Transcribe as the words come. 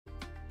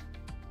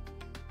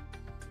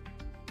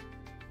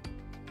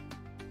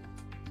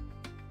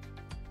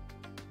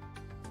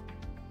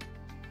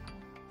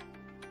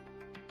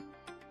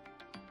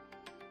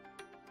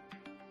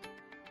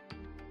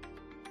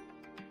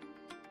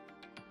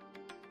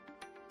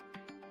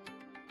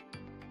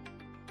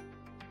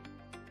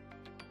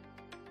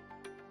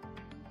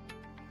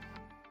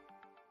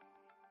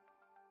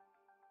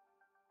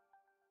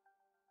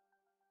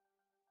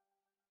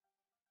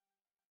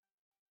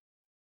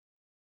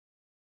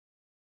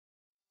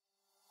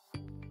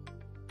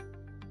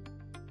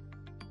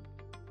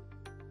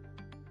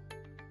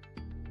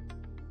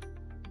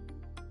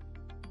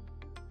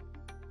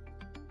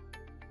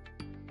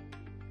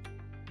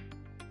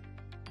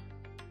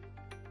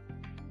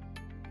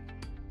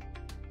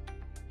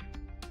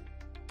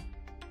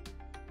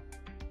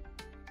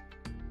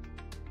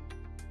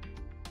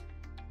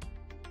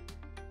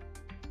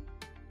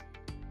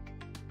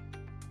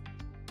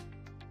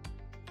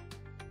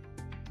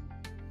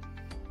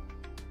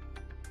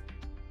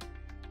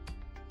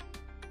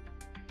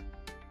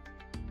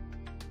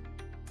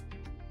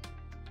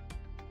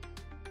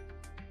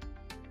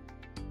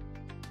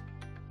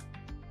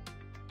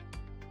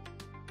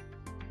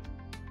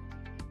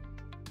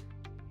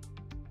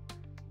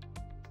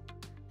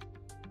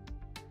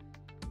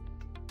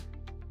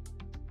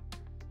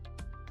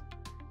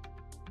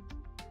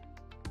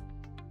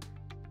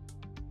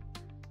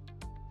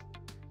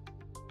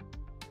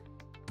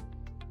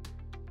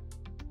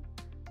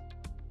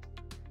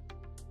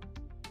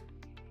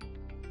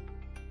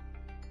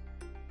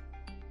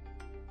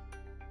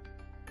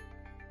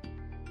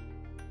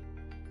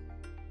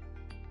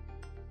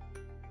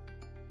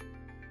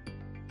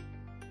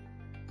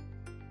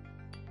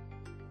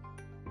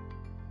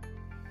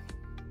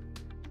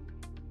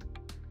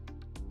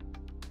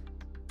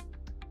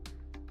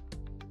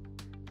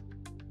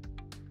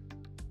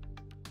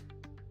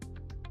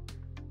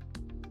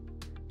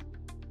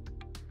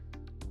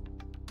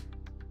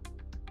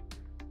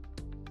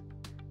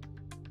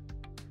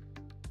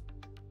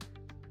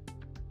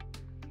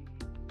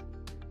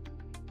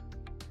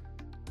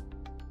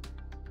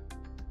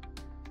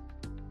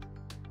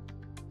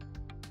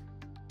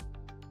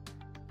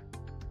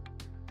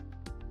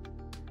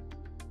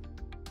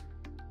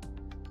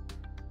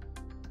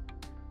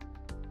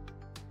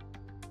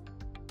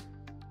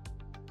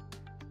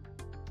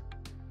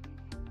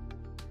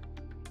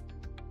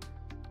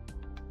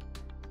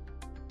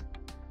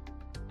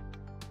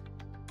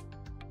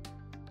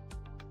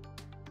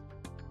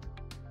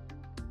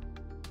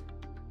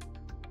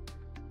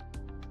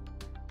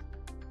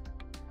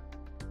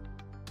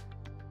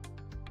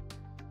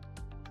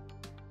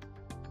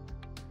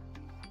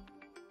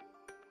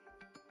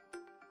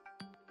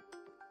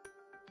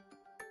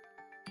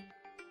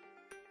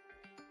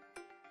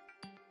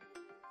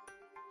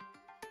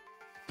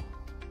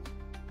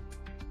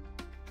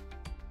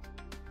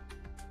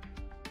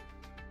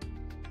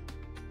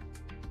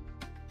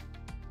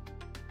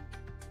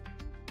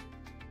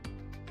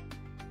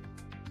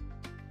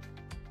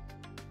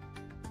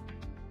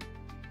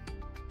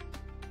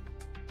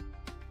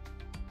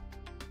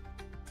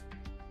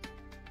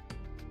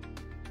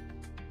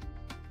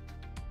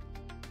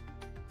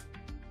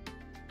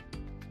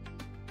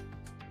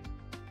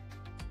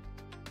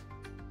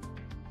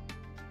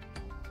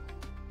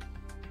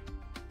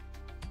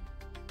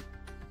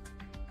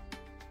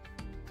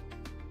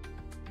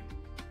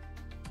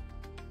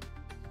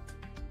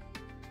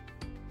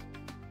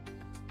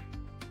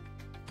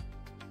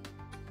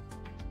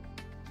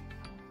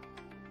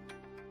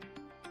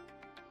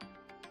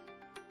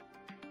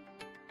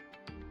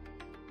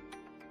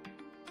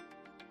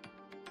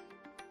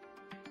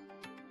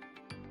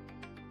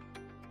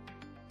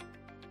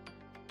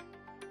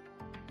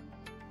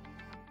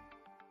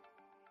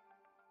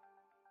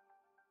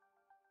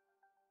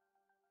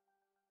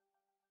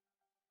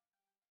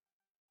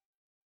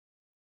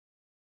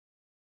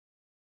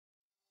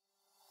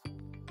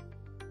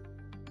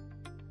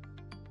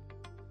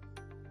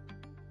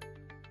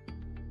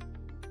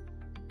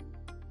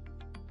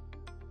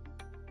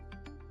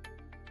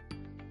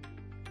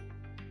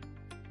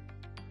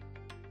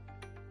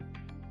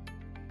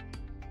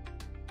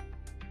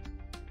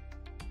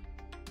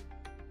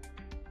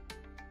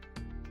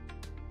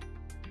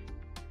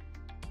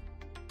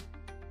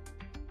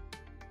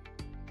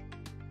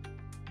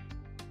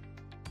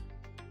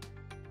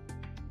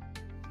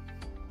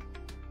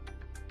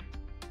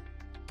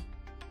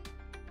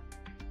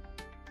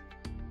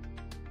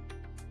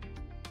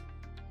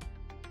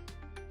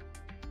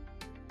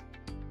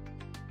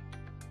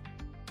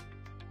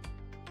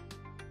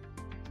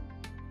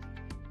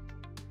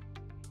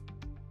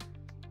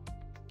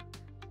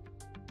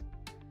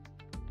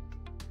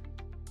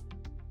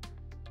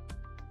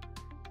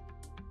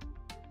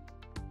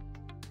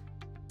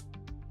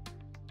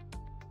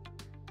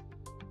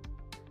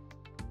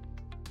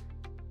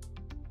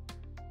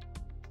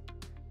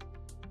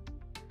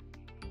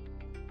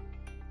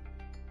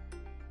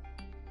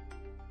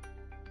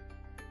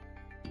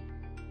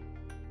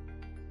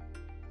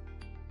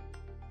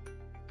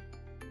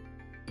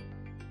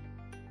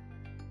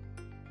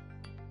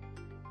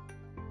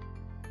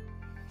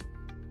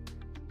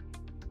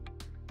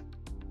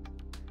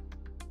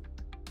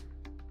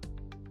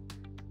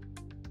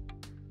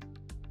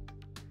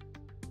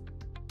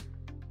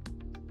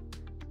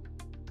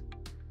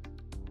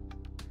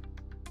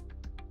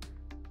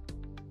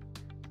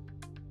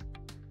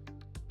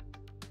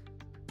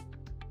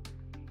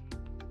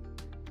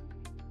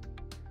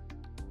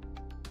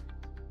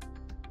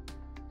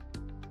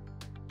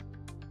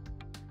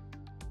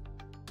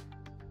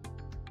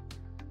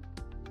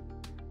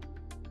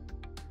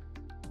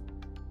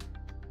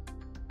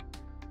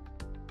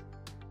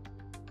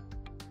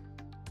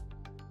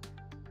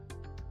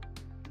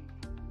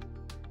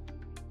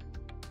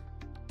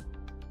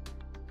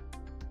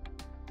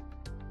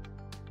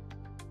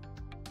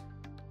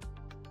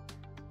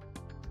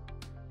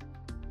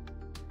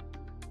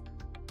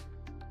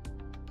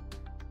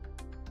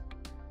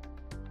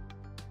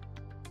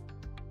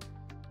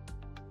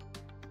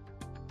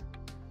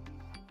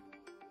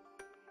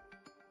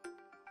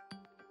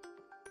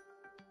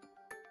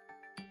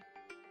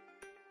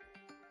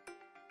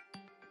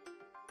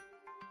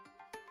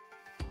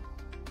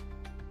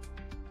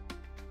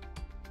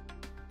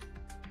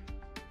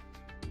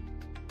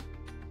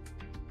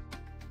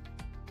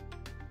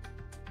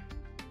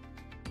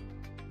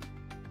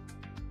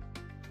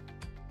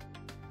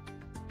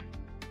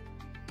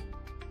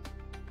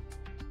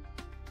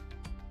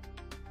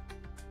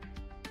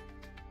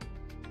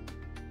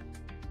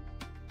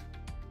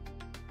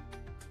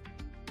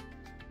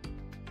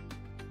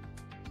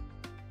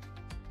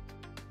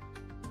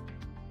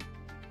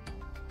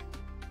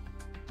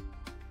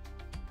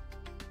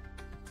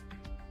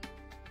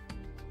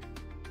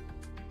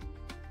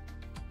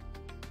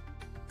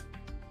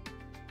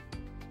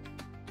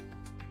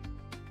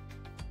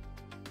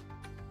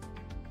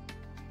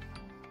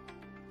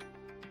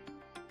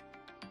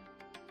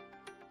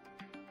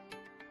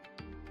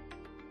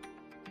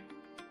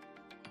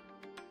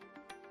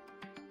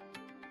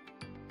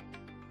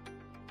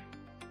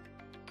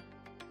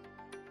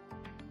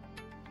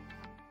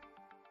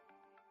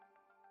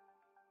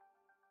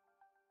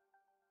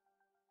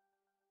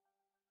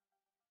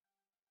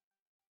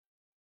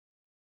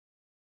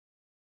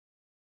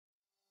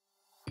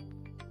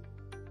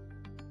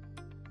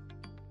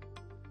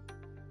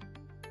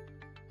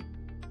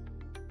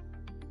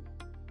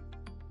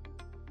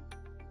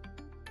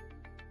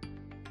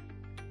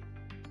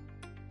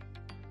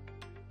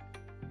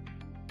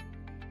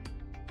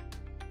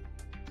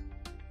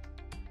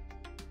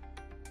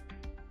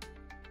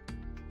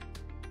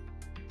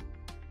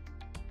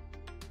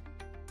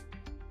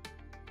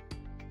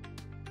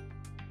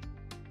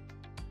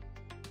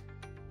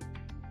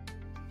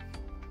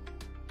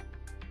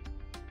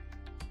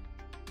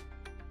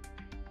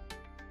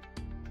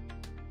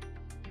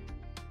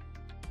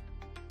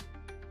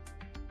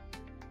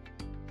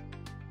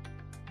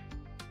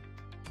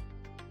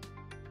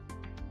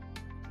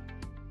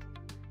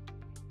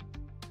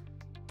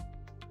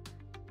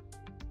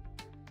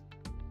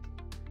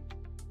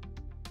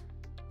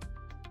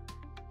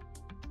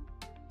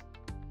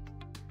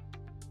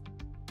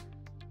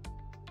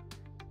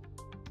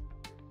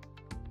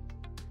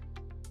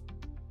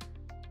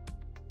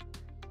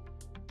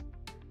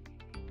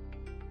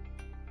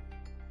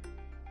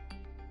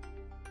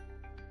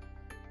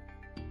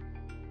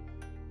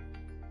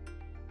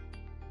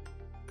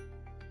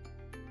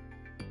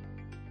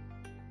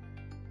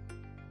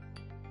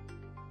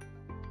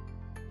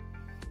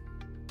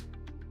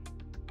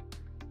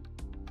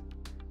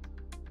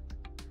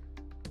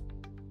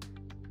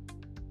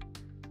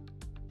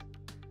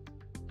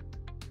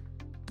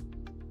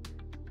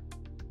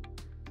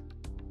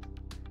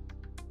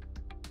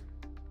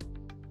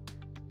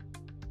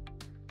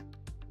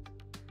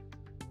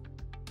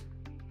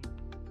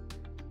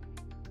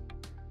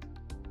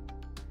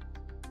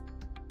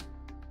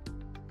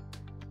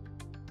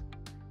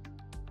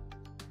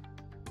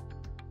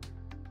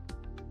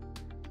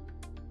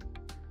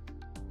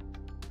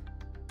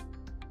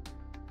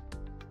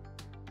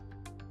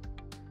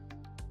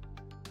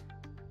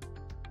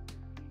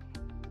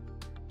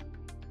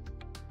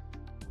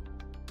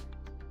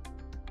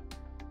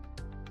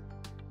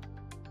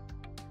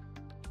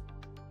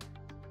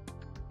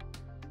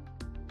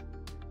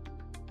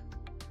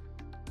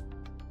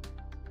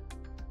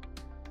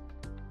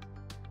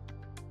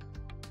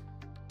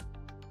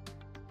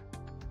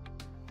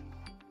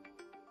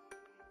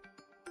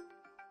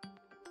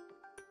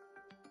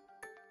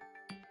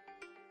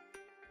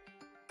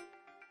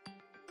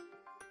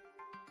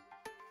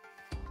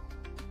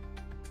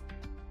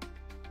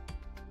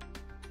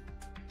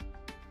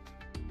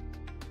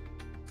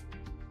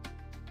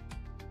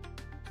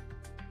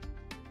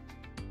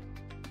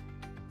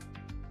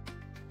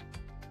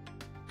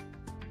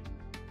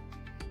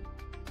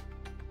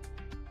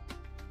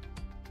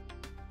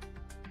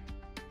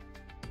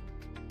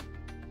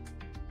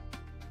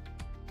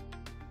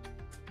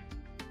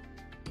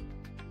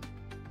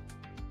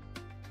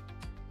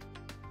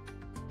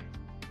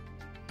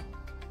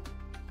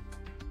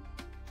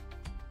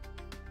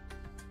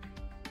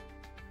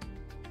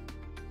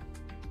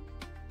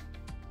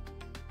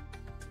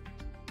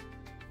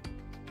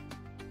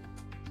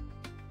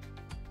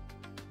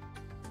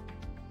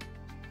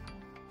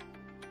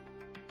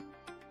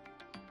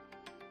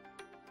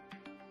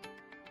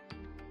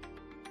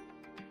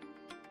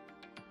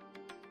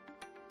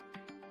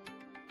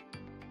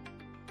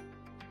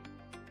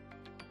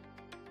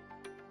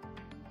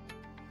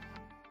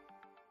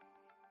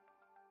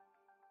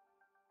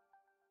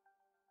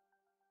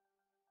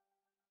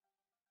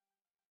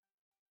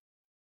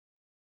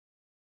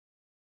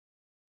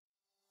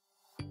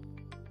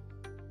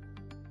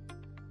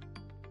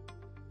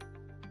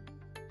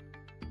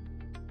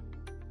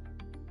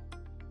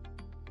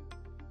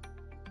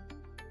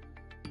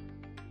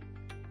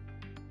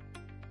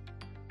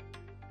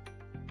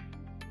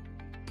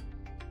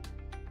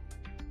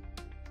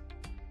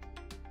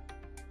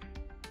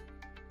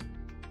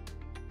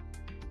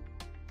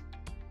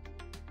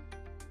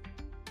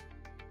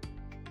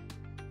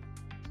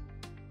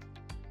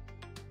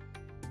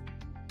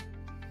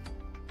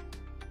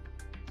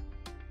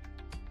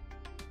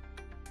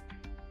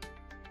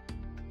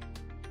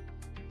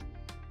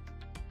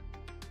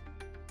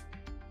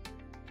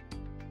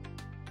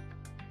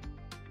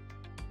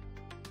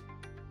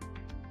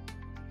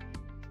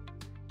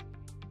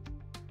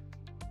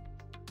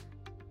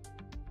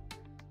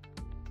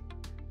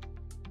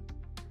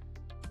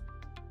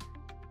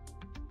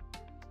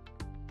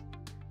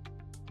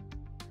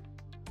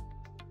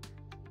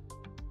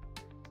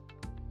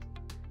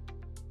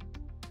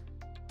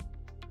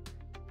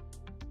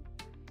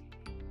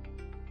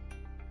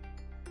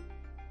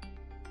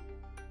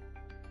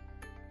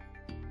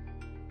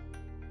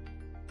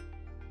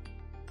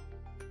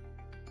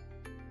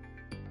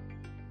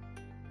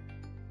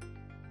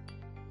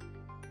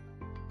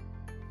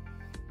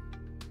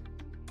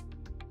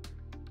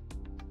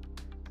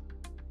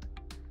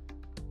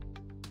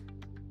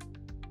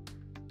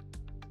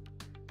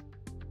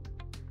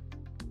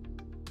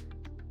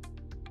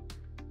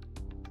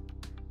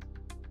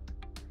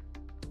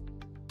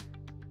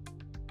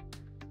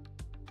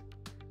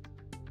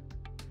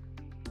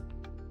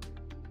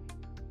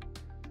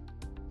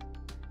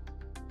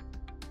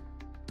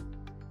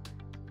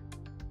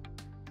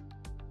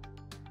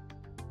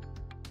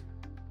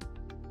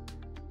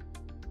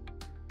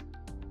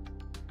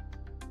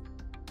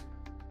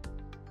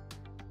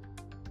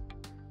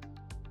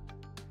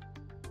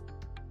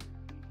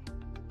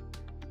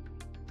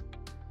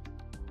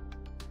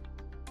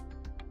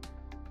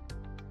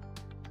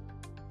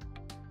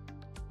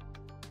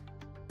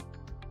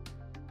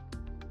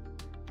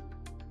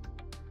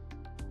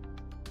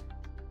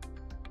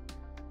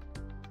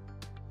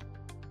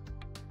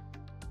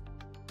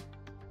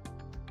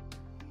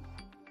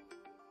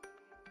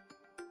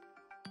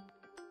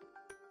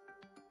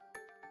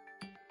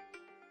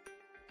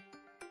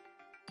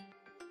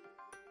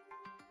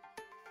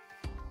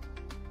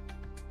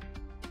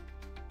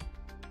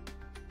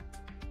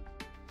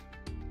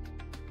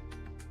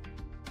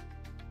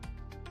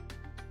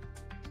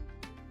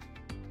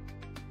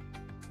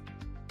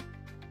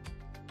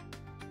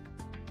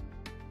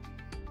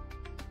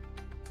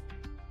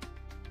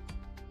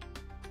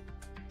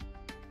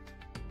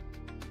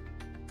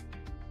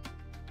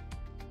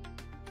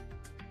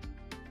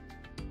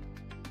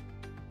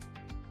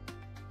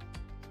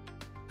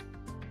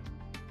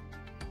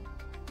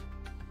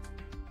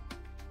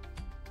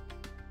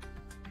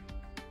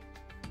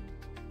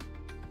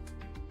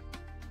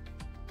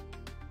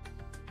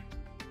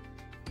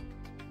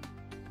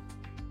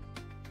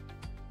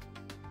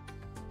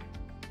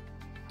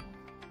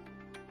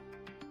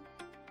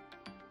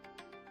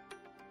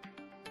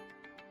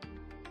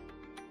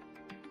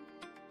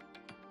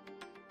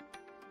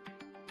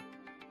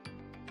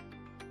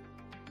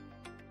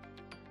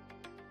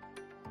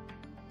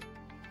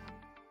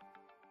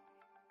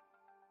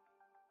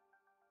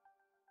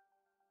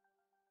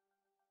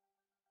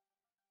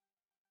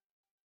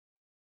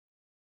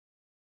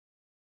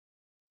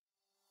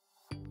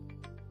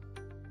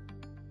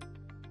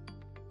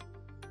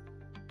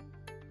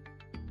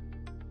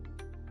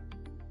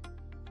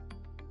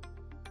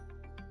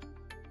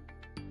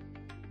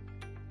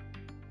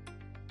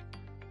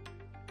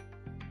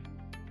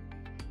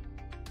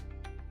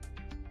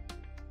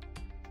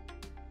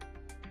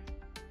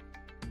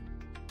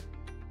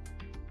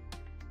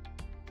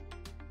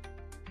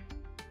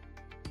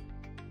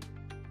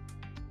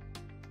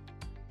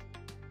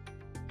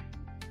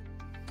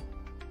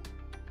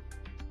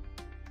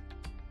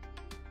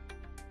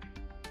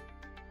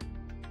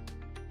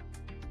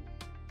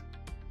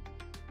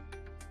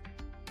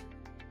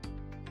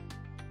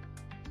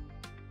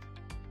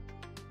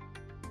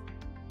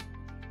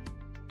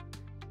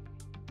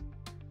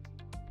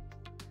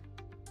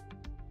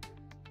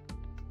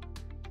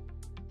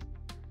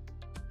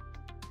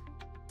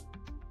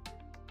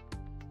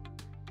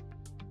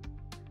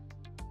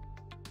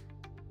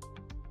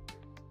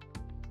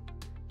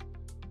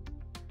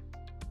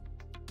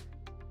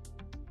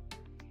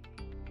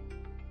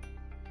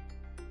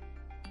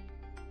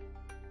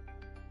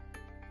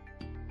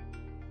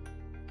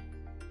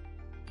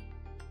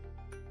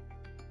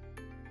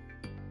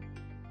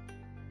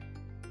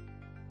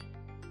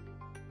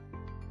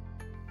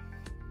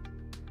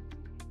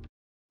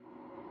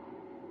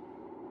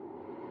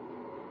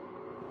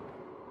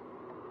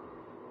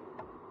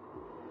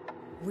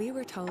We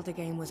were told the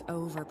game was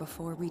over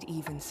before we'd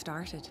even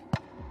started.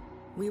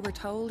 We were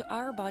told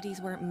our bodies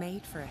weren't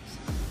made for it.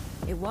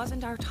 It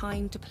wasn't our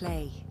time to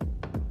play.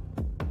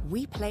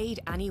 We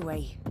played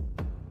anyway.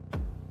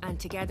 And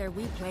together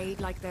we played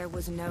like there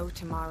was no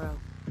tomorrow.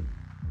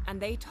 And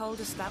they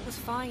told us that was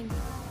fine.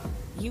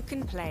 You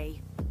can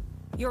play.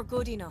 You're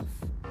good enough.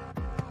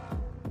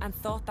 And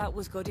thought that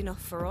was good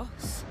enough for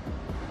us.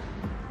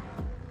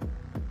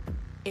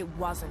 It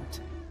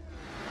wasn't.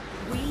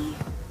 We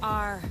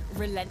are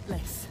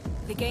relentless.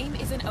 The game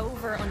isn't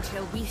over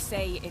until we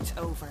say it's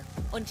over.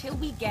 Until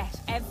we get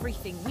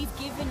everything we've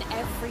given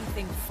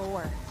everything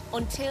for.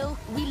 Until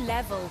we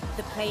level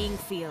the playing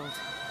field.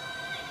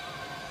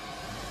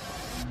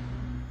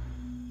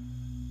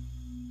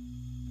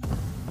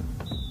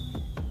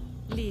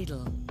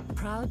 Lidl,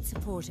 proud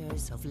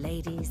supporters of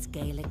ladies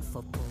Gaelic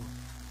football.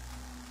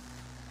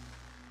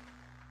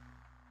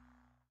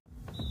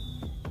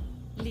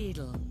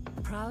 Lidl,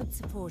 proud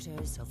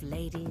supporters of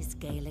ladies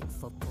Gaelic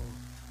football.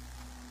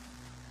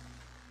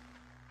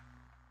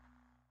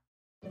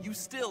 You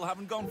still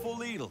haven't gone full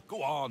Lidl.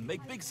 Go on,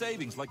 make big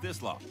savings like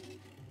this lot.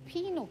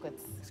 Pea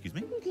nuggets. Excuse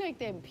me? You'd like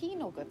them pea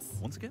nuggets.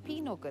 Once again?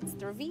 Pea nuggets.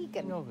 They're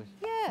vegan. Pea nuggets?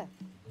 Yeah.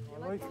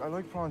 I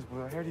like prawns,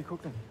 but I heard you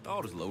cook them.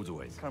 Oh, there's loads of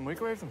ways. Can I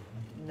microwave them?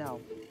 No.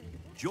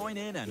 Join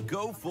in and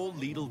go full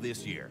Lidl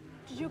this year.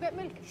 Did you get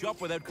milk? Shop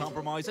without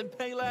compromise and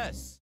pay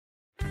less.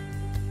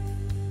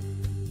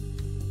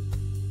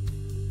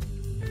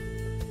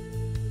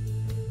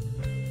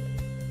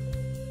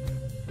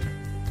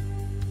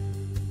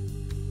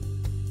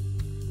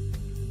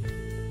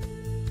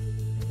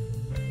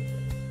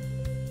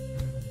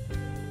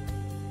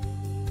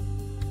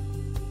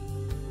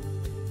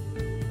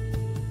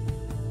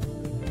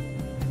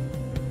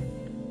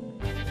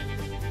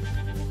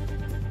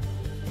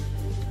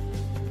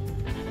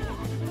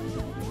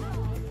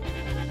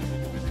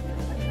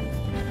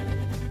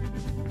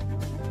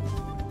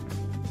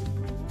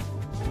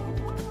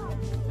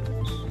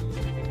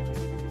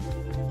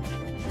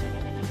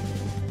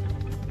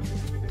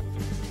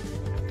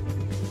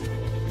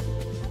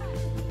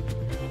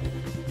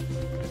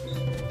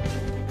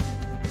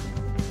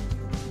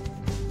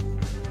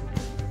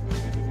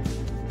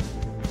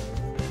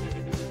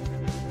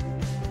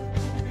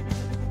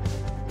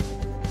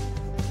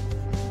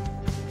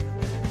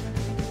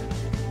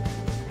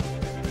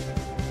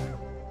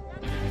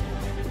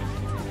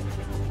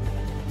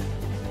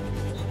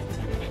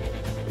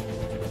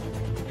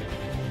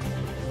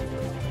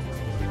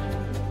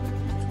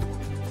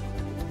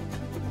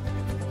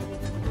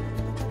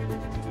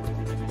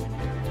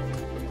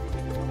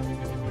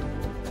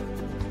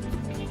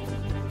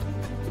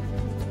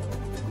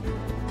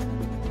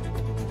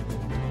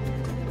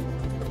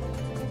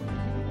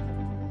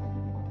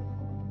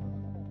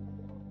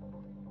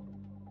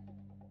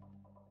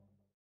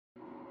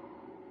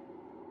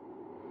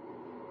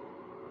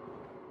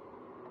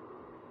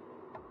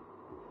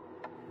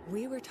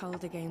 We were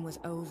told the game was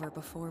over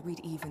before we'd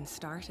even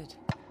started.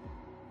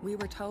 We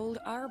were told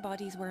our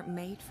bodies weren't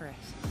made for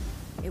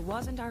it. It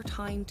wasn't our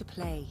time to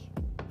play.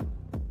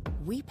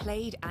 We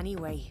played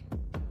anyway.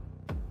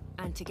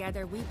 And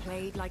together we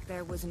played like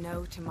there was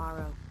no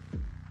tomorrow.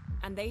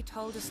 And they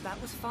told us that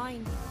was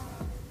fine.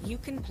 You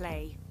can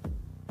play.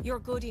 You're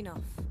good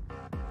enough.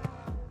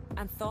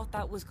 And thought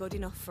that was good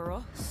enough for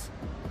us.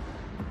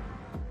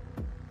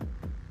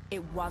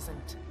 It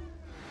wasn't.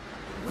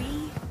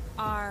 We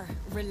are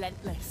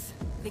relentless.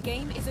 The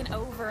game isn't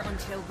over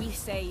until we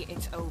say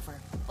it's over.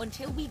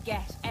 Until we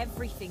get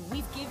everything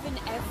we've given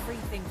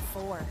everything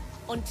for.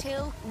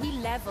 Until we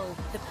level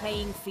the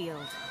playing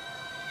field.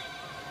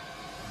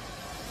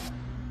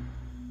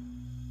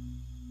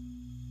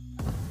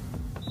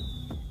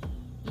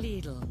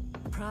 Lidl,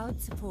 proud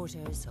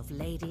supporters of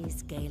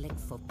ladies Gaelic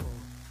football.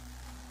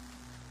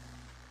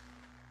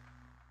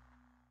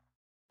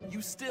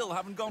 You still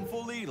haven't gone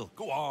full Lidl.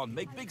 Go on,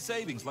 make big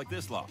savings like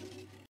this lot.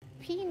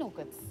 Pea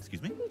nuggets.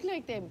 Excuse me? You'd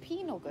like them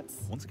pea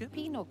nuggets. Once again?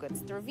 Pea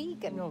nuggets. They're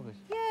vegan. Nuggets?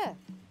 Yeah.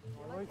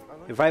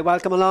 You're very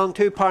welcome along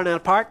to Parnell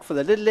Park for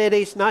the Lidl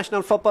Ladies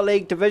National Football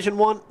League Division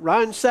 1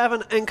 Round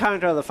 7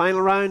 encounter, the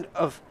final round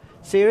of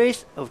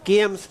series of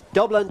games.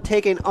 Dublin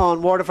taking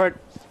on Waterford.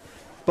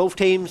 Both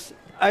teams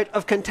out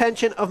of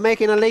contention of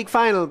making a league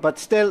final, but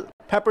still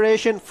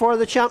preparation for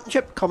the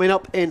championship coming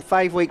up in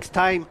 5 weeks'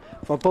 time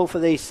for both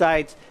of these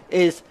sides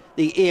is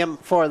the aim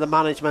for the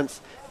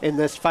managements in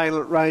this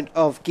final round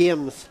of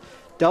games.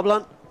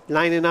 Dublin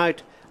lining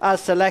out as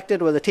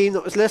selected with a team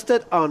that was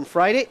listed on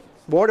Friday.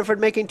 Waterford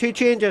making 2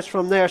 changes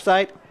from their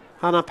side.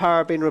 Hannah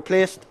Power being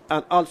replaced,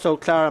 and also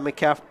Clara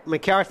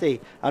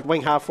McCarthy at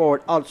wing half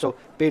forward also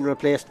being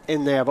replaced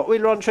in there. But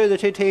we'll run through the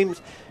 2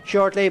 teams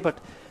shortly. But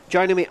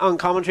joining me on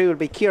commentary will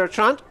be Ciara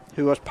Trant,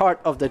 who was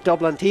part of the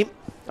Dublin team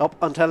up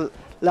until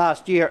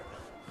last year.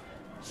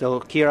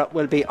 So Ciara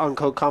will be on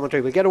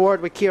co-commentary. We'll get a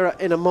word with Ciara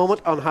in a moment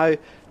on how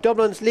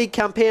Dublin's league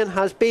campaign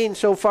has been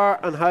so far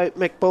and how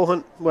Mick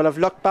Bohan will have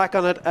looked back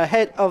on it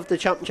ahead of the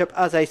championship,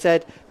 as I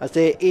said, as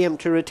they aim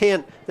to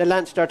retain the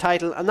Leinster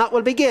title, and that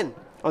will begin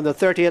on the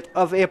 30th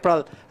of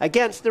April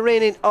against the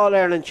reigning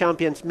All-Ireland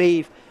champions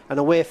Meath, an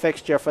away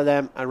fixture for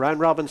them, a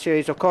round-robin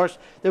series. Of course,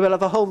 they will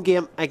have a home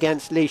game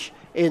against Laois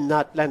in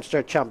that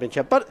Leinster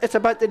Championship. But it's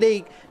about the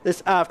league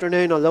this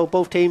afternoon, although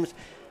both teams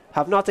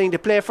have nothing to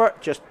play for,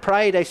 just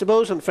pride, I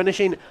suppose, and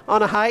finishing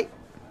on a high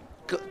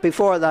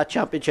before that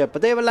championship.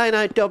 But they will line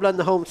out Dublin,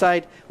 the home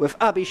side, with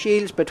Abby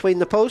Shields between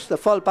the posts, the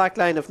full back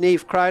line of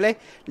Niamh Crowley,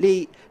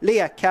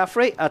 Leah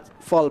Caffrey at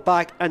full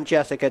back, and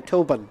Jessica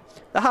Tobin.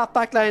 The half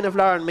back line of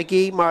Lauren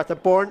McGee, Martha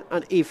Bourne,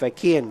 and Aoife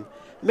Kane.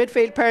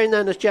 Midfield pairing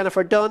then is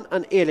Jennifer Dunn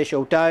and Ailish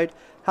O'Dowd.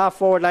 Half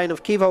forward line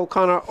of Kiva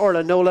O'Connor,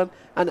 Orla Nolan,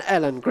 and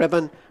Ellen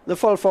Gribben. The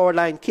full forward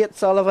line, Kate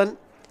Sullivan,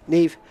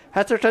 Niamh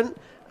Heatherton,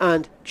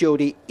 and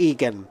Jodie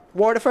Egan.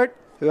 Waterford,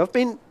 who have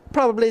been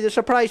probably the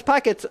surprise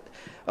packets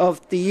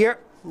of the year.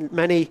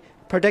 Many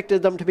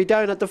predicted them to be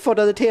down at the foot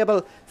of the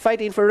table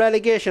fighting for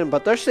relegation,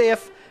 but they're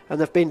safe and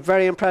they've been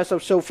very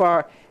impressive so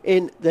far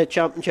in the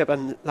championship.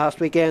 And last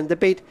weekend they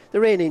beat the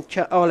reigning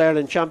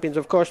All-Ireland champions,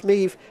 of course,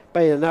 Meath,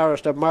 by the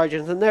narrowest of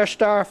margins, and their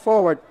star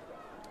forward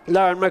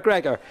Lauren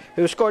McGregor,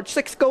 who has scored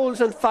 6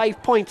 goals and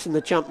 5 points in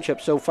the championship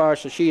so far,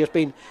 so she has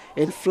been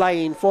in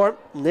flying form.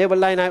 And they will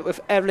line out with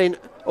Evelyn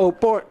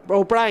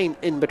O'Brien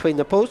in between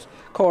the posts,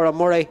 Cora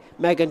Murray,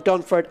 Megan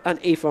Dunford, and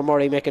Aoife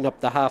Murray making up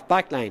the half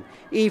back line.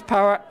 Eve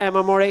Power,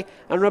 Emma Murray,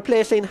 and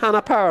replacing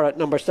Hannah Power at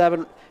number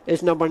 7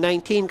 is number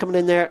 19 coming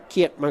in there,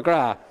 Kate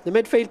McGrath. The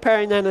midfield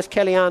pairing then is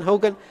Kellyanne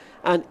Hogan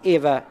and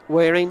Ava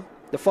Waring.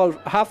 The full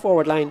half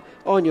forward line,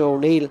 Anya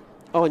O'Neill,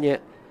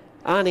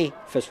 Annie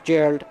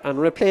Fitzgerald,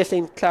 and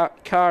replacing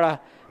Cara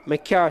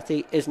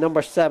McCarthy is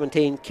number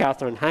 17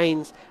 Catherine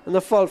Hines, and the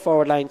full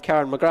forward line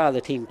Karen McGrath,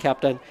 the team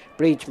captain,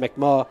 Breach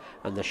McMaw,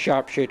 and the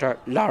sharpshooter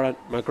Lauren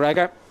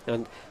McGregor.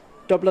 And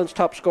Dublin's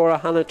top scorer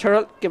Hannah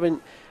Tyrrell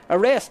given a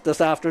rest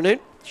this afternoon.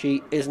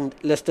 She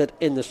isn't listed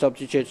in the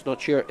substitutes,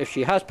 not sure if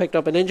she has picked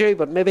up an injury,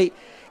 but maybe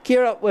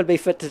Ciara will be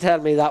fit to tell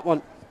me that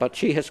one. But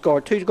she has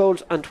scored 2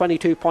 goals and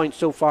 22 points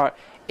so far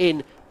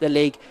in the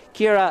league.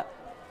 Ciara,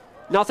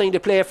 nothing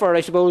to play for,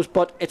 I suppose,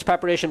 but it's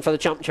preparation for the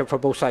championship for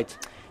both sides.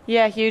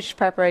 Yeah, huge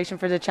preparation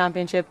for the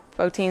championship.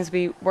 Both teams will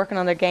be working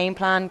on their game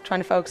plan,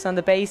 trying to focus on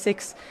the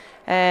basics.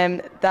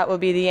 That will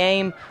be the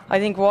aim. I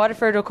think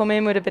Waterford will come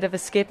in with a bit of a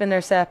skip in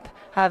their step,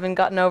 having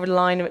gotten over the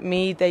line with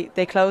Meath.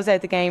 They closed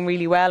out the game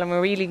really well and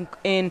were really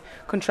in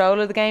control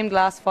of the game the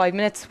last 5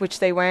 minutes, which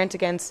they weren't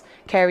against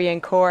Kerry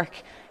and Cork.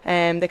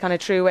 They kind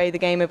of threw away the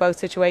game in both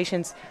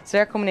situations. So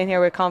they're coming in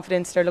here with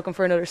confidence. They're looking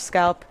for another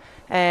scalp.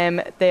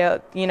 They'll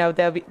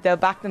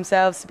back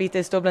themselves to beat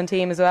this Dublin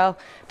team as well.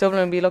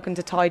 Dublin will be looking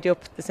to tidy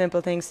up the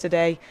simple things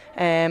today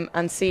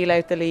and seal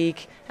out the league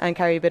and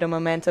carry a bit of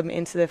momentum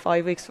into the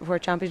 5 weeks before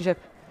championship.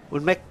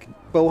 When Mick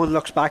Bowen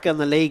looks back on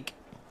the league,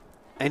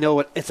 I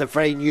know it's a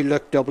very new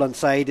look Dublin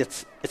side.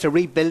 It's a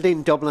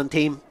rebuilding Dublin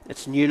team.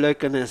 It's new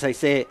look, and as I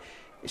say,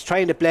 it's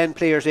trying to blend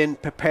players in,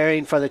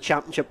 preparing for the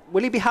championship.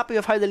 Will he be happy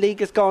with how the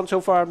league has gone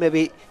so far?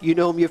 Maybe you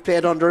know him, you've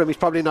played under him. He's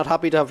probably not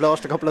happy to have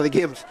lost a couple of the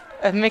games.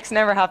 Mick's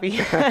never happy,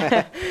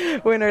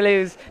 win or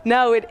lose.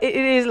 No, it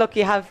is. Look,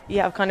 you have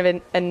kind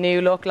of a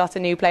new look. Lots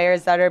of new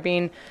players that are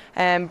being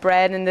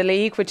bred in the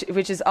league,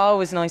 which is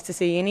always nice to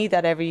see. You need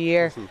that every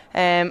year.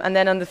 And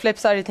then on the flip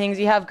side of things,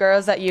 you have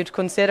girls that you'd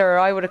consider, or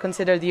I would have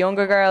considered, the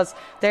younger girls.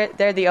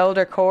 They're the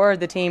older core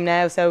of the team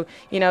now. So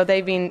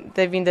they've been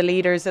the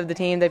leaders of the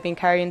team. They've been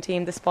carrying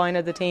team, the spine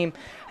of the team.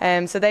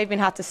 So they've been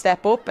had to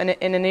step up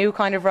in a new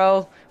kind of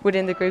role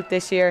within the group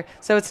this year.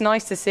 So it's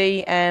nice to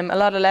see a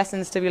lot of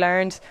lessons to be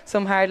learned.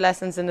 Some hard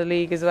lessons in the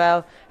league as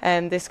well,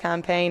 this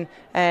campaign,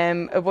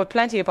 but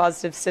plenty of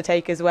positives to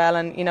take as well.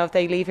 And if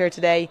they leave here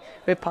today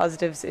with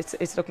positives,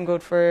 it's looking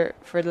good for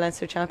the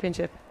Leinster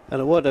Championship. And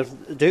it would,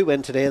 if they do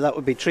win today, that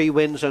would be 3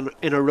 wins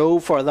in a row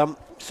for them.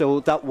 So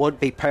that would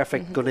be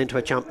perfect going into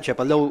a championship.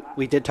 Although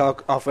we did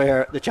talk off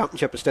air, the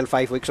championship is still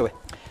 5 weeks away.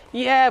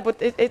 Yeah, but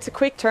it's a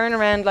quick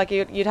turnaround. Like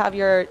you'd have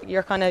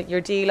your kind of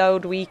your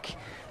deload week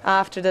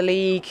after the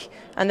league,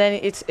 and then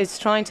it's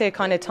trying to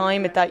kind of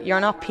time it that you're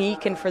not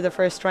peaking for the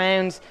first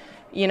round,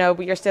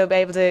 but you're still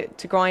able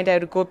to grind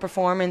out a good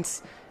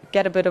performance,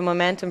 get a bit of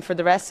momentum for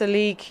the rest of the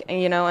league,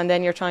 and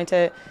then you're trying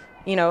to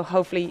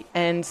hopefully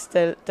end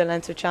the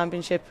Leinster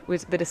Championship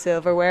with a bit of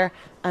silverware,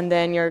 and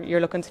then you're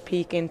looking to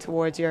peak in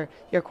towards your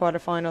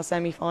quarter-final,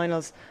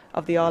 semi-finals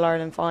of the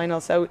All-Ireland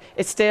final. So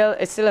it's still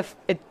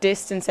a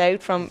distance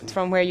out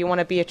from where you want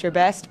to be at your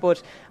best,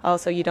 but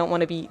also you don't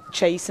want to be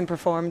chasing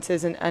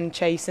performances and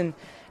chasing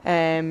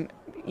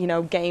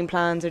game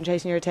plans and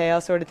chasing your tail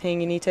sort of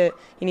thing. You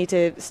need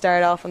to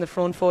start off on the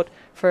front foot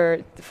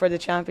for the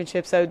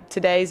championship. So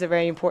today's a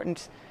very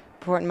important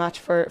match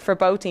for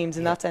both teams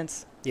in that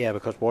sense. Yeah,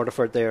 because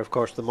Waterford there, of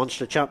course, the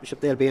Munster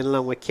Championship, they'll be in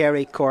along with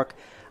Kerry, Cork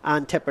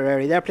and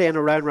Tipperary. They're playing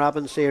a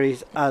round-robin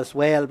series as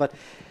well, but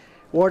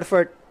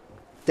Waterford,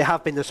 they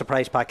have been the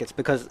surprise packets,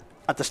 because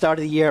at the start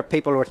of the year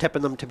people were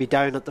tipping them to be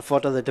down at the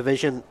foot of the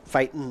division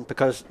fighting,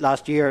 because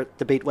last year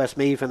they beat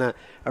Westmeath in a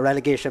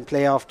relegation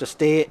playoff to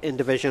stay in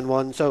Division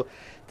 1. So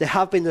they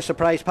have been the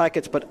surprise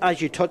packets, but as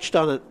you touched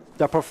on it,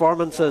 their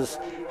performances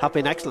have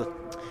been excellent.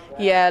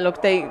 Yeah,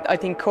 look, I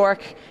think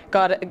Cork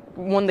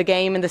won the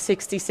game in the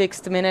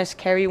 66th minute.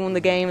 Kerry won the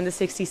game in the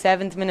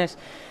 67th minute.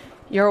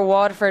 You're a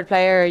Waterford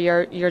player.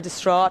 You're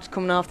distraught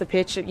coming off the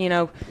pitch. You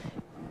know,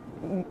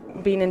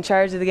 being in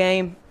charge of the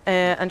game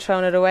and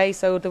throwing it away.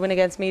 So the win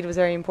against Meath was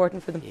very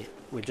important for them. Yeah.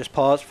 We'll just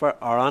pause for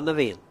our on the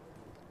vein.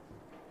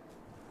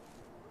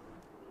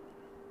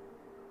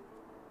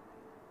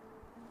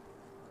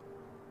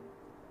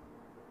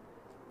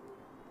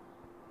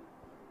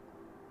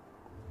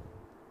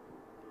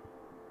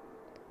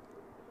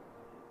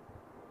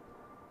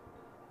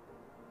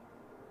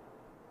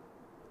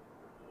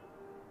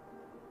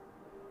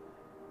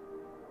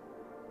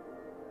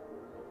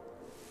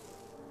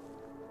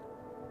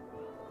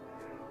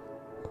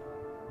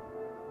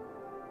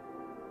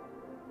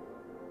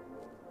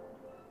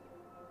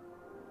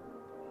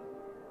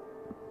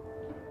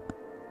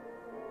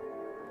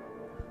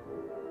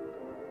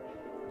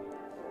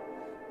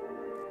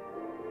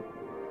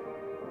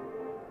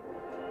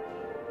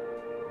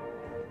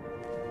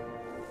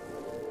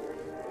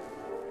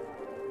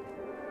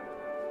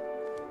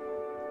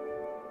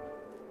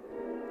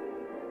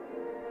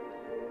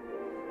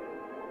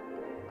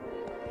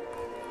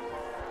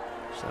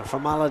 So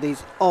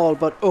formalities all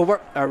but over.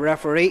 Our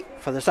referee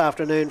for this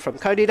afternoon from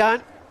County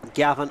Down,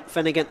 Gavin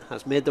Finnegan,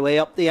 has made the way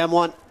up the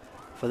M1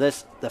 for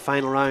this, the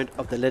final round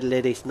of the Little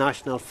Ladies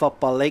National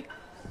Football League.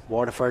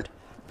 Waterford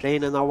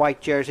playing in their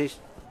white jerseys,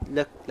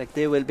 look like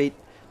they will be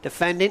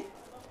defending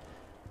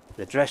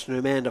the dressing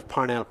room end of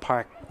Parnell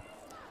Park.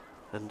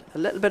 And a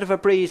little bit of a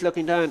breeze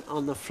looking down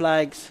on the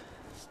flags.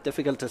 It's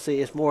difficult to see.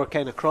 It's more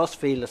kind of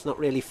crossfield. It's not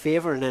really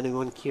favouring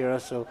anyone,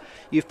 Ciara. So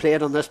you've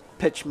played on this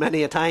pitch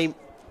many a time,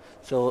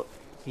 so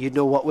you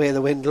know what way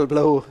the wind will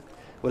blow.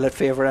 Will it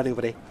favour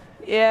anybody?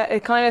 Yeah,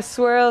 it kind of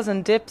swirls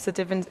and dips at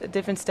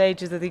different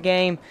stages of the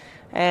game,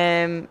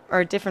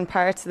 or different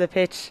parts of the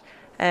pitch.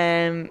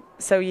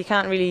 So you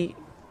can't really,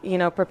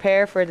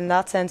 prepare for it in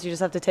that sense. You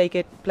just have to take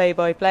it play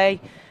by play.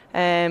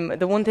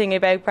 The one thing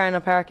about Parnell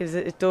Park is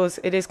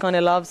it is kind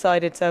of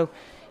lopsided. So,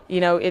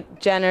 it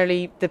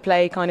generally the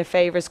play kind of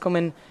favours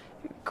coming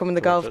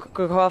the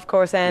golf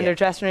course end, or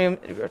dressing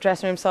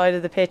room side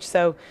of the pitch.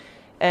 So.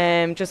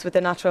 Just with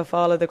the natural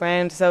fall of the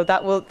ground, so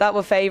that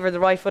will favour the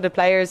right-footed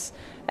players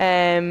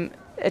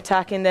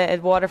attacking the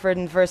Waterford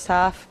in the first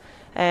half.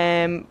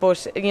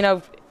 But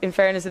in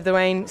fairness, if the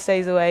rain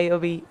stays away, it'll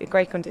be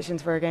great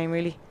conditions for a game,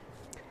 really.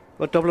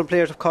 What Dublin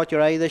players have caught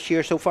your eye this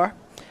year so far?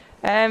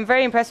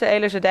 Very impressed with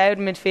Eilish O'Dowd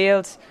in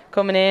midfield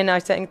coming in. I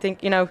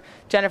think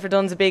Jennifer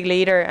Dunn's a big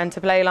leader, and to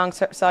play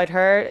alongside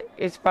her,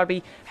 it's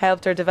probably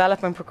helped her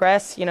develop and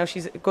progress.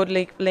 She's a good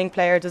link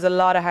player, does a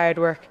lot of hard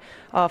work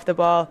off the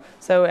ball.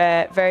 So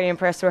very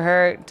impressed with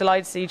her.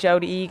 Delighted to see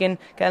Jodie Egan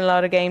getting a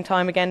lot of game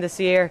time again this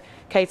year.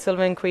 Kate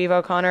Sullivan, Queeve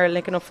O'Connor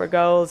linking up for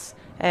goals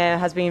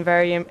has been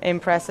very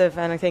impressive,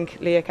 and I think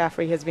Leah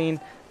Caffrey has been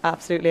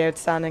absolutely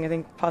outstanding. I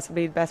think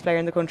possibly the best player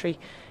in the country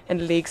in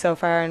the league so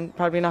far, and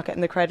probably not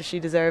getting the credit she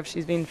deserves.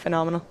 She's been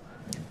phenomenal.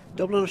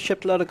 Dublin have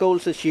shipped a lot of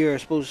goals this year. I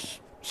suppose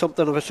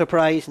something of a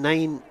surprise.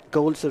 9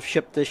 goals have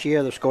shipped this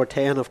year. They've scored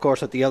 10, of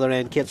course, at the other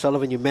end. Kate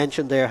Sullivan, you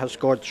mentioned there, has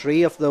scored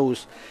 3 of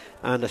those,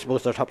 and I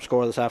suppose their top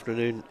scorer this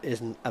afternoon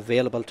isn't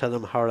available to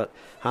them.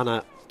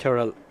 Hannah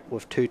Tyrrell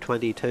with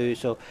 222.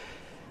 So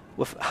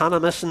with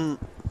Hannah missing,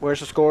 where's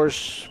the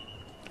scores?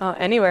 Oh,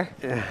 anywhere.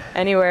 Yeah.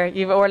 Anywhere.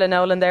 You've Orla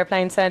Nolan there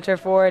playing centre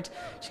forward.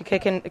 She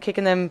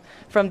kicking them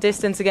from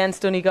distance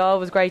against Donegal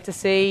was great to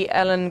see.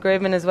 Ellen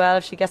Gribman as well.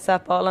 If she gets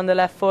that ball on the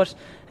left foot,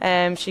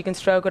 she can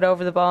stroke it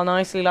over the ball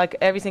nicely. Like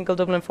every single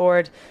Dublin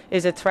forward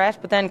is a threat.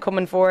 But then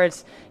coming forward,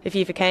 if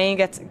Aoife Kane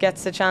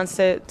gets a chance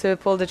to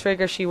pull the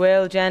trigger, she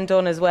will. Jen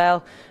Dunn as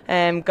well.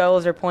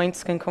 Goals or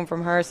points can come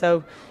from her.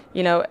 So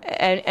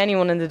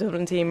anyone in the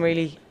Dublin team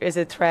really is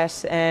a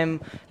threat.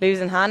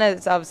 Losing Hannah,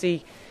 it's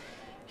obviously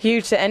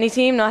huge to any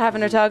team not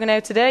having her talking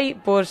out today,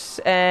 but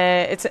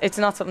it's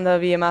not something that'll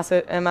be a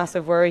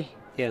massive worry.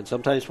 Yeah, and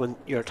sometimes when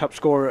your top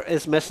scorer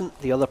is missing,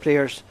 the other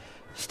players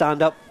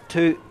stand up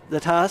to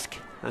the task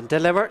and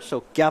deliver.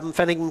 So Gavin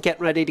Finnegan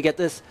getting ready to get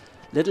this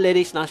Little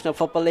Ladies National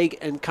Football League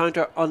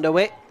encounter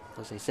underway.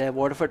 As I said,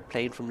 Waterford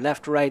playing from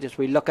left to right as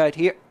we look out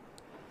here.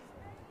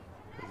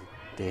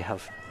 They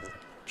have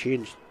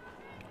changed.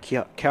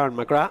 Karen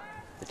McGrath,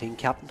 the team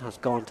captain, has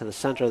gone to the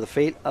centre of the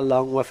field,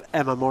 along with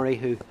Emma Murray,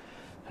 who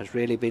has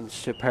really been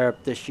superb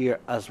this year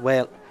as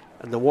well.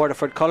 And the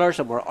Waterford colours,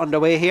 and we're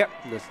underway here.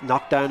 And this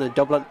knockdown in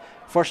Dublin.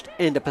 First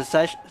into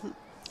possession,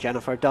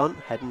 Jennifer Dunn,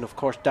 heading of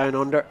course down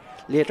under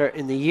later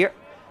in the year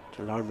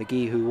to Lauren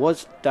McGee, who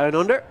was down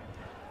under.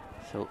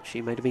 So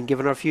she might have been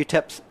giving her a few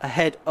tips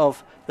ahead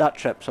of that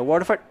trip. So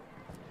Waterford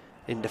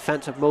in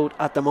defensive mode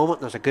at the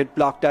moment. There's a good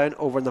block down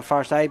over on the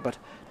far side, but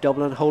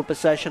Dublin hold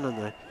possession and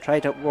they try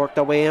to work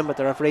their way in, but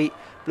the referee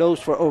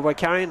blows for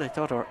overcarrying. I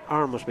thought her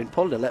arm must have been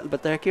pulled a little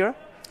bit there, Ciara.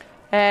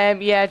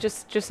 Yeah,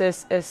 just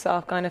a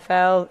soft kind of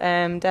foul.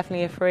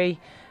 Definitely a free.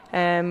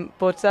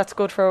 But that's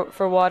good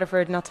for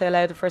Waterford not to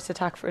allow the first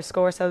attack for a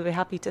score, so they'll be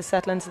happy to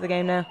settle into the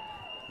game now.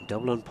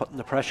 Dublin putting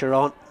the pressure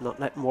on, not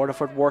letting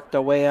Waterford work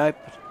their way out.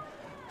 But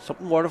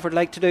Something Waterford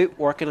like to do,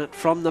 working it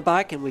from the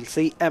back, and we'll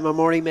see Emma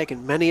Murray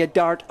making many a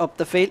dart up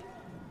the field.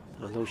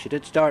 Although she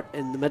did start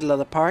in the middle of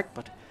the park,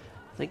 but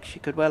I think she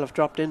could well have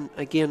dropped in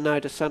again now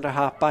to centre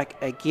half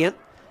back again.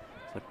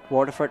 But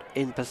Waterford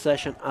in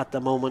possession at the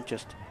moment,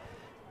 just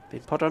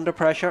being put under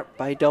pressure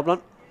by Dublin.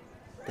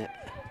 The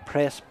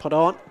press put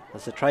on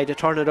as they try to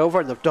turn it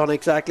over, and they've done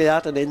exactly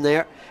that, and in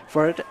there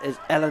for it is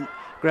Ellen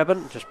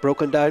Gribben, just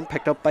broken down,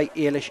 picked up by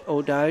Ailish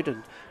O'Dowd,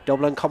 and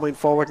Dublin coming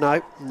forward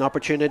now. An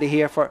opportunity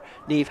here for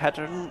Niamh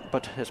Hetterton,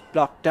 but is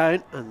blocked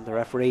down, and the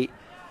referee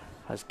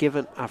has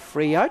given a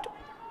free out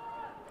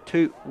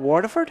to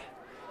Waterford.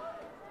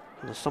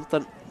 And it's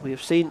something we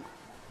have seen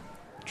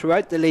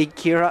throughout the league,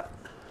 Ciara,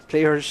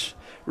 players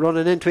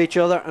running into each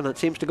other, and it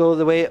seems to go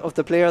the way of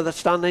the player that's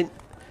standing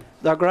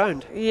their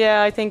ground.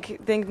 Yeah, I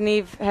think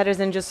Niamh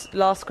Hetterton just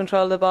lost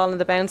control of the ball in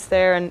the bounce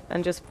there,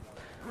 and just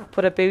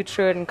put a boot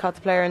through it and caught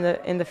the player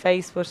in the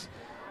face, but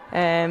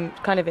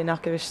kind of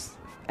innocuous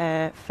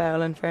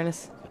foul in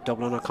fairness.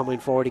 Dublin are coming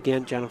forward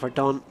again. Jennifer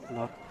Dunn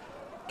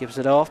gives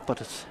it off,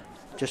 but it's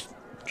just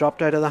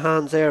dropped out of the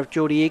hands there of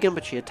Jodie Egan,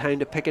 but she had time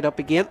to pick it up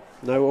again.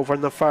 Now over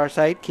on the far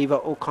side,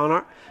 Kiva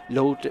O'Connor,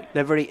 low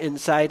delivery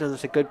inside, and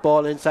it's a good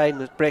ball inside,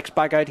 and it breaks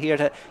back out here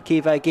to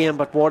Kiva again,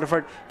 but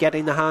Waterford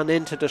getting the hand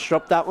in to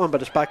disrupt that one,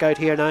 but it's back out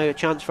here now, a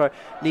chance for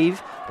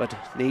Niamh, but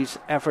Niamh's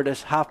effort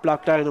is half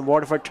blocked down, and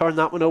Waterford turn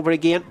that one over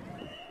again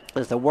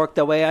as they work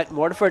their way out, and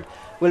Waterford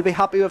will be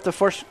happy with the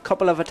first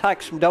couple of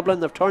attacks from Dublin.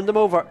 They've turned them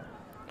over.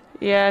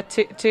 Yeah,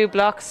 two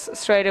blocks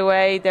straight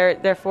away.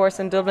 They're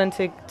forcing Dublin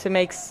to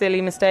make silly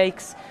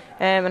mistakes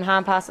and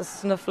hand passes,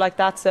 stuff like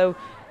that. So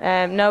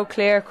no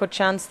clear cut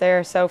chance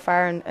there so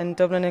far, and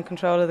Dublin in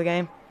control of the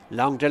game.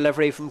 Long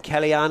delivery from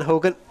Kellyanne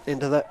Hogan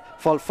into the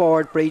full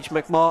forward Breach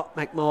McMaw.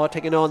 McMaw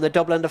taking on the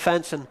Dublin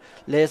defence and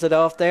lays it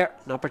off there.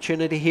 An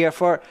opportunity here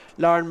for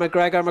Lauren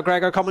McGregor.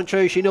 McGregor coming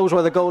through. She knows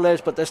where the goal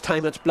is, but this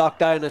time it's blocked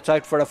down. It's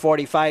out for a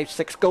 45.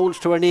 6 goals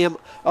to her name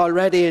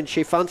already, and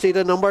she fancied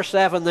a number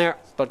 7 there.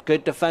 But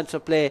good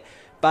defensive play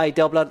by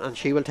Dublin, and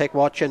she will take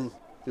watching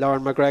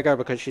Lauren McGregor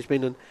because she's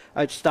been in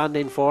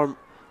outstanding form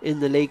in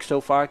the league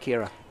so far,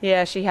 Ciara.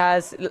 Yeah, she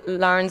has.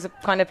 Lauren's the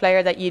kind of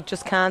player that you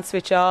just can't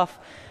switch off.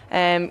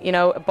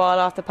 A ball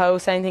off the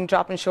post, anything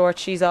dropping short,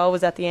 she's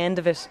always at the end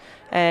of it.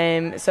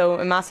 So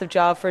a massive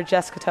job for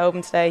Jessica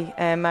Tobin today,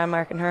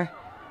 marking her.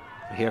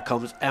 Here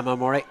comes Emma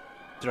Murray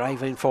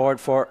driving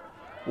forward for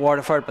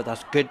Waterford, but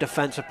that's good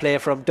defensive play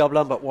from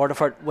Dublin, but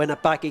Waterford win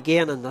it back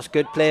again, and that's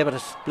good play, but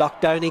it's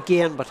blocked down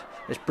again, but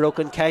it's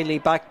broken kindly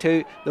back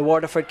to the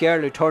Waterford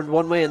girl, who turned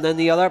one way and then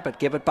the other, but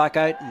give it back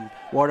out, and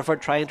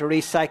Waterford trying to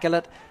recycle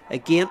it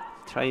again,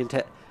 trying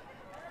to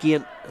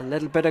gain a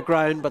little bit of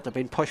ground, but they've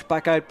been pushed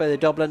back out by the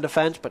Dublin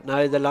defence. But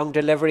now the long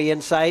delivery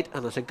inside,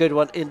 and it's a good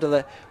one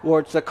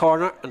towards the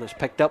corner, and it's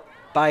picked up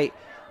by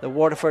the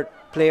Waterford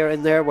player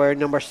in there wearing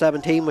number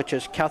 17, which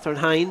is Catherine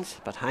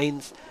Hines, but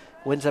Hines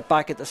wins it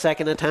back at the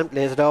second attempt,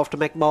 lays it off to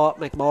McMaw.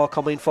 McMaw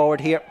coming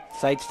forward here,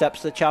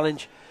 sidesteps the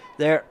challenge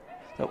there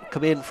that will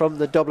come in from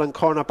the Dublin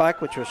cornerback,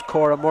 which was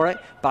Cora Murray.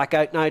 Back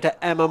out now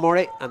to Emma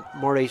Murray, and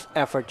Murray's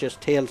effort just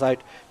tails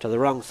out to the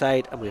wrong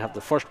side, and we have the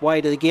first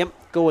wide of the game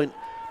going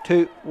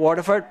to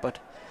Waterford, but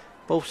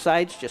both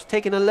sides just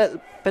taking a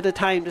little bit of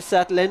time to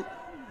settle in.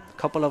 A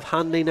couple of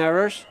handling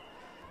errors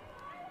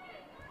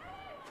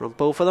from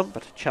both of them,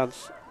 but a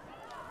chance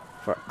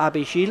for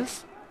Abby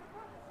Shields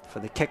for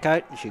the kick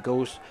out, and she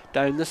goes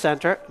down the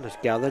centre and is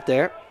gathered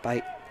there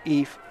by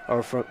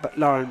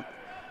Lauren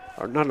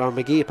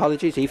McGee,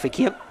 apologies, Aoife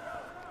Kane.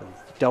 And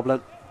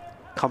Dublin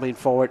coming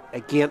forward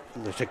again,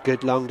 and there's a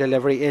good long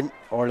delivery in.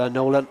 Orla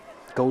Nolan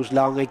goes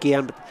long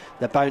again, but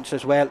the bounce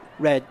as well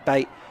read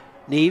by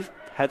Niamh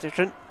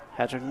Hetterton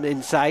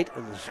inside,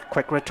 and there's a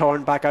quick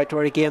return back out to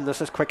her again.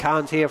 This is quick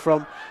hands here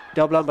from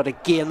Dublin, but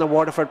again the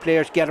Waterford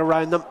players get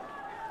around them.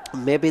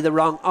 Maybe the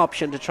wrong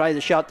option to try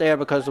the shot there,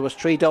 because there was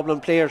 3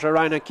 Dublin players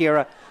around her,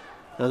 Ciara,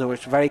 and it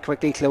was very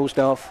quickly closed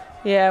off.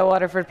 Yeah,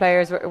 Waterford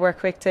players were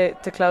quick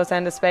to close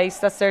down the space.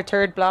 That's their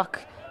third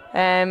block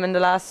in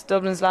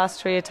Dublin's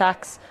last 3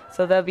 attacks,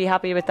 so they'll be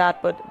happy with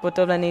that, but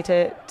Dublin need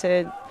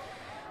to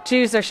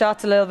choose their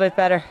shots a little bit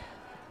better.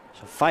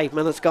 So 5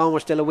 minutes gone, we're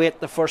still awaiting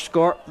the first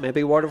score.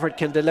 Maybe Waterford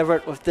can deliver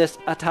it with this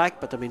attack,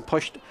 but they've been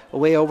pushed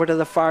away over to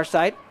the far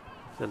side,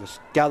 and it's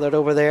gathered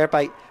over there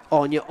by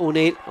Anya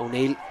O'Neill.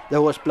 O'Neill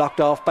though was blocked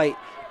off by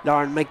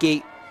Lauren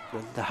McGee,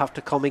 and they have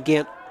to come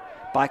again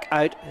back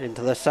out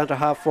into the centre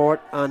half forward.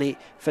 Annie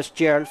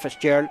Fitzgerald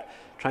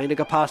trying to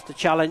go past the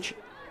challenge,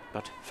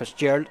 but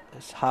Fitzgerald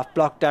is half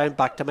blocked down.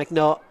 Back to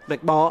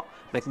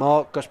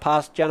McMaw goes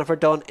past Jennifer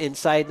Dunn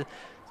inside.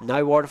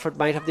 Now Waterford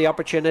might have the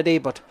opportunity,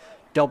 but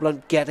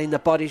Dublin getting the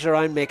bodies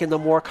around, making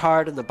them work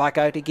hard, and the back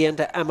out again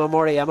to Emma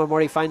Murray. Emma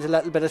Murray finds a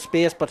little bit of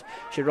space, but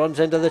she runs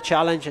into the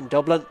challenge, and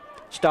Dublin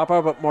stop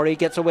her, but Murray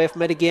gets away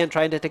from it again,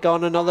 trying to take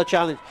on another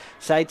challenge.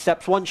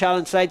 Sidesteps one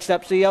challenge,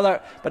 sidesteps the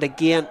other, but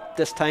again,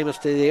 this time it's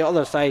to the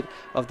other side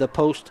of the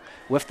post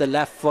with the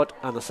left foot,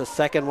 and it's a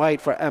second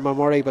wide for Emma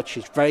Murray, but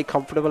she's very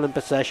comfortable in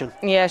possession.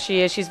 Yeah,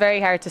 she is. She's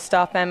very hard to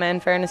stop, Emma, in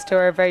fairness to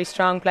her, a very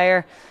strong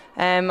player.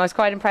 I was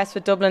quite impressed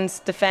with Dublin's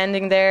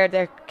defending there.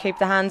 They keep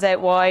the hands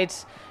out wide,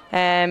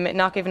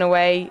 not giving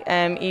away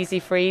easy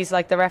frees.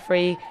 Like the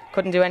referee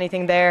couldn't do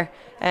anything there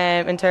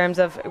in terms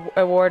of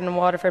awarding a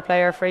Waterford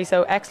player a free.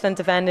 So excellent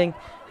defending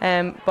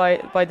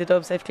by the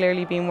Dubs. They've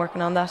clearly been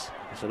working on that.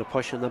 So the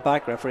push in the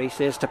back, referee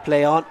says to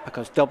play on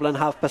because Dublin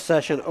have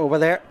possession over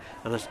there,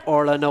 and it's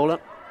Orla Nolan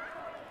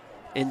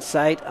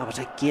inside. But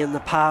again the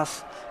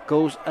pass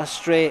goes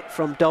astray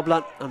from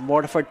Dublin, and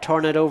Waterford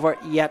turn it over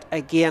yet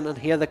again, and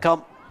here they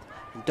come.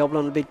 And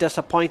Dublin will be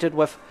disappointed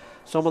with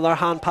some of their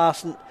hand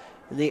passing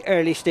in the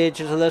early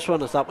stages of this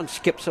one, as that one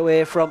skips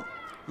away from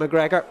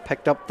McGregor,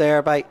 picked up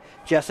there by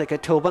Jessica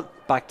Tobin.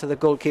 Back to the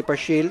goalkeeper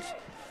Shields.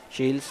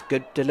 Shields,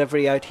 good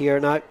delivery out here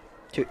now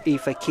to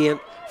Aoife Kane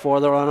for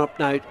the run up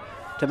now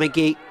to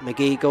McGee.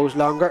 McGee goes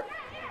longer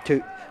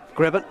to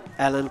Gribben,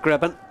 Ellen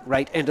Gribben,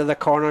 right into the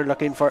corner,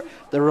 looking for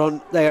the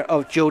run there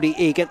of Jodie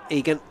Egan.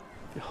 Egan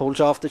holds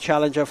off the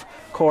challenge of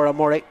Cora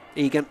Murray.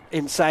 Egan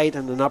inside,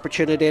 and an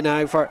opportunity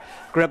now for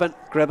Gribben.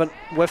 Gribben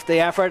with the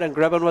effort, and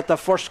Gribben with the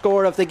first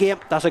score of the game.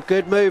 That's a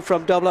good move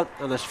from Dublin,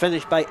 and it's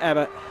finished by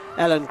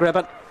Ellen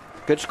Gribben.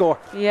 Good score.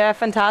 Yeah,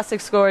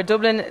 fantastic score.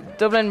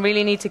 Dublin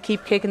really need to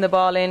keep kicking the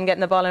ball in,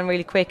 getting the ball in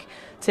really quick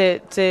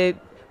to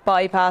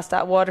bypass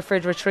that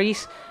Waterford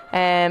retreat.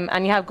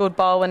 And you have good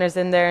ball winners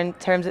in there in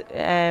terms of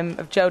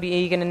Jodie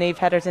Egan and Eve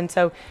Heatherton,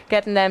 so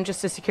getting them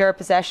just to secure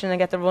possession and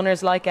get the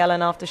runners like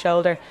Ellen off the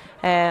shoulder,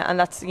 and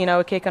that's, you know,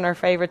 a kick on her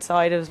favourite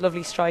side. It was a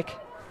lovely strike.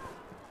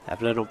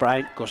 Evelyn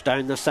O'Brien goes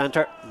down the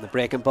centre, and the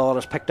breaking ball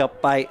is picked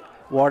up by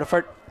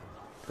Waterford,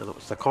 and it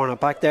was the corner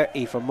back there,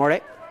 Aoife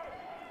Murray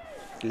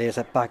lays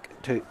it back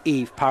to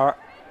Eve Power,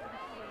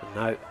 and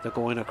now they're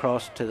going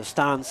across to the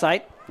stand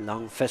side.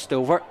 Long fist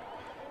over,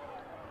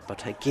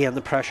 but again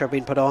the pressure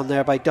being put on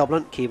there by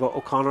Dublin. Kiva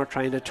O'Connor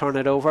trying to turn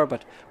it over,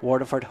 but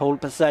Waterford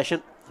hold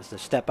possession as they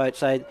step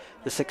outside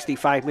the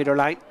 65 metre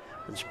line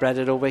and spread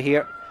it over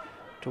here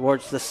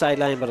towards the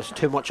sideline, but it's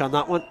too much on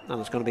that one, and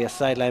it's going to be a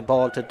sideline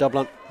ball to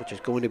Dublin, which is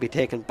going to be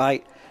taken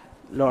by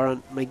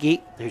Lauren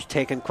McGee, who's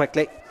taken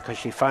quickly because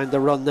she found the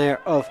run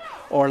there of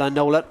Orla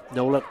Nolan.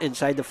 Nolan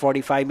inside the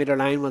 45 metre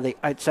line with the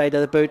outside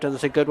of the boot, and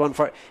it's a good one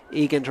for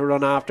Egan to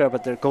run after,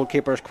 but the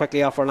goalkeeper is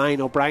quickly off her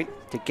line. O'Brien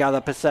to gather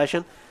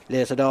possession,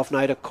 lays it off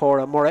now to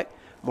Cora Murray.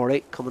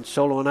 Murray coming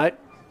soloing out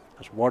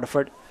as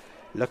Waterford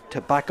look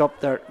to back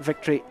up their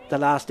victory the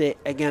last day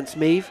against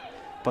Meath,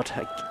 but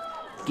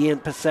again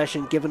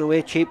possession given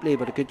away cheaply,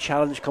 but a good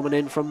challenge coming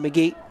in from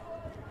McGee.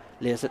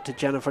 Lays it to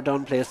Jennifer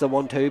Dunn, plays the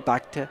 1-2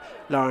 back to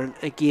Lauren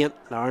again.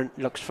 Lauren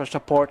looks for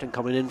support, and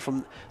coming in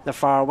from the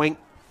far wing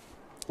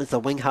is the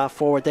wing half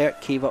forward there,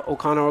 Kiva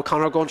O'Connor.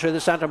 O'Connor going through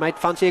the centre, might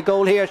fancy a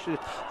goal here. She's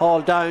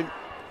hauled down,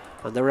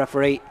 and the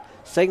referee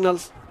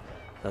signals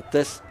that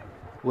this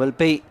will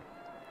be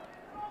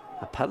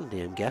a penalty,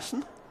 I'm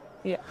guessing.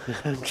 Yeah.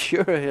 I'm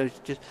sure he was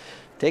just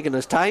taking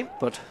his time,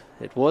 but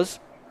it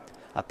was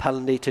a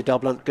penalty to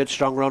Dublin. Good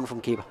strong run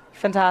from Kiva.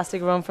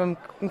 Fantastic run from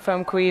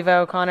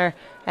Quiva O'Connor.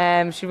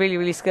 She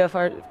really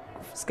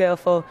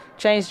skillful,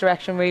 changed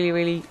direction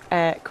really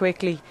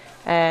quickly.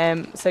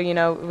 So, you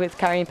know, with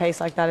carrying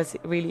pace like that, it's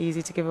really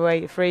easy to give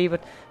away a free,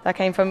 but that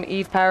came from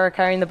Eve Power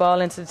carrying the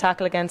ball into the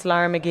tackle against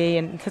Lara McGee,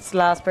 and that's the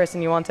last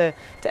person you want to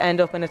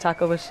end up in a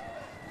tackle with.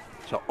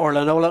 So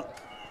Orla Nolan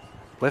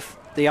with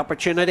the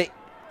opportunity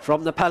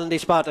from the penalty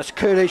spot, as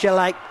cool as you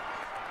like,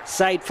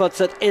 side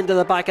foots it into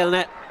the back of the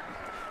net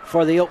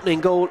for the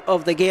opening goal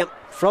of the game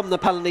from the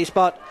penalty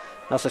spot.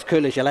 That's as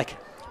cool as you like.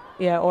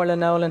 Yeah, Orla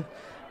Nolan,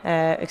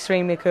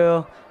 extremely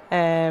cool,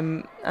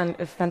 and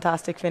a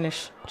fantastic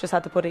finish. Just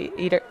had to put it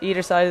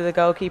either side of the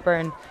goalkeeper,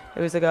 and it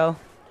was a goal.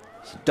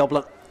 So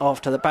Dublin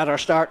off to the better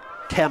start.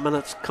 10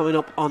 minutes coming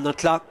up on the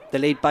clock. They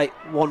lead by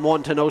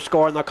 1-1 to no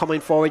score, and they're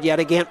coming forward yet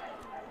again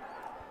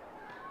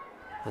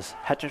as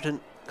Hetterton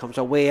comes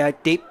away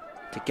out deep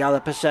to gather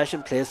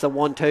possession, plays the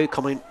 1-2,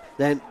 coming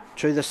then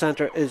through the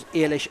centre is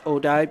Ailish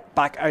O'Dowd.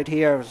 Back out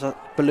here, was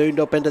ballooned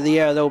up into the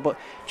air though, but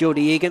Jodie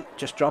Egan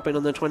just dropping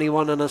on the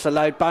 21, and it's a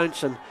loud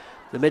bounce, and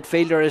the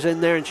midfielder is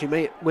in there, and she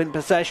may win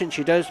possession.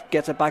 She does,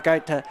 gets it back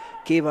out to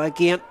Kiva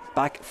again,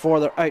 back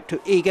further out to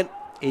Egan.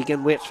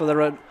 Egan waits for the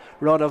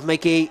run of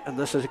McGee, and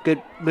this is a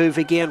good move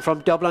again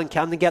from Dublin.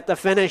 Can they get the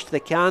finish? They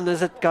can,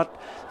 as it got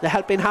the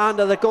helping hand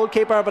of the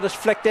goalkeeper, but it's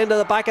flicked into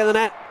the back of the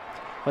net.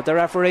 But the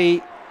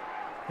referee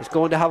is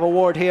going to have a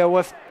word here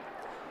with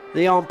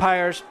the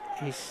umpires.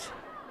 He's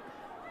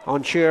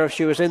unsure if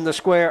she was in the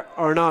square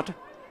or not,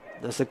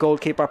 as the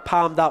goalkeeper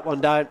palmed that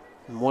one down.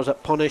 And was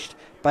it punished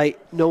by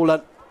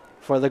Nolan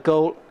for the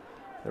goal?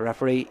 The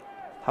referee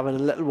having a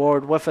little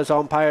word with his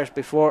umpires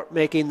before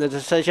making the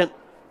decision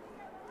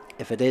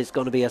if it is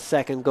going to be a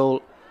second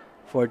goal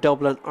for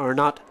Dublin or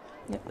not.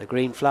 Yep. The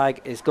green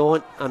flag is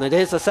going, and it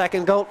is a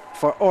second goal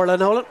for Orla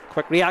Nolan.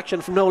 Quick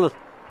reaction from Nolan.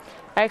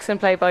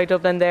 excellent play by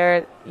Dublin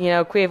there. You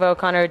know, Caoimhe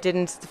O'Connor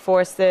didn't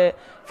force the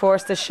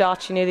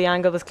shot. She knew the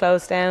angle was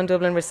closed down.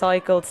 Dublin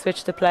recycled,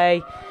 switched the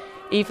play.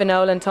 Aoife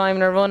Nolan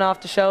timing a run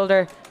off the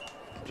shoulder.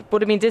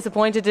 Would have been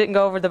disappointed didn't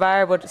go over the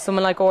bar, but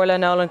someone like Orla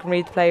Nolan can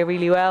read the play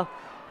really well,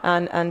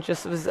 and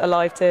just was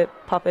alive to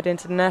pop it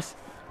into the net.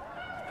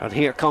 And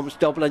here comes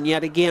Dublin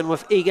yet again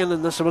with Egan,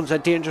 and this one's a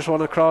dangerous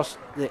one across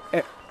the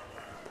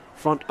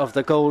front of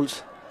the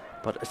goals,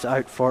 but it's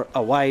out for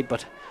a wide.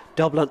 But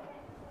Dublin,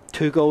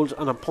 2 goals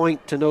and a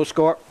point to no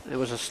score. It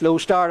was a slow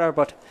starter,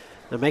 but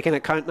they're making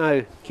it count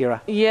now,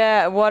 Ciara.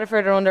 Yeah,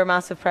 Waterford are under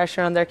massive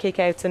pressure on their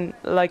kickouts, and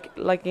like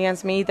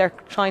against me, they're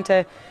trying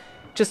to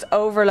just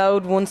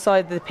overload one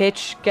side of the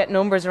pitch, get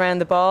numbers around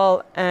the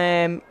ball,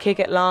 kick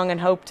it long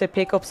and hope to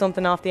pick up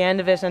something off the end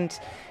of it. And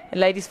in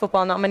ladies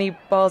football, not many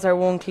balls are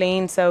won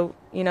clean, so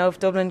you know, if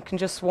Dublin can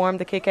just swarm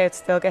the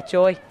kickouts, they'll get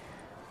joy.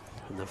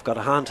 And they've got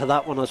a hand to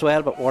that one as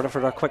well, but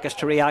Waterford are quickest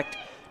to react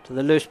to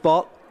the loose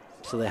ball,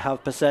 so they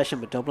have possession,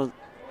 but Dublin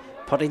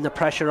putting the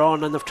pressure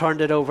on, and they've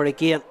turned it over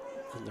again,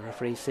 and the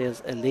referee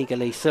says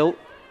illegally so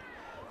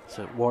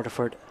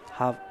Waterford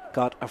have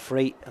got a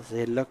free as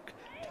they look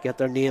to get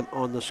their name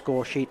on the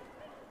score sheet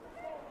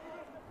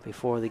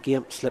before the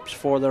game slips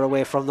further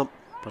away from them.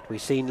 But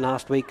we've seen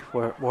last week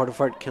where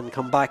Waterford can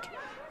come back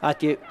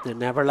at you, they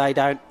never lie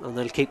down, and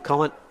they'll keep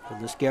coming.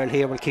 And this girl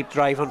here will keep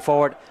driving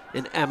forward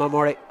in Emma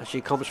Murray as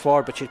she comes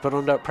forward, but she's put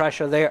under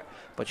pressure there,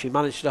 but she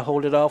managed to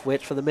hold it off,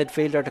 waits for the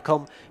midfielder to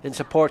come in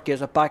support,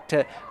 gives it back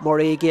to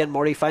Murray again.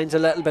 Murray finds a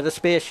little bit of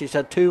space. She's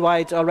had 2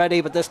 wides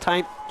already, but this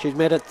time she's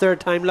made it 3rd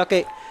time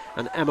lucky,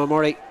 and Emma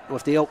Murray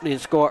with the opening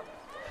score,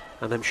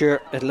 and I'm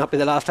sure it'll not be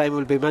the last time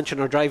we'll be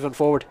mentioning her driving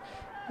forward.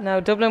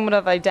 No, Dublin would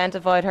have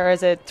identified her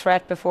as a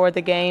threat before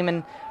the game,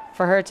 and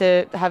for her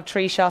to have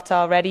 3 shots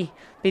already,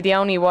 be the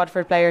only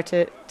Waterford player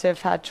to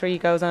have had 3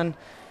 goes on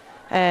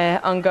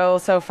goal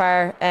so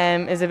far,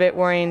 is a bit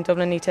worrying.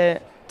 Dublin need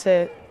to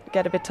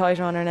get a bit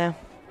tighter on her now.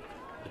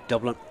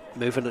 Dublin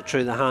moving it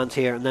through the hands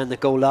here, and then they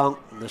go long,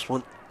 and this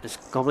one is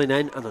coming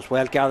in and is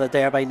well gathered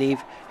there by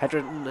Niamh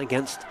Hedgerton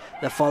against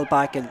the full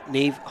back, and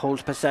Niamh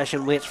holds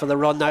possession, waits for the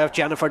run now of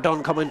Jennifer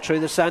Dunn coming through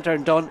the centre,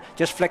 and Dunn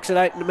just flicks it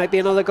out, and it might be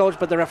another goal,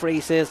 but the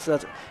referee says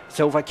that it's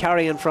over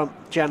carrying from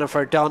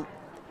Jennifer Dunn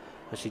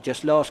as she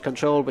just lost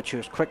control, but she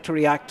was quick to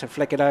react to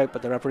flick it out,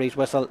 but the referee's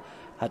whistle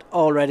had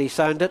already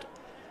sounded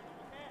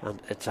and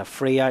it's a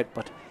free out.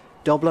 But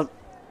Dublin,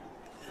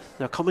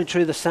 they're coming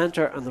through the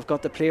centre and they've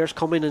got the players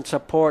coming in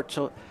support,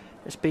 so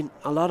it's been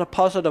a lot of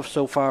positive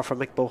so far from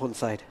Mick Bohan's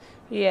side.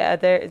 Yeah,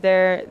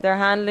 their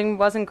handling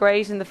wasn't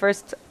great in the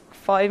first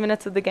 5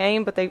 minutes of the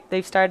game, but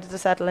they've started to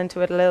settle into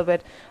it a little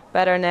bit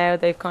better now.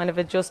 They've kind of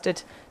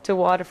adjusted to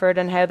Waterford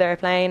and how they're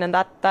playing, and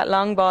that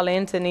long ball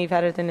into Niamh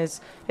Hedgerton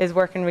is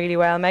working really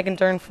well. Megan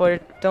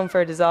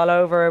Dunford is all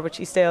over her, but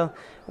she's still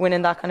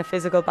winning that kind of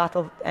physical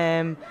battle.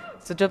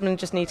 So Dublin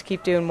just need to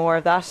keep doing more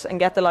of that and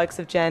get the likes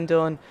of Jen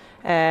Dunn,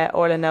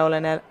 Orla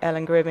Nolan,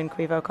 Ellen Gribbin,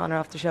 Caoimhe O'Connor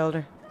off the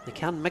shoulder. They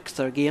can mix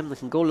their game, they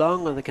can go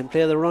long or they can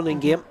play the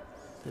running game.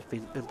 They've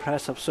been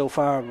impressive so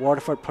far.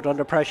 Waterford put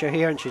under pressure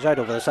here and she's out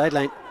over the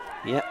sideline.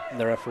 Yeah,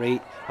 the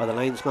referee or the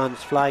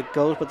linesman's flag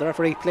goes, but the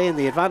referee playing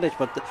the advantage,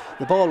 but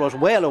the ball was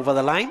well over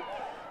the line,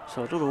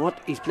 so I don't know what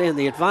he's playing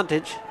the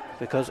advantage,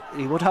 because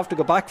he would have to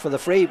go back for the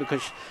free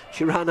because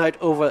she ran out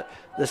over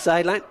the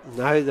sideline.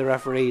 Now the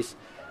referee's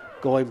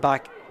going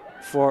back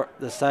for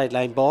the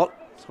sideline ball,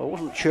 so I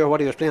wasn't sure what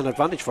he was playing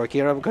advantage for,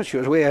 Ciara, because she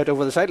was way out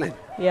over the sideline.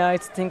 Yeah, I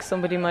think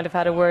somebody might have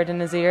had a word in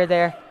his ear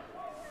there.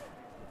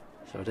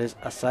 So it is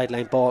a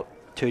sideline ball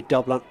to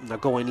Dublin, and they're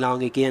going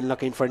long again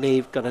looking for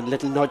Niamh. Got a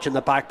little nudge in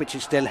the back, but she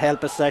still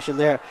held possession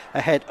there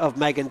ahead of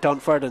Megan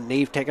Dunford, and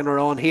Niamh taking her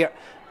on here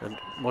and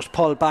must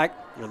pull back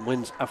and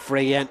wins a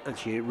free in, and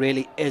she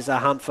really is a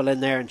handful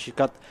in there, and she's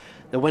got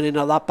the winning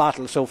of that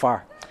battle so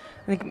far.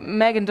 I think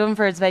Megan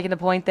Dunford's making a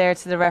point there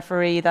to the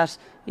referee that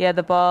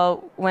the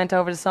ball went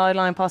over the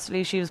sideline,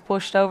 possibly she was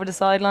pushed over the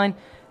sideline,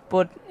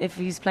 but if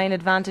he's playing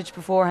advantage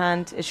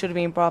beforehand, it should have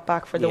been brought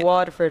back for the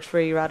Waterford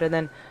free rather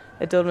than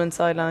a Dublin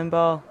sideline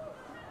ball.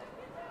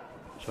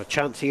 So a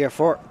chance here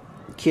for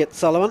Kate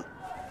Sullivan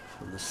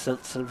from the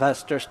St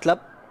Sylvester's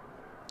Club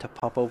to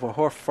pop over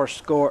her first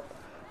score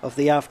of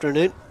the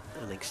afternoon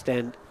and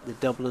extend the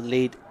Dublin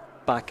lead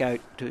back out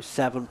to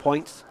 7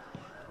 points.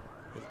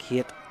 And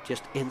Kate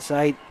just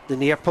inside the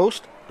near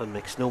post and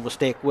makes no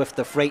mistake with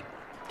the free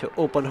to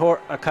open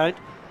her account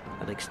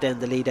and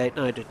extend the lead out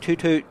now to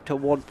 2-2 to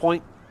 1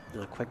 point.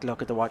 And a quick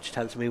look at the watch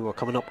tells me we're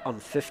coming up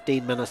on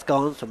 15 minutes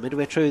gone, so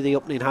midway through the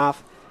opening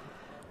half.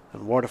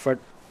 And Waterford,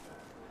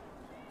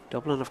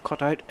 Dublin have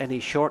cut out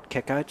any short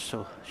kick outs,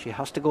 so she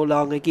has to go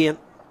long again.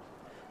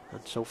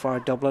 And so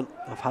far Dublin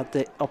have had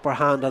the upper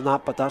hand on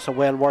that, but that's a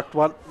well worked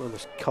one, and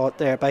it's caught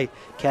there by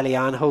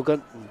Kellyanne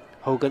Hogan. And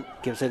Hogan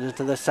gives it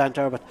into the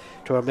centre, but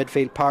to her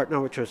midfield partner,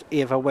 which was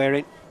Ava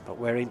Waring. But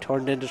Waring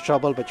turned into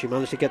trouble, but she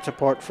managed to get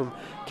support from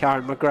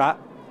Karen McGrath.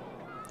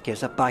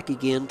 Gives it back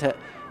again to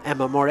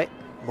Emma Murray.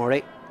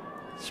 Murray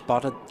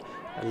spotted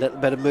a little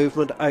bit of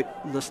movement out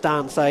on the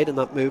stand side, and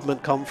that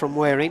movement come from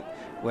Waring.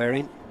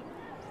 Waring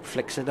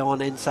flicks it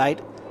on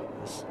inside.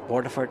 As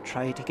Waterford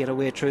try to get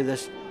away through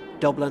this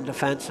Dublin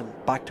defence and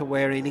back to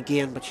Waring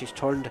again, but she's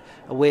turned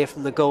away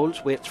from the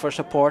goals, waits for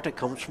support. It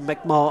comes from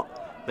McMaw.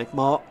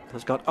 McMaw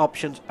has got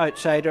options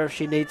outside her if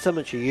she needs them,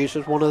 and she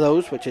uses one of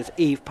those, which is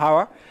Eve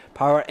Power.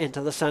 Power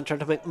into the centre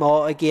to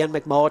McMaw again.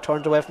 McMaw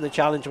turns away from the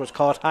challenge, was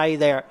caught high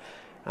there,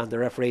 and the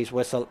referee's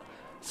whistle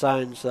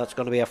sounds. That's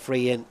going to be a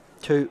free in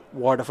to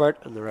Waterford,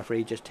 and the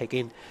referee just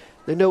taking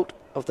the note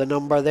of the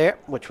number there,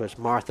 which was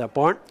Martha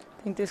Bourne.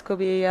 I think this could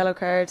be a yellow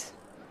card.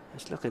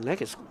 It's looking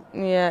like it's...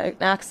 Yeah,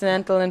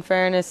 accidental in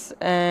fairness.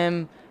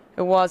 It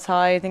was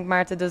high. I think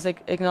Martha does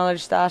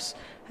acknowledge that.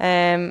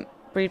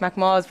 Breed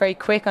McMaw is very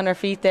quick on her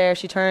feet there.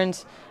 She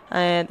turned,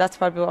 and that's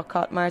probably what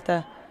caught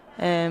Martha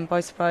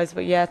by surprise.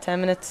 But yeah,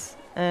 10 minutes.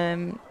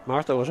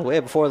 Martha was away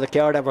before the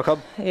card ever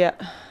come. Yeah.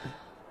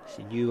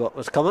 She knew what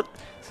was coming.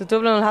 So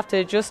Dublin will have to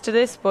adjust to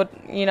this, but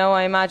you know,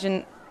 I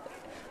imagine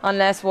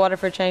unless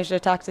Waterford change their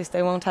tactics,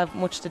 they won't have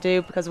much to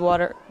do, because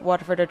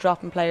Waterford are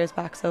dropping players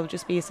back, so it'll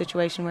just be a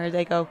situation where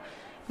they go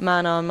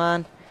man on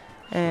man.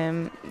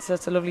 So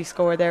it's a lovely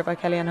score there by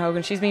Kellyanne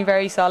Hogan. She's been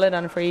very solid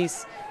on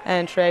frees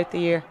throughout the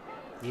year.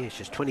 Yeah,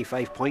 she's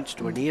 25 points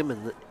to her name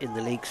in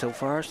the league so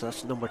far, so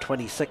that's number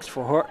 26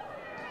 for her.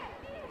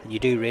 And you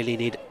do really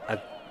need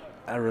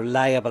a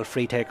reliable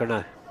free taker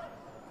now.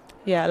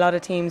 Yeah, a lot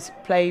of teams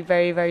play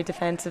very, very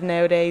defensive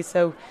nowadays,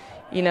 so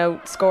you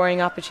know,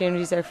 scoring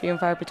opportunities are few and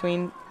far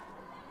between.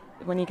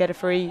 When you get a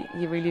free,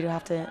 you really do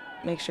have to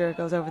make sure it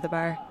goes over the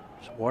bar.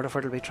 So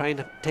Waterford will be trying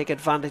to take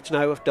advantage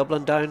now of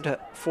Dublin down to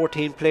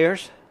 14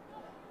 players.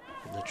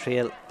 And the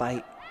trail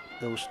by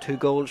those 2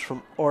 goals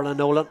from Orla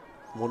Nolan,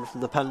 one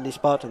from the penalty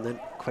spot, and then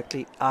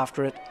quickly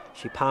after it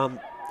she palmed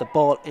the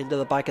ball into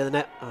the back of the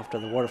net after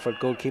the Waterford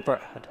goalkeeper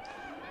had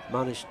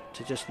managed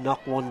to just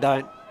knock one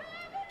down.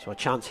 So a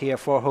chance here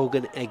for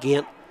Hogan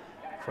again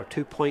for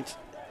 2 points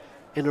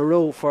in a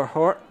row for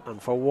her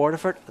and for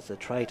Waterford as they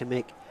try to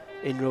make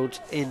inroads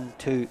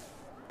into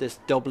this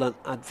Dublin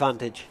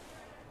advantage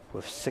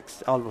with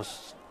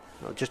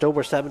just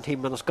over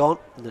 17 minutes gone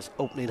in this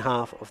opening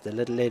half of the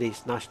Lidl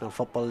Ladies National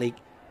Football League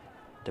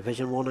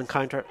Division 1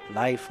 encounter,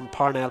 live from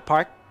Parnell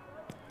Park,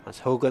 as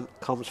Hogan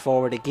comes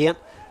forward again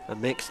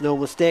and makes no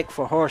mistake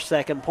for her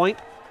second point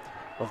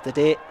of the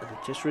day, and it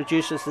just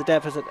reduces the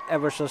deficit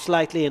ever so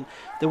slightly, and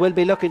they will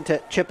be looking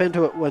to chip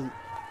into it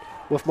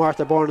with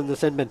Martha Bourne in the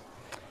sin bin.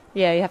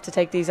 Yeah, you have to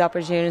take these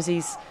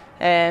opportunities.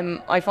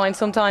 I find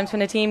sometimes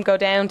when a team go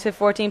down to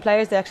 14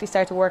 players, they actually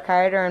start to work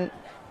harder and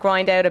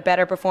grind out a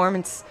better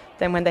performance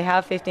than when they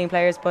have 15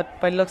 players.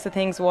 But by the looks of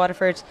things,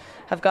 Waterford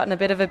have gotten a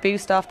bit of a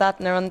boost off that,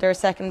 and they're on their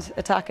second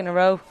attack in a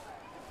row.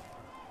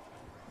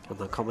 And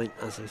they're coming,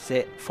 as I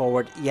say,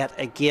 forward yet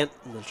again,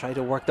 and they'll try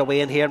to work their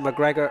way in here.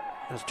 McGregor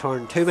has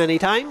turned too many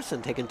times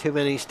and taken too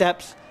many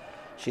steps.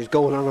 She's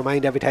going on her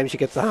mind every time she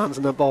gets the hands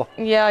on the ball.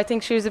 Yeah, I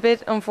think she was a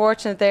bit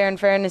unfortunate there, in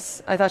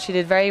fairness. I thought she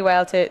did very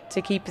well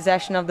to keep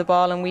possession of the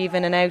ball and weave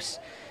in and out.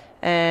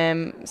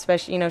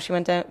 Especially, you know, she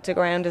went down to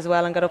ground as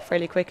well and got up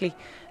fairly quickly.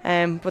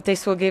 But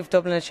this will give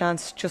Dublin a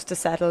chance just to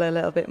settle a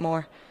little bit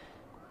more.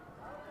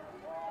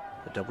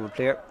 The Dublin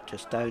player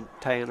just down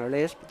tying her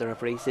lace, but the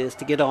referee says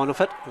to get on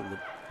with it, and the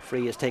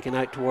free is taken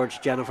out towards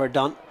Jennifer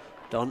Dunn.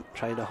 Dunn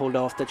trying to hold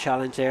off the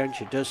challenge there, and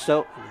she does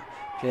so.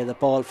 Play the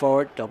ball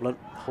forward. Dublin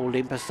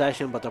holding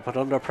possession, but they're put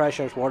under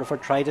pressure as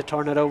Waterford try to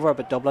turn it over,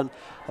 but Dublin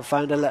have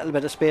found a little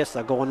bit of space.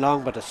 They're going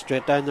long, but it's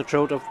straight down the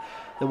throat of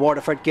the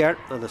Waterford gear,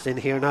 and it's in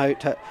here now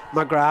to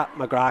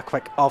McGrath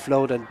quick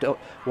offload, and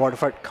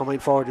Waterford coming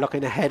forward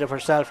looking ahead of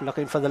herself,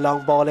 looking for the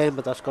long ball in,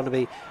 but that's going to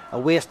be a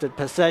wasted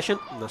possession,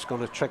 and that's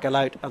going to trickle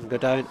out and go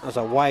down as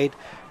a wide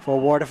for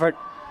Waterford.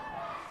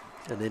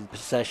 And in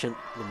possession,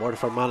 the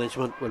Waterford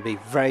management will be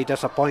very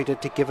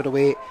disappointed to give it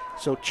away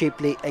so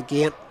cheaply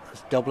again,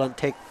 as Dublin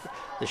take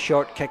the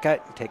short kick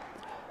out and take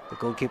the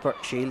goalkeeper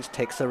Shields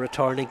takes the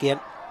return again.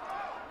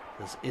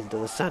 It's into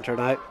the centre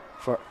now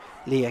for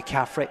Leah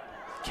Caffrey.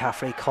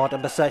 Caffrey caught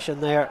in possession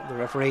there. The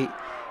referee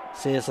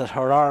says that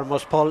her arm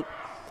was pulled.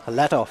 A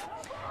let off.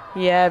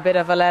 Yeah, a bit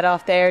of a let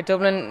off there.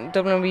 Dublin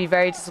will be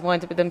very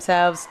disappointed with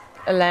themselves,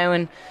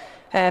 allowing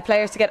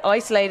players to get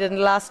isolated in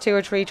the last 2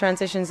 or 3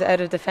 transitions out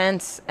of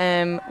defence.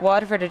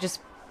 Waterford are just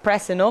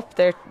pressing up.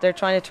 They're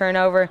trying to turn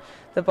over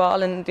the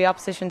ball in the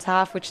opposition's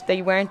half, which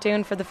they weren't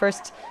doing for the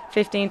first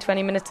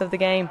 15-20 minutes of the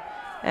game.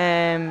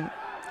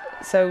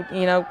 So,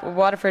 you know,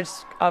 Waterford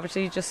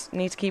obviously just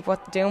need to keep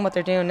doing what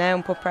they're doing now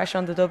and put pressure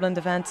on the Dublin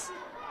defence.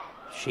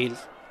 Shields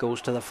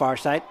goes to the far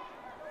side.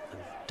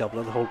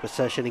 Dublin hold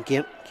possession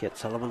again. Kate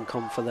Sullivan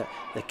come for the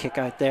kick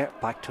out there.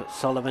 Back to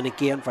Sullivan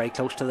again, very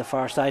close to the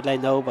far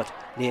sideline though, but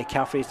Leah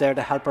Caffrey's there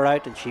to help her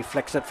out, and she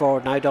flicks it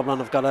forward. Now Dublin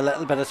have got a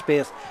little bit of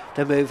space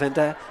to move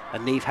into,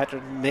 and Niamh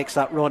Hetterton makes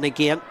that run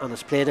again, and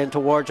it's played in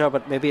towards her,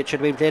 but maybe it should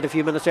have been played a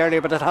few minutes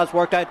earlier, but it has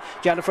worked out.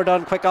 Jennifer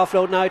Dunn, quick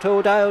offload now to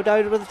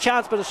O'Dowd with a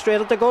chance, but it's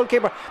straight at the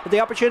goalkeeper, but the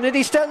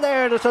opportunity's still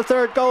there, and it's a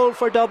third goal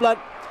for Dublin,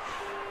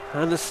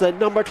 and it's the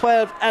number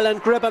 12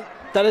 Ellen Gribben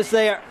that is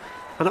there.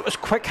 And it was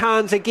quick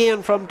hands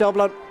again from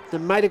Dublin They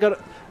might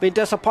have been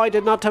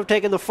disappointed not to have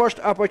taken the first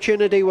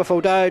opportunity with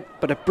O'Dowd,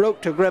 but it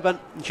broke to Gribben,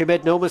 and she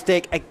made no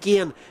mistake.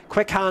 Again,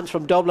 quick hands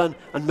from Dublin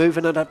and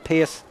moving at that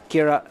pace.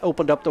 Ciara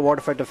opened up the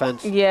Waterford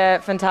defence. Yeah,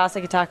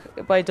 fantastic attack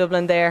by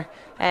Dublin there.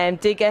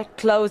 Did get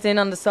closed in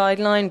on the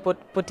sideline,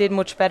 but did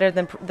much better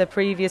than the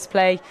previous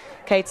play.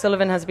 Kate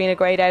Sullivan has been a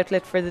great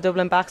outlet for the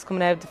Dublin backs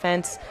coming out of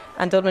defence,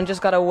 and Dublin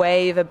just got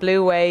a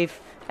blue wave,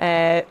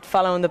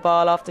 following the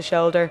ball off the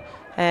shoulder.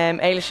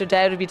 Ailish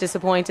O'Dowd would be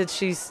disappointed.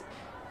 She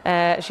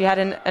had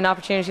an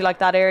opportunity like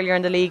that earlier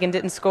in the league and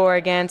didn't score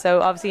again.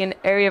 So obviously an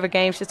area of her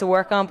game she has to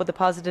work on, but the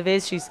positive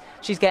is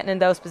she's getting in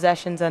those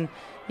possessions, and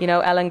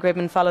Ellen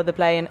Gribben followed the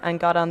play and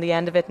got on the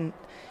end of it, and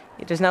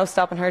there's no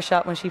stopping her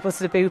shot when she puts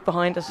the boot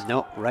behind it.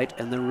 No, right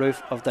in the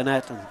roof of the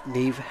net, and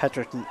Niamh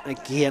Hetterton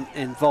again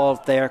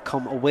involved there,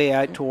 come away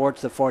out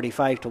towards the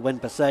 45 to win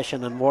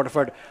possession, and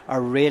Waterford are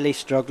really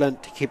struggling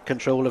to keep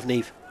control of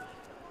Niamh.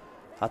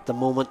 At the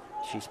moment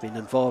she's been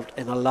involved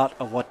in a lot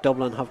of what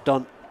Dublin have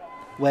done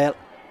well,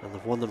 and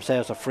they've won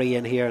themselves a free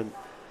in here, and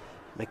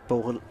Mick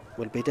Bohan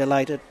will be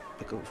delighted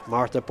because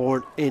Martha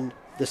Bourne in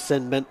the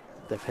sin bin.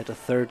 They've hit a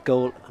third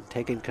goal and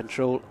taken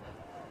control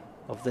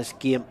of this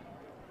game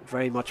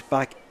very much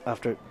back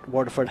after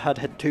Waterford had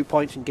hit 2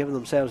 points and given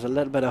themselves a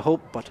little bit of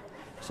hope, but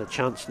it's a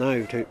chance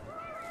now to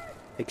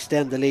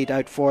extend the lead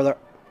out further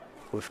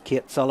with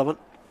Kate Sullivan,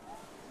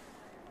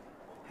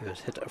 who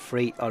has hit a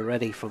free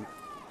already from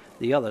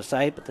the other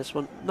side, but this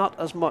one not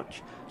as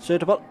much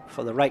suitable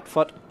for the right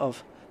foot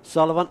of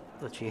Sullivan,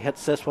 and she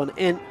hits this one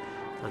in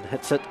and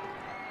hits it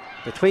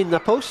between the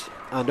posts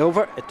and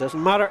over. It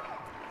doesn't matter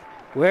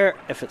where,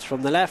 if it's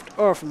from the left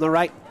or from the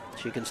right,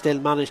 she can still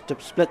manage to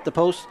split the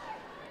post,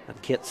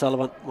 and Kate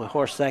Sullivan with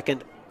her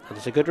second, and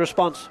it's a good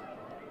response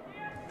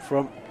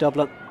from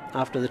Dublin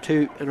after the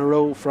two in a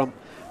row from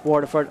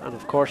Waterford, and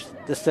of course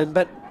the sin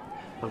bin,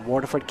 and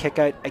Waterford kick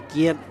out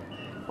again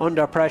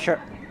under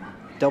pressure.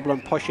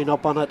 Dublin pushing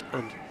up on it,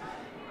 and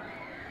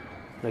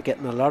they're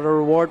getting a lot of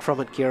reward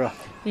from it, Ciara.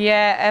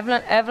 Yeah,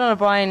 Evelyn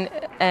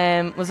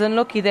O'Brien was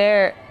unlucky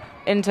there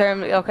in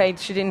terms. Okay,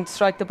 she didn't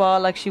strike the ball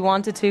like she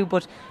wanted to,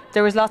 but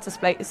there was lots of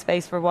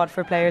space for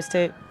Waterford players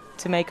to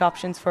make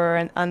options for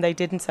her, and they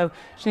didn't. So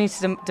she needs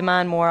to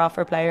demand more off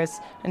her players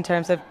in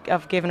terms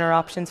of giving her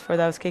options for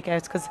those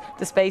kickouts, because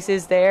the space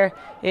is there.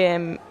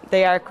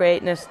 They are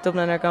creating it.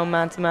 Dublin are going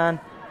man to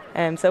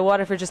man, so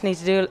Waterford just need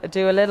to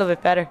do a little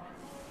bit better.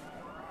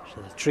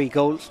 So 3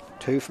 goals,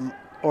 2 from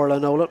Orla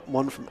Nolan,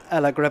 1 from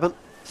Ella Gribben,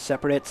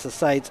 separates the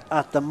sides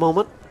at the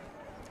moment,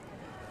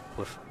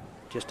 with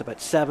just about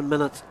 7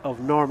 minutes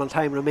of normal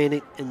time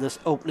remaining in this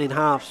opening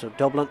half. So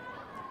Dublin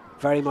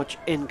very much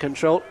in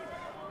control,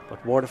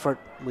 but Waterford,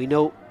 we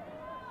know,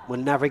 will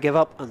never give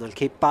up, and they'll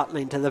keep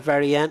battling to the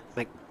very end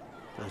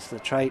as they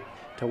try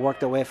to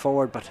work their way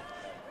forward. But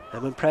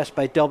I'm impressed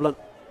by Dublin.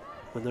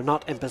 When they're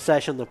not in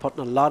possession, they're putting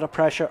a lot of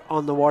pressure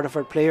on the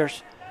Waterford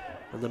players,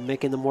 and they're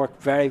making them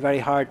work very, very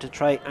hard to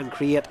try and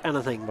create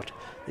anything, but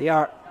they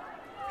are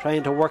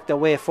trying to work their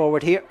way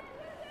forward here.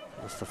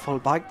 That's the full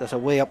back that's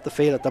away up the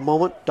field at the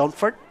moment,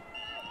 Dunford.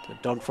 So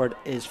Dunford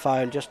is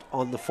fouled just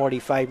on the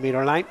 45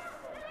 metre line.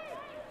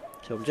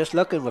 So I'm just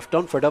looking with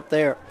Dunford up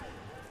there.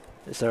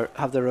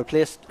 Have they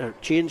replaced or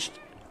changed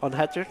on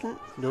Hetterton?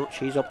 No,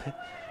 she's up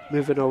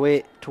moving her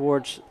way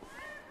towards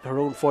her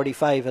own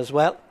 45 as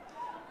well.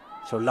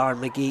 So Lauren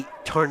McGee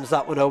turns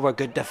that one over.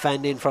 Good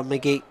defending from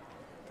McGee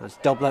as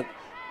Dublin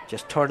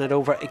just turn it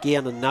over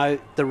again, and now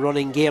the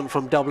running game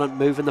from Dublin,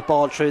 moving the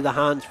ball through the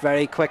hands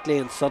very quickly,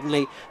 and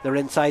suddenly they're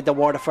inside the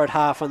Waterford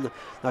half and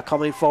they're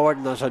coming forward,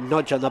 and there's a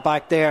nudge on the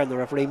back there, and the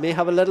referee may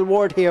have a little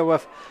word here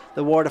with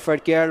the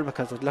Waterford girl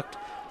because it looked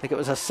like it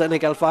was a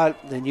cynical foul.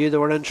 They knew they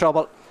were in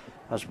trouble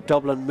as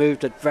Dublin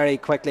moved it very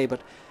quickly,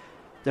 but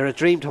they're a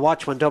dream to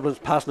watch when Dublin's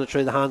passing it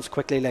through the hands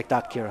quickly like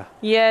that, Ciara.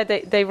 Yeah,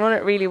 they run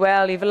it really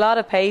well. You have a lot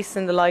of pace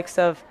in the likes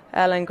of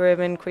Ellen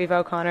Gribben, Caoimhe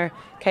O'Connor,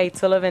 Kate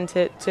Sullivan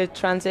to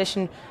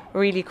transition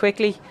really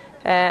quickly,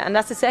 and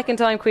that's the second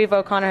time Caoimhe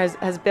O'Connor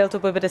has built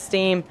up a bit of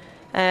steam,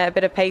 a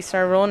bit of pace in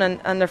her run,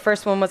 and their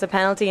first one was a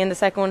penalty, and the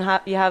second one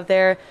you have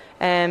there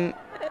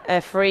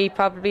a free,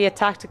 probably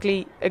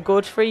a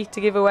good free to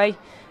give away,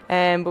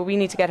 but we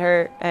need to get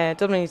her,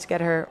 Dublin needs to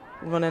get her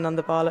running on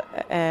the ball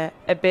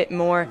a bit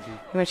more.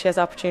 When she has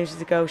opportunities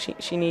to go,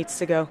 she needs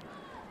to go.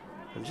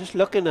 I'm just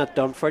looking at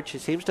Dunford. She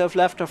seems to have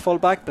left her full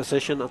back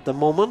position at the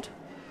moment,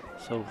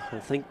 so I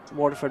think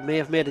Waterford may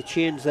have made a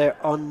change there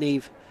on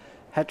Niamh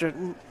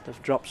Hetterton.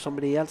 They've dropped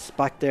somebody else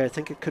back there. I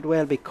think it could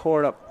well be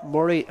Cora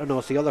Murray. Oh no,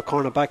 it's the other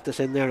corner back that's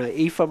in there now.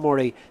 Aoife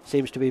Murray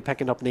seems to be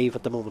picking up Niamh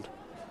at the moment.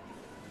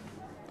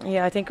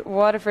 Yeah, I think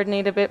Waterford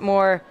need a bit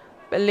more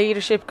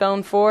leadership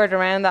going forward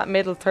around that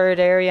middle third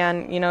area,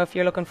 and if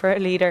you're looking for a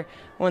leader,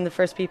 one of the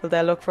first people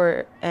they'll look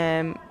for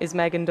is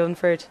Megan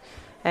Dunford.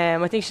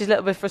 I think she's a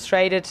little bit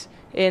frustrated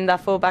in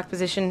that full back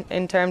position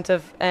in terms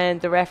of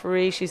the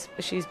referee. She's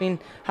been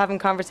having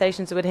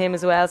conversations with him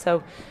as well,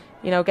 so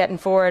getting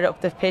forward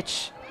up the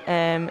pitch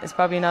is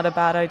probably not a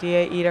bad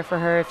idea either for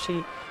her if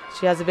she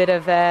has a bit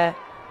of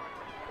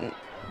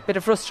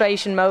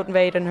frustration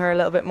motivating her a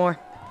little bit more.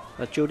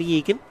 That's Jodie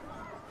Egan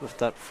with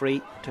that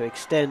free to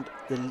extend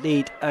the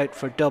lead out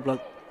for Dublin.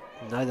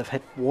 Now they've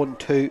hit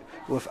 1-2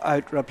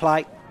 without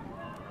reply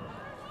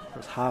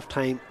as half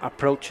time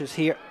approaches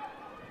here,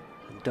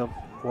 and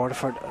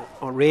Waterford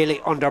are really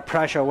under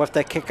pressure with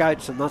the kick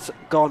outs, and that's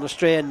gone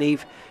astray. And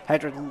Niamh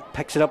Hedgerton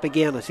picks it up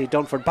again as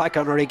Dunford back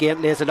on her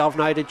again, lays it off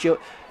now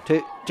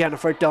to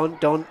Jennifer Dunn.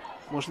 Dunn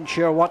wasn't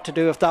sure what to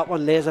do with that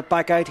one, lays it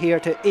back out here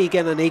to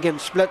Egan, and Egan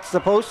splits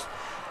the post,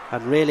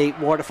 and really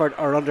Waterford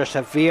are under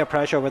severe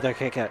pressure with their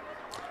kick out.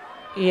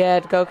 Yeah,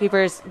 the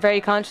goalkeeper's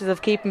very conscious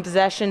of keeping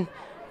possession.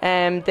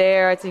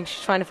 There, I think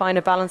she's trying to find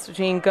a balance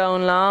between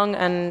going long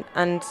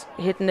and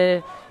hitting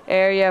the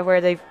area where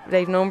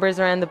they've numbers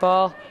around the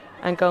ball,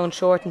 and going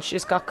short, and she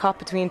just got caught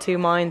between two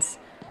minds,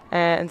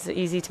 and it's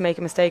easy to make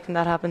a mistake when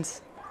that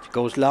happens. She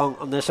goes long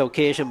on this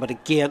occasion, but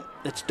again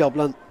it's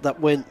Dublin that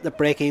win the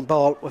breaking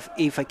ball with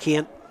Aoife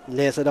Kane.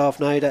 Lays it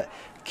off now to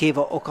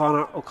Kiva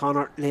O'Connor.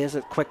 O'Connor lays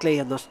it quickly,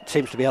 and there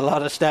seems to be a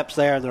lot of steps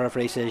there, and the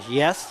referee says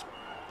yes.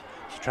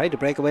 She tried to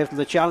break away from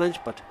the challenge,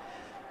 but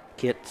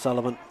Kate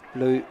Sullivan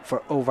blew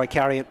for over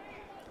carrying,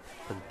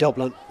 and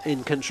Dublin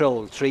in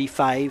control,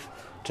 3-5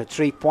 to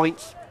 3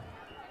 points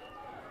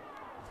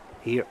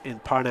here in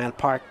Parnell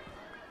Park.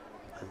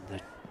 And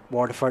the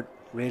Waterford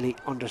really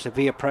under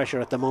severe pressure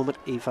at the moment.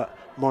 Aoife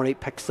Murray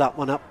picks that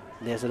one up,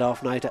 lays it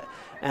off now to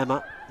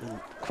Emma,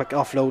 and quick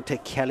offload to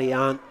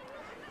Kellyanne.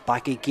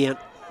 Back again,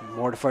 and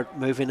Waterford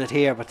moving it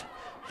here, but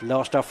she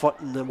lost her foot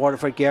in the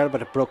Waterford girl,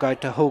 but it broke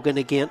out to Hogan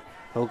again.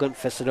 Hogan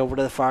fists it over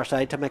to the far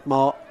side to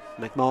McMaw.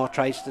 McMaw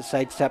tries to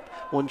sidestep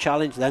one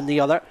challenge, then the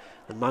other,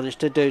 and managed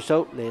to do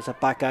so. Lays it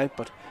back out,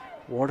 but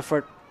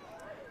Waterford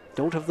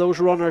don't have those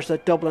runners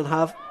that Dublin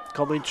have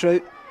coming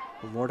through,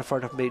 and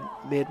Waterford have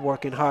made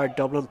working hard.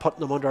 Dublin putting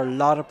them under a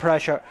lot of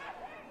pressure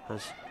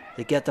as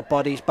they get the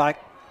bodies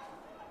back.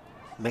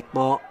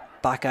 McMaw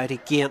back out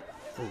again,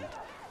 and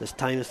this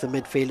time it's the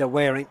midfielder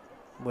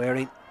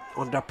Waring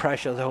under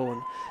pressure though,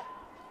 and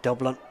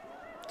Dublin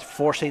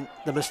forcing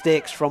the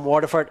mistakes from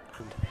Waterford,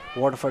 and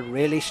Waterford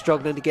really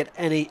struggling to get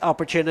any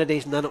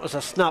opportunities. And then it was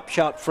a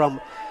snapshot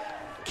from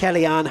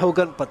Kellyanne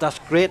Hogan, but that's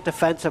great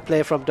defensive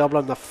play from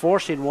Dublin. They're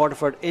forcing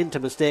Waterford into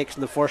mistakes,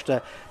 and they forced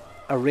a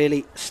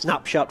really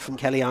snapshot from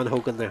Kellyanne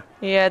Hogan there.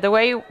 Yeah, the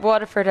way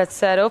Waterford had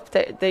set up,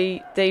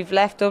 they've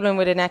left Dublin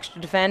with an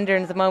extra defender,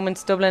 and at the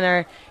moment Dublin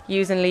are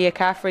using Leah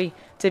Caffrey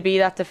to be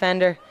that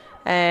defender.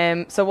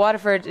 So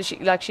Waterford,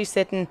 she's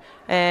sitting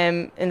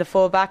in the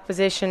full back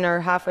position, or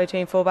halfway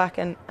between full back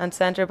and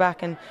centre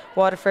back, and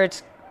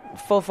Waterford's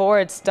full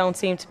forwards don't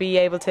seem to be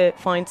able to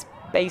find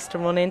space to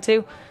run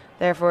into.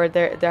 Therefore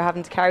they're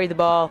having to carry the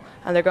ball,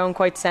 and they're going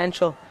quite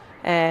central,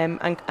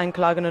 and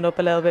clogging it up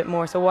a little bit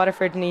more. So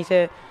Waterford need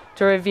to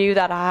review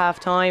that at half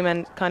time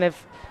and kind of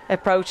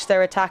approach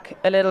their attack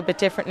a little bit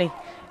differently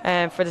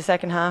for the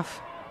second half.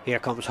 Here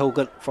comes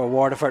Hogan for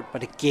Waterford,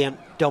 but again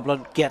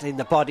Dublin getting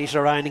the bodies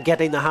around and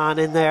getting the hand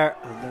in there,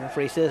 and the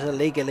referee says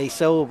illegally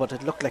so, but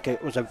it looked like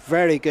it was a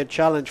very good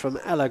challenge from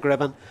Ella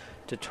Gribben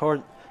to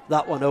turn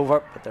that one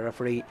over. But the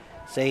referee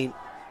saying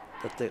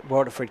that the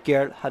Waterford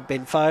girl had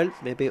been fouled.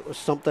 Maybe it was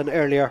something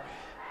earlier,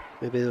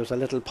 maybe there was a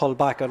little pull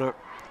back on her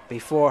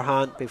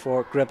beforehand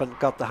before Gribben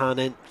got the hand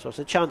in. So it's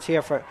a chance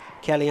here for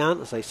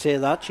Kellyanne. As I say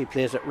that, she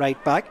plays it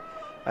right back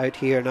out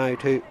here now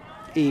to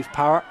Eve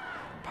Power.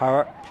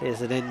 Power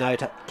plays it in now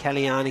to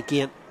Kellyanne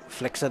again,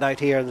 flicks it out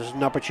here, and there's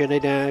an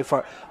opportunity now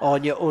for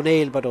Anya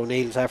O'Neill, but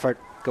O'Neill's effort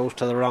goes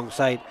to the wrong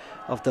side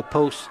of the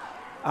post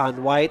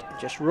and wide.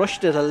 Just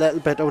rushed it a little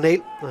bit,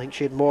 O'Neill. I think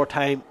she had more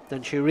time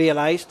than she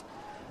realised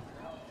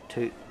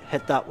to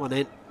hit that one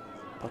in,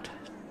 but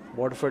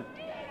Waterford,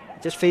 I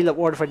just feel that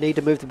Waterford need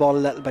to move the ball a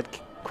little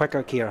bit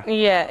quicker, Ciara.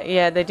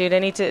 Yeah, they do. They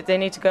need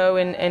to go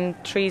in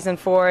 3s and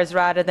 4s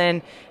rather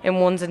than in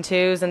 1s and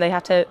 2s, and they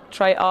have to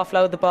try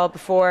offload the ball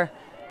before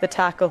the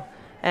tackle,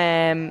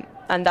 and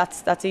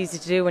that's easy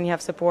to do when you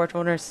have support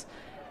runners,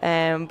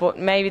 but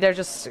maybe they're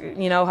just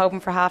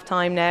hoping for half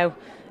time now,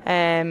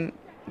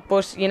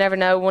 but you never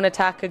know, one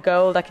attack, a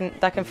goal that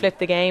can flip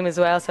the game as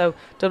well. So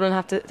Dublin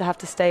have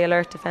to stay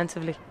alert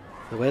defensively.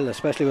 They will,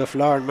 especially with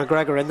Lauren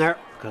McGregor in there,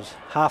 because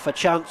half a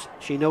chance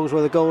she knows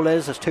where the goal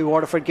is as two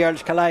Waterford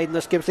girls collide, and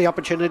this gives the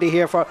opportunity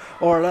here for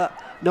Orla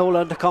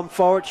Nolan to come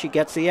forward. She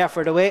gets the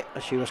effort away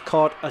as she was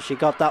caught as she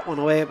got that one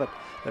away, but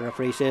the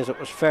referee says it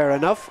was fair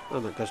enough,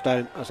 and it goes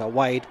down as a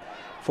wide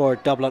for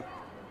Dublin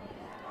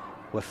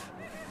with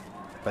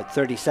about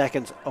 30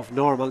 seconds of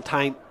normal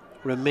time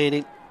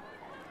remaining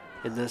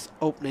in this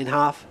opening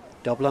half.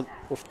 Dublin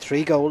with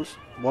 3 goals,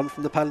 one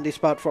from the penalty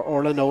spot for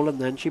Orla Nolan,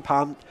 then she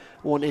palmed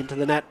one into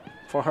the net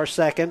for her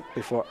second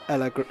before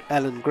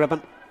Ellen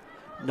Gribben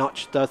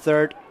notched their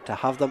third to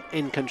have them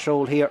in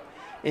control here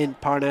in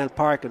Parnell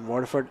Park, and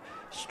Waterford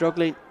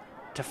struggling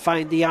to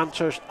find the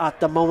answers at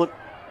the moment.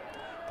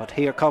 But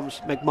here comes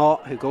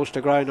McMaw, who goes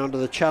to ground under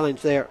the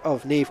challenge there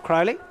of Niamh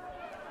Crowley,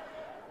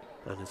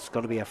 and it's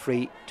going to be a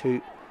free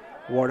to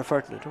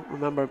Waterford. And I don't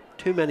remember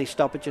too many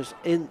stoppages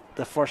in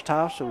the first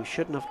half, so we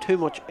shouldn't have too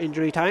much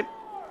injury time.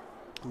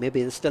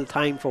 Maybe there's still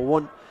time for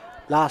one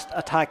last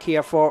attack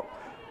here for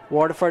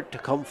Waterford to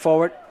come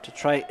forward to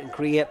try and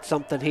create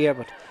something here,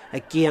 but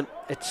again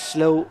it's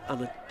slow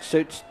and it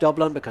suits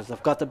Dublin because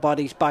they've got the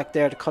bodies back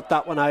there to cut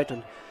that one out,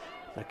 and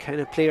the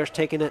kind of players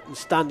taking it in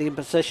standing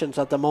positions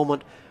at the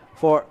moment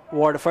for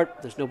Waterford.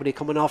 There's nobody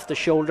coming off the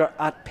shoulder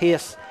at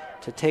pace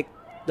to take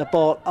the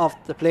ball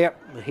off the player.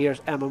 And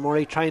here's Emma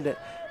Murray trying to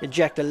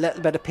inject a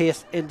little bit of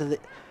pace into the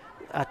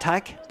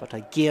attack, but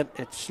again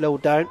it's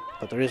slowed down.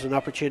 But there is an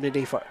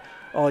opportunity for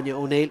Anya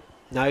O'Neill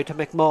now to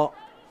McMaw.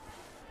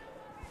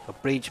 So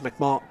Breach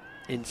McMaw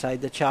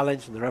inside the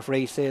challenge, and the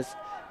referee says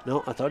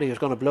no. I thought he was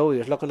going to blow. He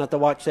was looking at the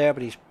watch there,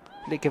 but he's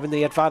given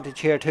the advantage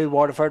here to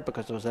Waterford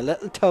because there was a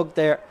little tug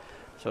there.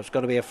 So it's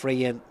going to be a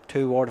free in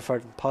to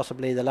Waterford, and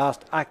possibly the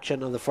last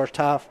action of the first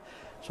half.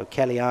 So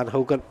Kellyanne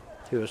Hogan,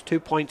 who has 2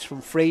 points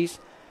from frees,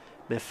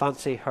 may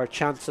fancy her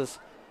chances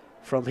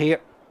from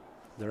here.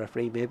 The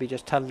referee may be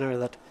just telling her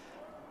that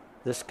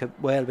this could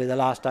well be the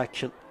last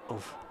action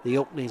of the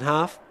opening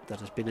half that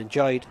has been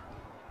enjoyed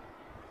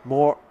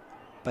more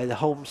by the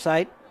home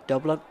side,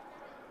 Dublin.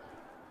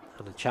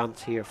 And a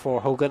chance here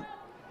for Hogan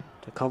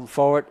to come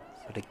forward,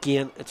 but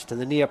again it's to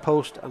the near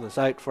post and it's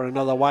out for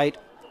another wide,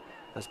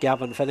 as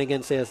Gavin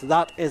Finnegan says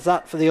that is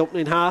that for the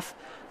opening half.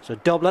 So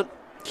Dublin,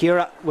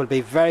 Ciara, will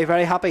be very,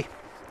 very happy.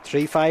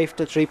 3-5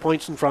 to 3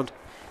 points in front.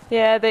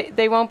 Yeah,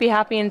 they won't be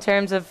happy in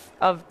terms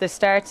of the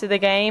start to the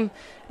game,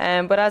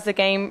 but as the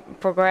game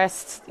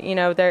progressed, you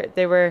know,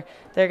 they're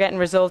getting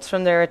results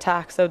from their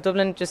attack. So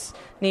Dublin just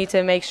need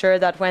to make sure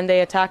that when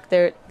they attack,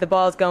 the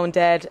ball's going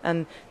dead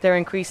and they're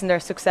increasing their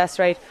success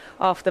rate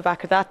off the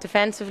back of that.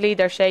 Defensively,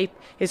 their shape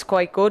is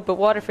quite good, but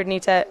Waterford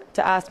need to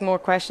ask more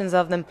questions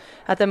of them.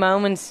 At the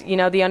moment, you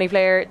know, the only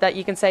player that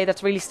you can say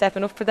that's really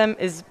stepping up for them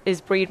is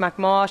Breed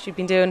McMaw. She's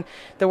been doing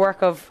the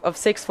work of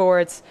 6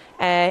 forwards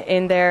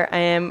in there.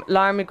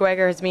 Lauren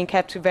McGregor has been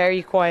kept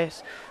very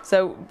quiet.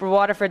 So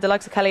Waterford, the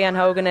likes of Kellyanne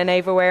Hogan and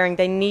Ava Waring,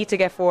 they need to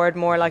get forward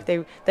more like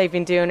they've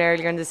been doing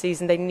earlier in the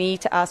season. They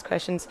need to ask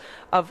questions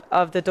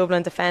of the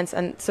Dublin defence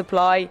and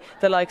supply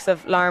the likes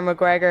of Lauren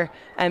McGregor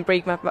and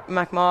Breed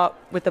McMaw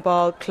with the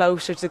ball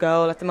closer to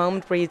goal. At the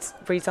moment,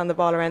 Breed's on the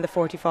ball around the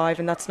 45,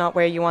 and that's not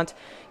where you want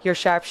your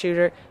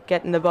sharpshooter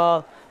getting the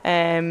ball.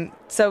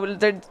 So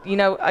you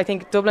know, I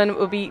think Dublin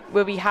will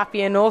be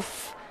happy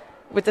enough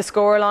with the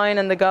scoreline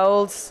and the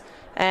goals.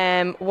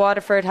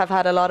 Waterford have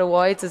had a lot of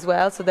wides as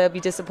well, so they'll be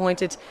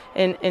disappointed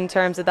in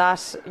terms of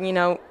that. You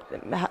know,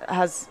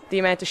 has the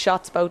amount of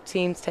shots both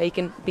teams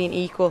taken been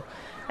equal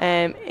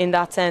in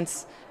that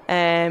sense.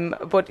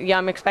 But yeah,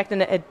 I'm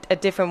expecting a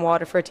different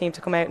Waterford team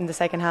to come out in the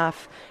second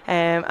half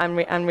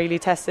and really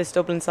test this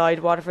Dublin side.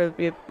 Waterford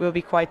will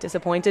be quite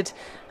disappointed,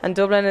 and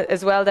Dublin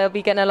as well. They'll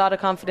be getting a lot of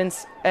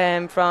confidence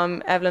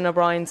from Evelyn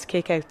O'Brien's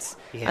kickouts,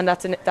 and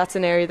that's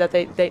an area that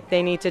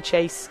they need to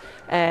chase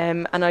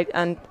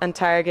and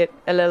target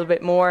a little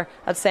bit more.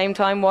 At the same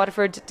time,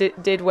 Waterford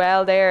did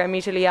well there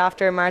immediately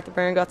after Martha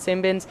Byrne got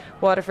sin bins.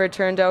 Waterford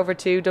turned over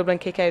 2 Dublin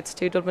kickouts,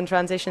 2 Dublin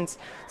transitions.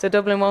 So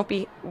Dublin won't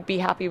be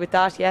happy with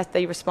that. Yes,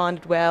 they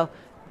responded well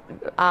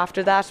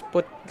after that,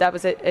 but that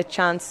was a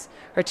chance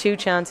or 2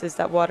 chances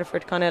that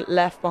Waterford kind of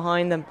left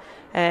behind them.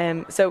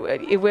 So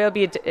it will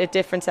be a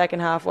different second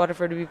half.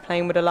 Waterford will be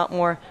playing with a lot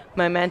more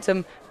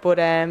momentum, but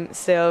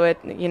still,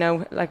 you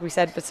know, like we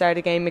said at the start of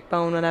the game,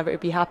 McBone will never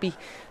be happy,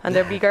 and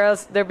there'll be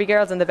girls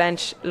on the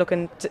bench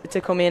looking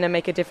to come in and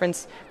make a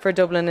difference for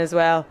Dublin as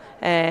well.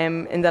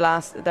 In their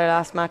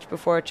last match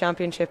before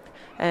championship,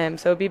 so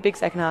it'll be a big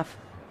second half.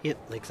 Yeah,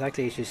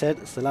 exactly as you said,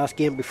 it's the last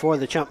game before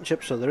the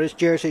championship, so there is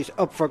jerseys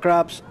up for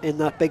grabs in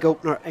that big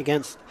opener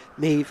against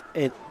Meath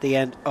at the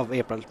end of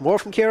April. More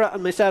from Ciara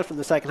and myself in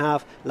the second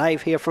half,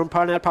 live here from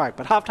Parnell Park.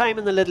 But half time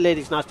in the Little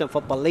Ladies National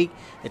Football League,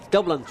 it's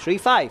Dublin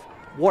 3-5,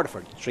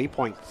 Waterford 3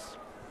 points.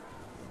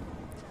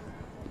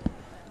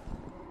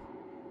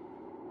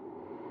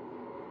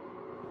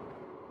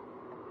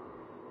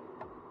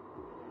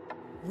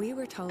 We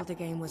were told the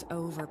game was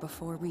over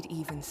before we'd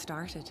even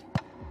started.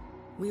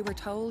 We were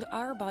told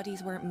our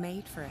bodies weren't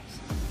made for it.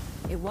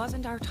 It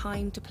wasn't our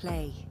time to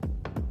play.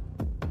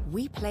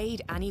 We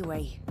played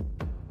anyway.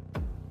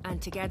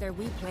 And together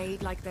we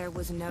played like there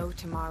was no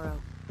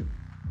tomorrow.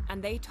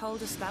 And they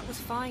told us that was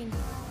fine.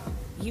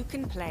 You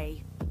can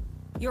play.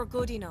 You're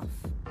good enough.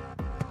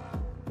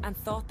 And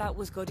thought that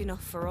was good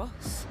enough for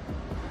us.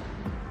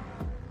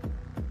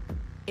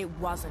 It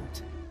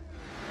wasn't.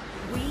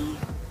 We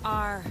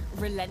are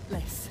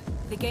relentless.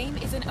 The game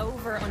isn't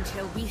over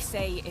until we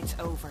say it's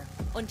over.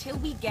 Until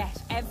we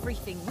get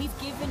everything we've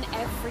given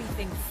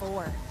everything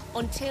for.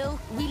 Until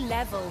we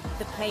level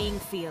the playing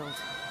field.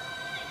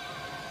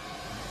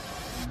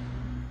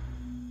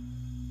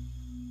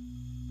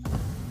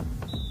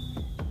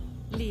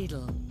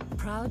 Lidl,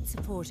 proud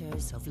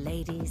supporters of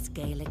ladies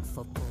Gaelic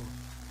football.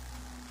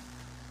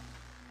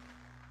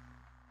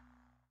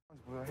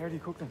 How do you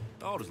cook them?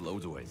 Oh, there's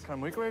loads of ways. Can I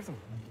microwave them?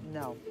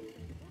 No.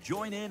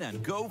 Join in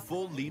and go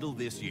full Lidl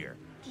this year.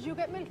 Did you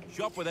get milk?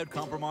 Shop without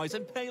compromise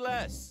and pay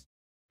less.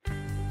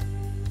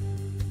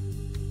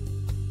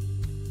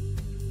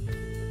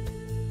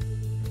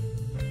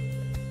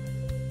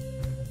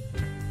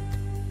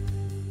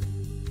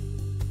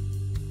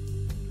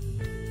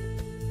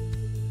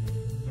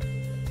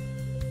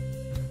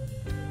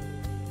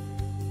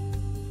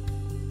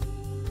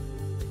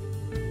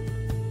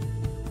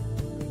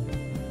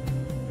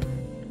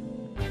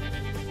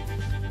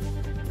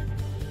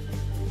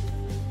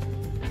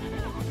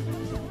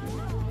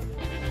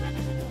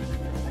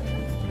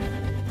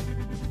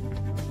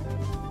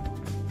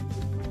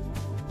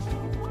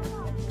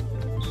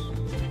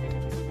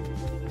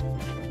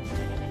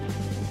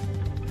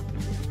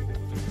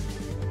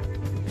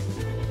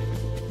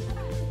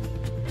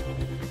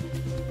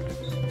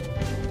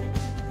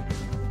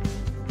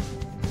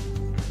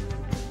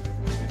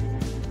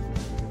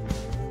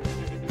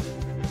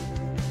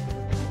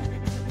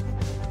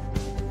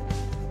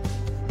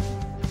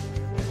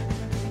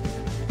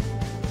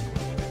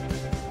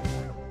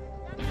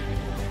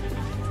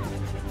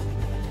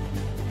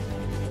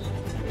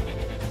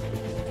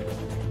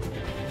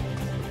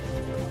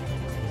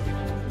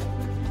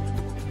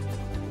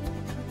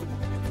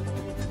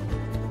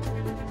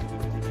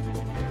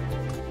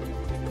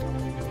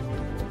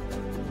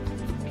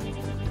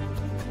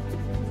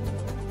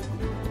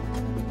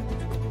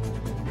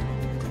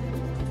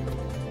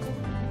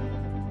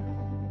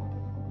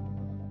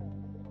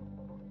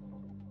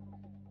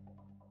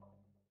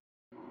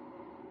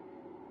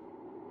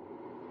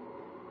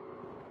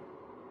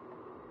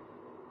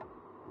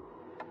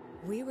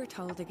 We were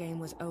told the game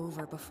was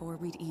over before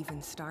we'd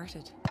even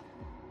started.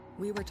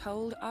 We were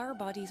told our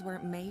bodies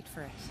weren't made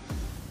for it.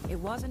 It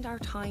wasn't our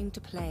time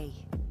to play.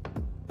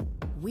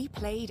 We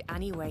played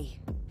anyway.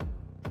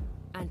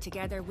 And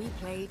together we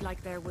played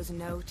like there was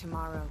no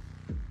tomorrow.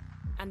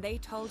 And they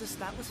told us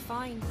that was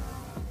fine.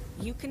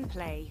 You can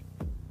play.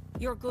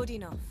 You're good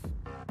enough.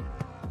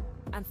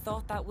 And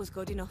thought that was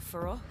good enough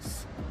for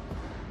us.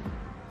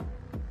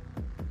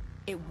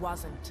 It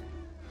wasn't.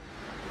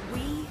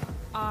 We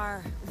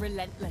are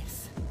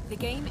relentless. The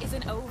game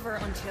isn't over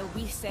until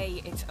we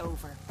say it's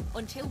over.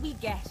 Until we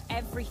get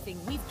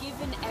everything we've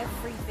given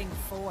everything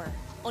for.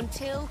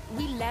 Until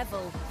we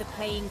level the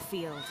playing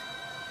field.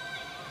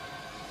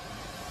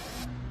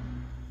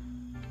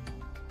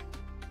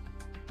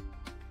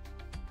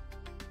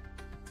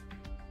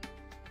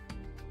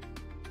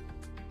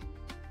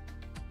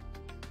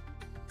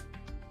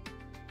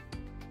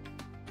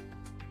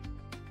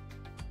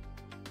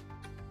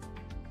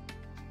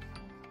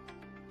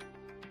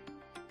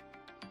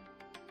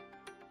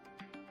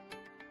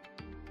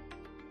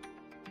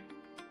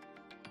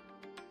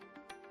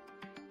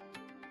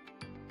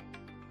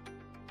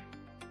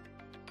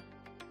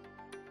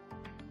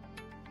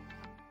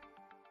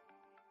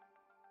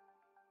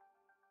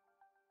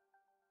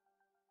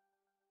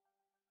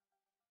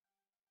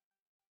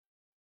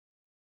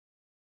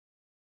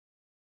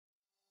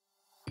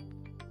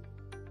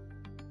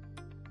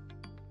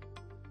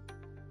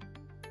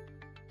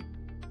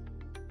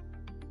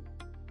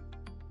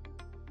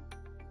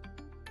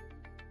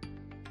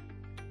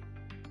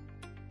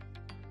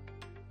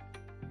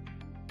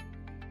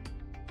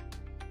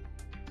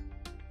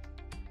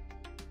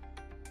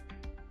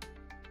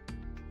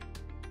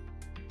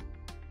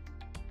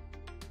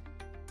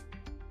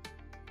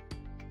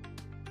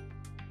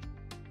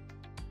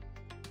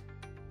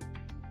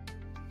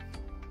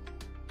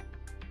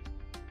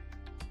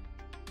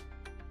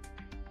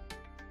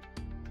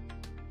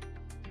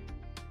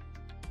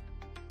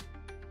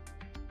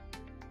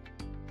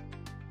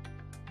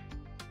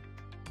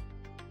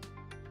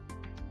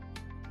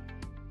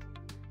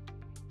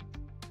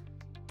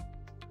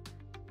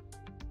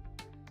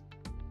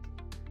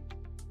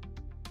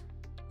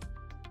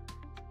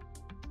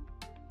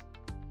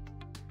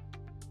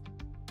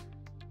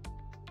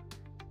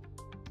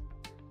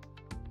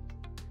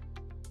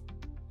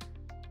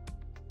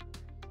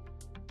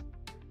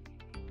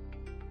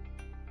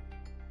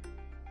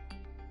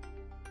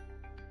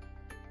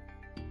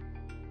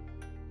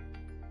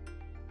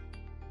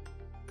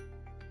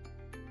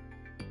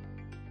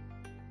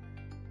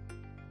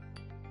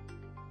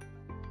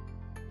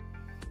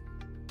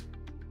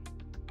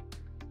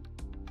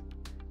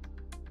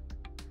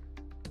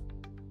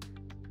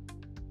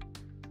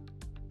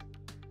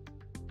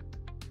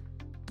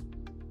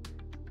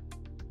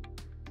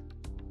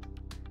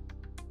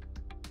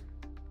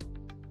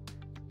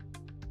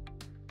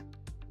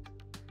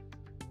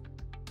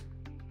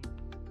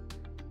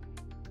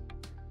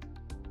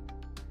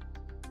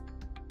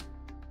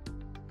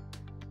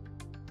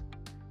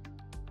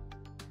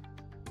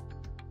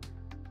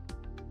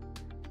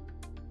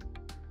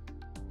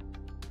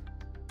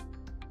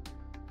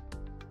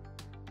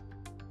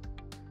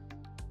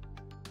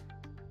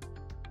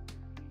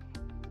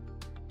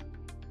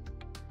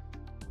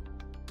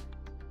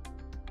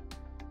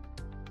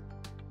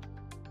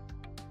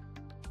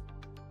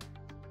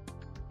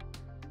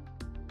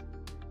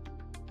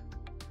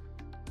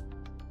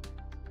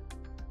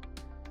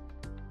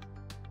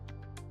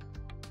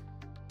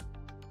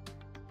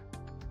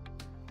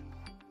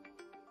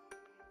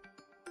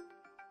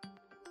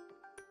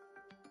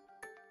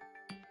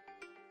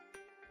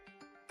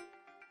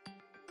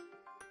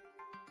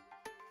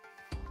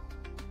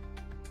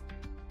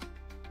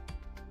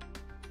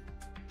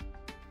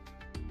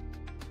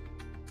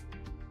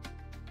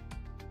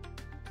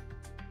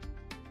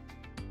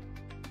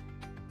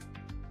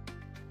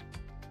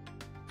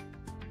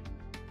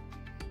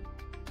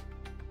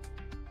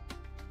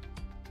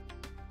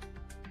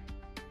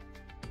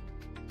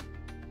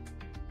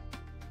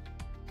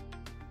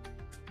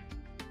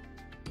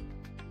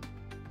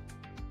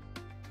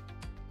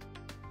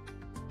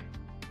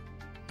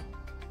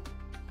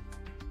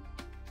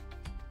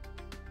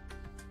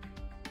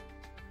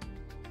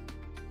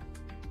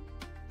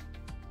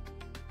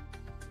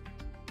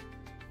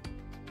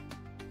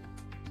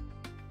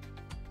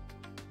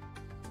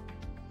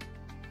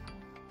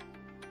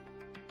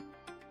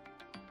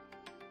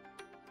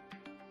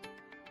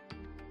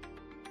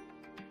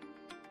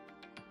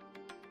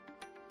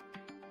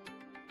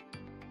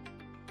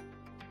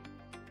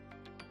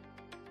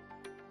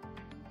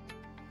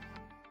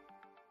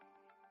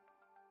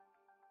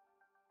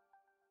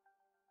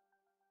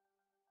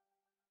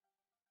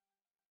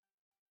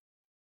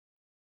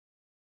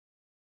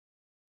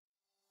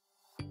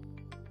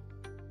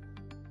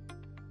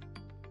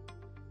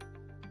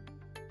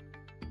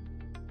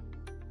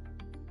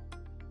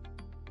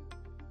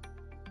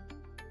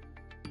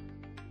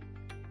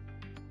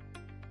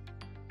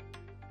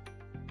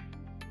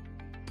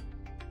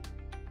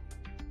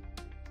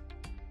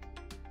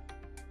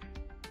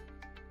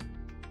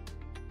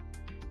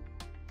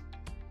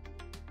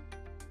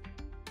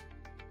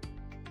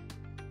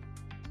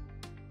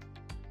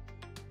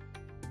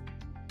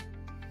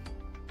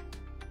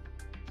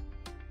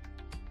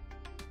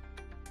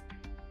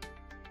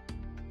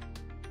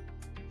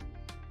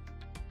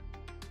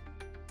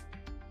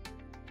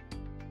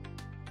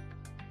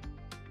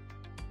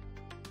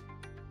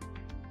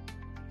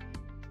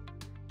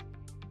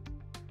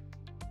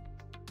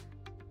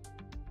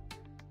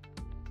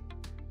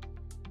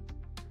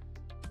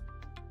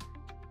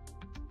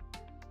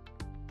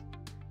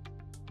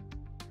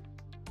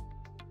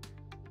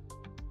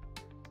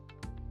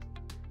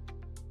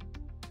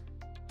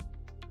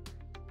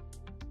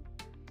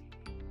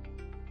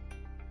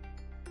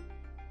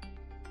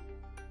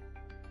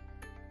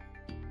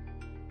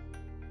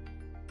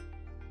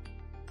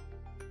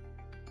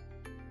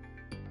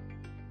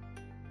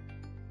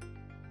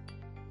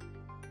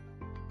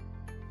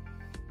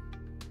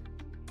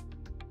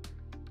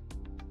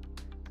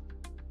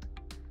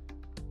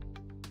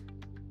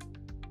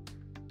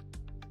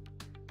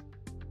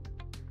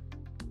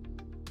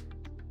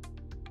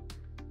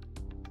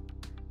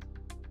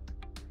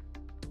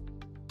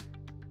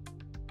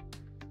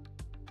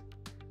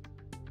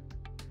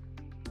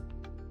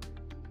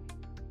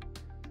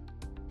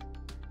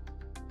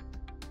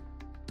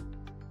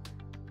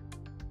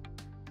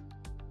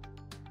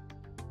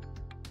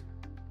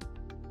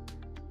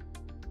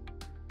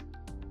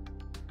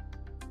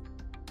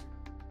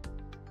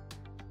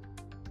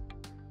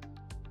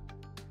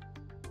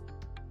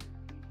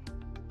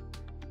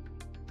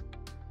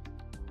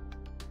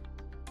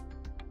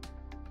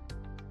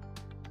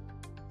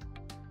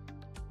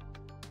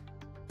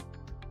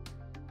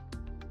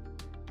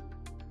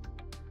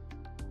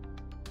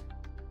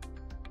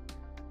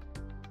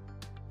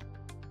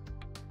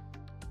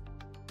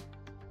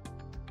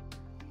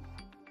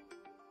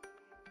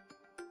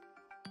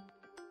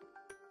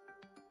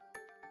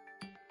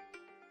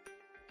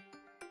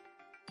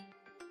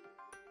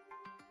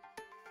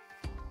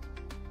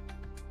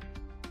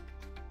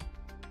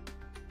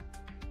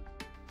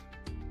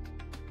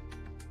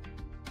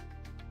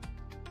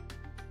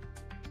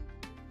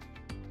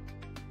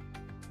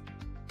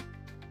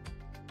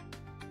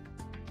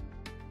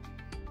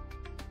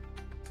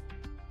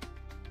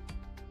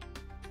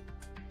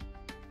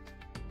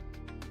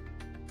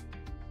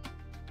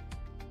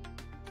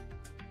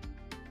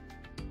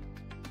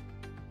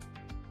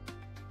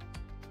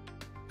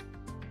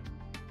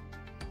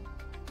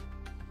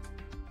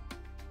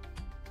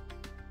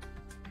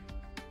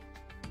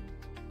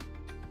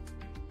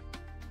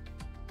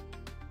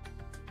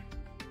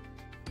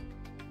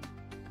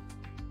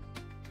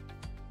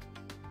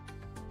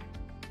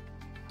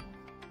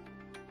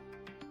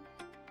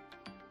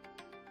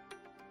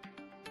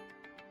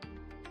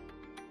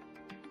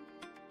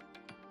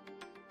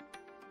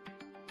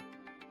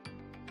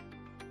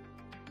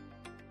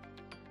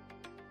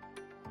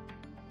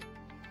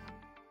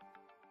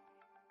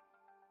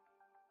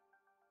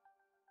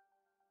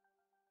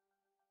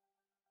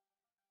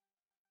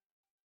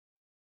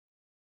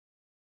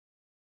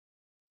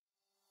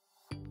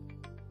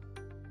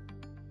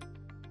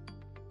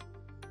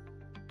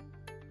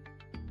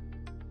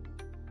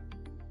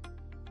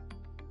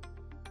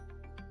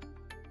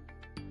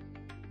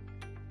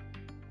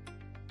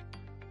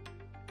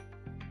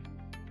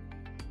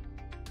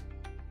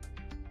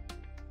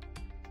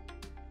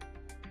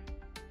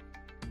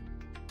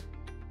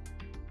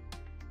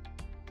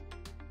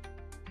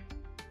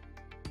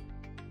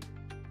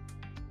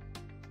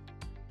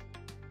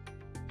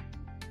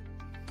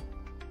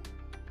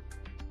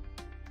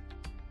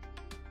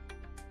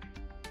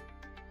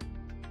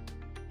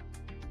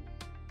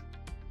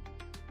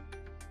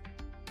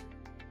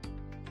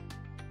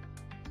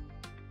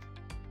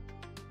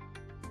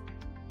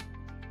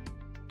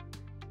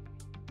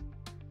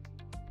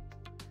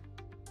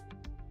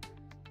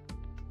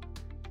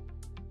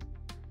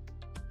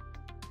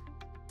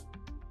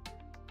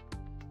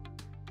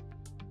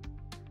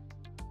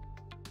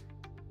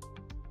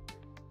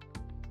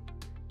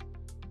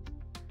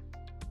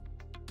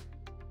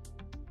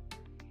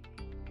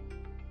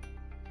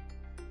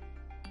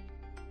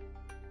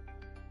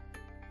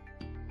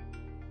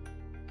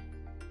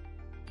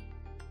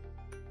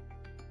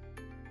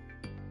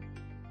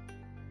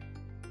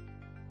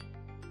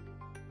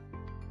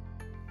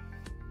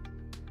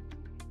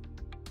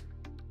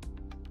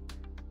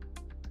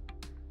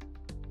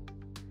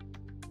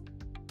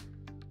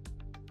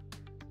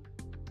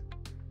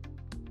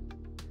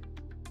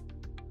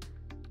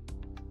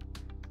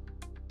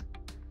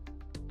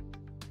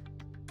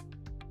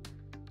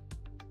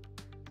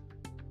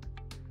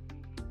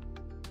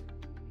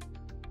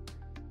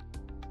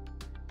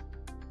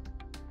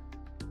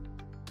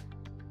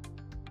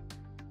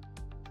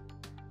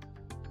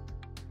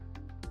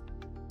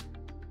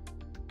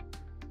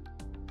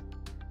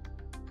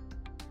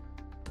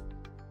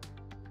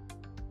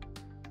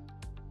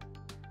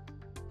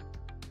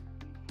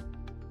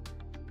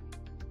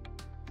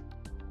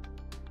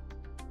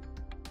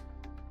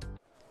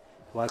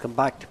 Welcome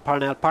back to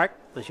Parnell Park.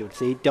 As you will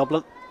see,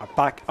 Dublin are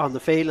back on the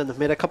field and they've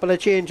made a couple of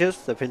changes.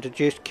 They've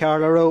introduced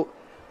Carla Rowe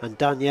and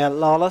Danielle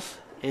Lawless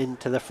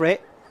into the fray.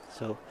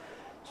 So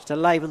just to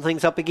liven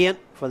things up again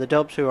for the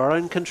Dubs, who are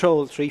in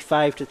control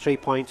 3-5 to 3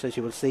 points, as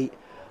you will see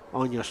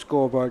on your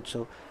scoreboard.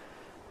 So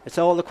it's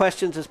all the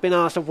questions that's been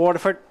asked of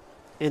Waterford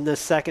in the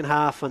second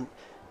half, and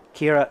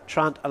Ciara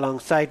Trant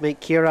alongside me.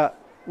 Ciara,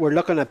 we're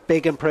looking at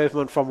big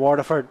improvement from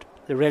Waterford.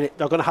 They're going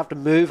to have to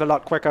move a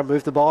lot quicker,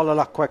 move the ball a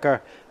lot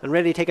quicker, and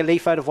really take a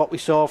leaf out of what we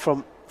saw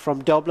from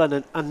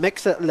Dublin and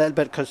mix it a little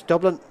bit, because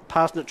Dublin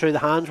passing it through the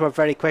hands were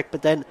very quick,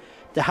 but then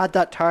they had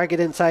that target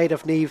inside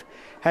of Niamh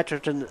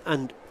Hetterton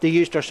and they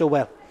used her so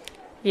well.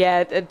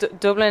 Yeah,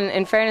 Dublin,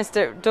 in fairness,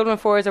 Dublin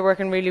forwards are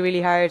working really,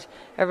 really hard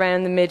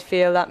around the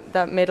midfield,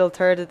 that middle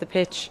third of the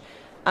pitch,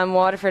 and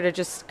Waterford are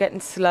just getting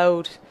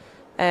slowed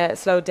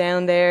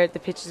down there. The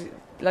pitch is,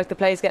 like, the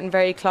play is getting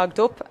very clogged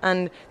up,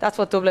 and that's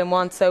what Dublin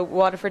wants. So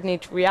Waterford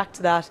need to react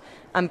to that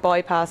and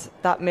bypass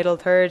that middle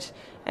third,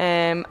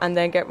 and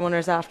then get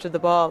runners after the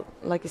ball,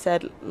 like you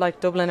said,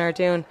 like Dublin are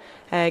doing.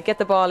 Get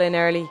the ball in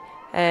early,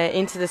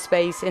 into the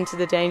space, into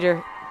the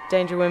danger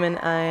women,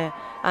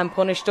 and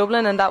punish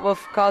Dublin, and that will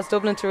cause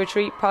Dublin to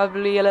retreat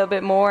probably a little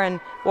bit more,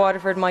 and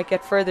Waterford might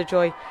get further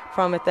joy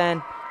from it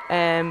then.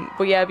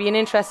 But yeah, it'll be an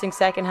interesting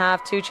second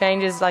half. 2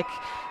 changes, like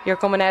you're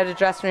coming out of the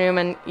dressing room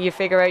and you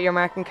figure out you're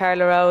marking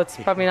Carla Rowe. It's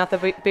probably not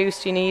the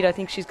boost you need. I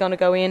think she's going to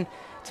go in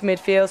to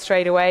midfield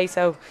straight away.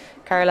 So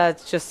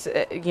Carla's just,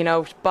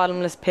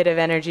 bottomless pit of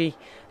energy.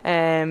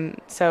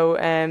 So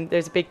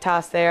there's a big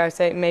task there. I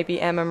say maybe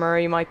Emma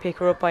Murray might pick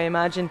her up, I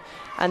imagine.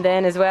 And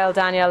then as well,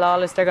 Danielle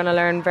Lawless, they're going to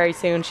learn very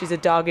soon. She's a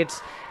dogged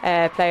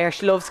player.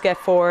 She loves to get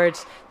forward.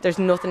 There's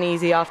nothing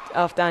easy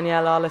off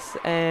Danielle Lawless.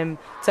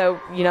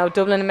 So,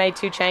 Dublin have made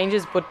 2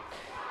 changes, but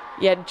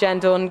yeah, Jen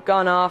Dunn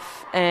gone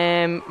off.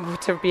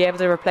 To be able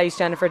to replace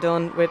Jennifer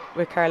Dunn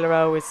with Carla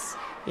Rowe is,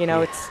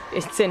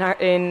 it's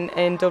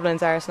in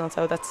Dublin's arsenal.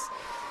 So that's,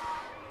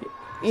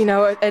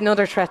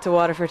 another threat to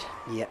Waterford.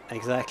 Yeah,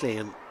 exactly.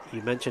 And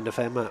you mentioned if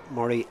Emma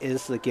Murray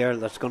is the girl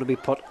that's going to be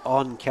put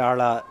on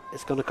Carla,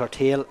 it's going to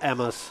curtail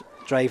Emma's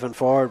driving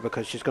forward,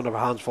 because she's going to have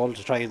her hands full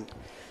to try and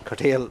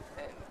curtail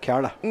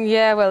Carla.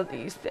 Yeah, well,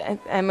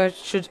 Emma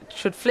should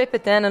flip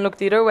it then and look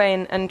the other way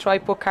and try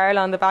put Carla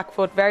on the back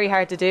foot. Very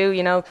hard to do.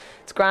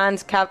 It's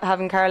grand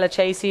having Carla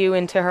chase you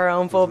into her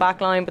own full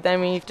back line, but then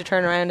when you have to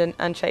turn around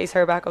and chase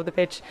her back up the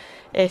pitch,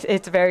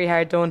 it's very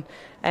hard done.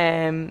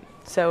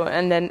 So,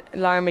 and then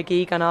Laura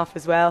McGee gone off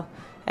as well.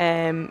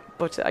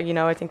 But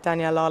I think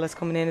Danielle Lawless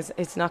coming in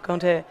it's not going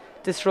to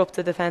disrupt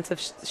the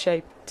defensive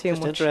shape too much.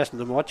 It's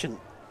interesting. I'm watching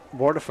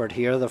Waterford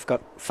here. They've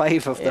got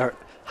 5 of their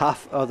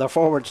their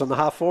forwards on the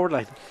half forward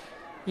line.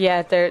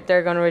 Yeah, they're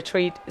going to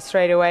retreat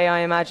straight away, I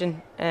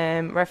imagine.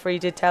 Referee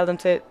did tell them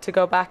to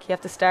go back. You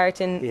have to start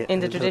in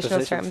the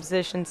traditional starting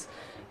positions.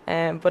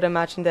 But I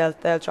imagine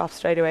they'll drop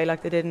straight away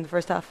like they did in the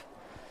first half.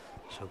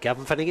 So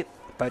Gavin Finnegan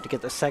about to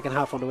get the second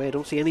half underway. I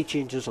don't see any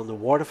changes on the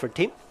Waterford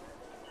team.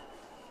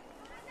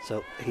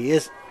 So he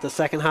is the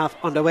second half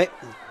underway.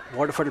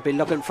 Waterford will be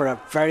looking for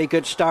a very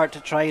good start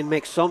to try and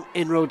make some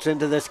inroads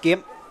into this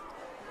game.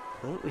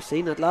 Well, we've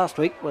seen it last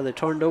week where they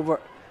turned over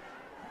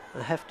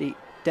a hefty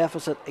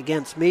deficit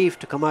against Meath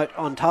to come out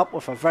on top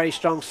with a very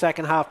strong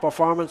second half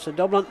performance. So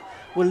Dublin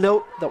will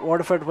know that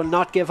Waterford will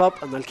not give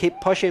up and they'll keep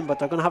pushing, but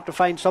they're going to have to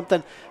find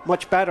something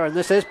much better, and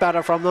this is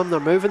better from them. They're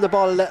moving the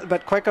ball a little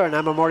bit quicker, and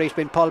Emma Murray's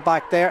been pulled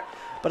back there,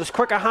 but it's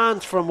quicker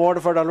hands from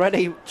Waterford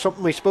already,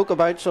 something we spoke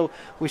about, so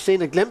we've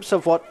seen a glimpse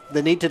of what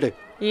they need to do.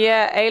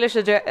 Yeah, Eilish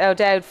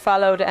O'Dowd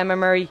followed Emma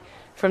Murray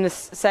from the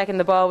second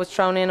the ball was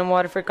thrown in, and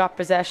Waterford got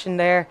possession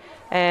there.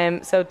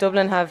 So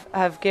Dublin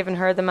have given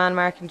her the man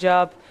marking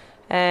job.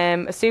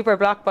 A super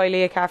block by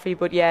Leah Caffrey,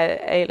 but yeah,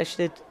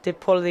 Eilish did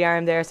pull the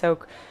arm there, so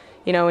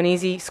an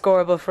easy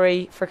scoreable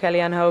free for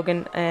Kellyanne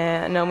Hogan,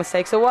 no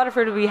mistake. So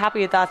Waterford will be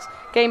happy with that,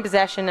 gain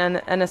possession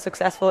and a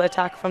successful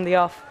attack from the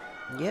off.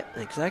 Yeah,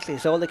 exactly.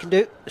 So all they can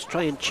do is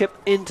try and chip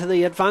into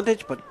the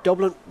advantage, but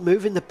Dublin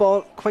moving the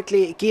ball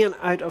quickly again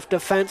out of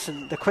defence,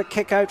 and the quick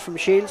kick out from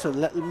Shields and a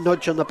little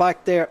nudge on the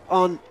back there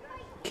on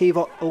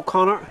Kiva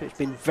O'Connor, who's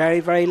been very,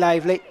 very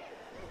lively.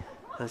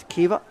 As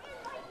Kiva,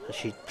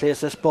 she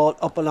plays this ball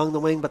up along the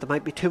wing, but there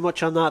might be too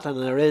much on that, and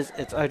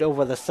it's out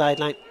over the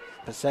sideline.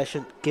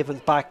 Possession given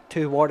back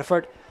to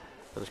Waterford,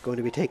 and it's going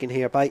to be taken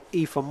here by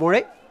Aoife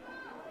Murray,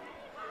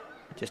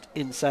 just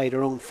inside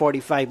her own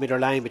 45 metre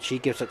line, but she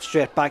gives it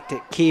straight back to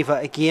Kiva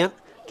again.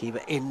 Kiva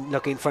in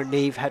looking for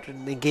Niamh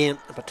Hetterton again,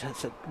 but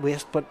it's a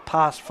waste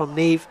pass from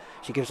Niamh.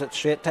 She gives it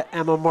straight to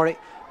Emma Murray,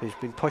 who's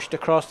been pushed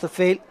across the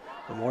field,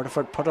 and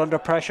Waterford put under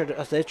pressure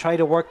as they try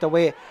to work their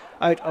way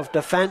out of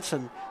defence,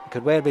 and it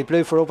could well be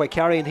blue for over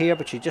carrying here,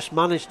 but she just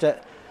managed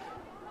to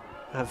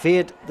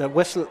evade the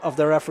whistle of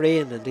the referee,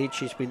 and indeed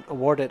she's been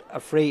awarded a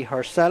free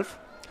herself.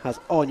 Has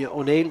Anya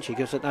O'Neill, she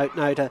gives it out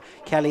now to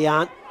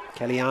Kellyanne.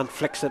 Kellyanne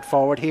flicks it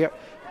forward here.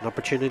 An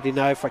opportunity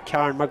now for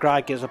Karen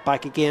McGrath, gives it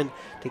back again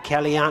to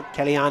Kellyanne.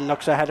 Kellyanne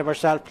looks ahead of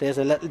herself, plays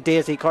a little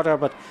daisy cutter,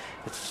 but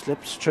it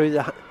slips through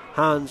the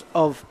hands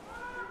of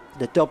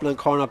the Dublin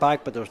cornerback,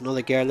 but there was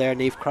another girl there.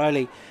 Niamh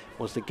Crowley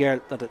was the girl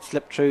that it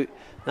slipped through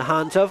the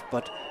hands of,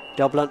 but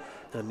Dublin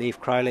and Niamh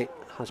Crowley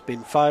has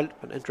been fouled.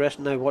 But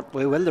interesting now what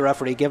way will the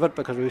referee give it,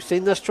 because we've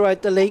seen this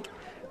throughout the league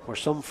where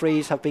some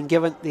frees have been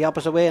given the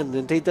opposite way, and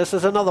indeed this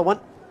is another one.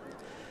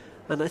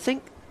 And I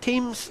think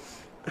teams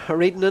are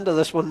reading into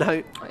this one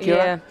now. Ciara?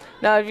 Yeah,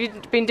 no,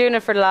 you've been doing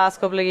it for the last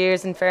couple of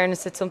years. In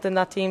fairness, it's something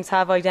that teams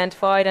have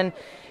identified, and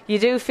you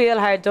do feel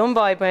hard done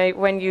by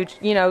when you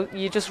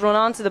just run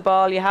onto the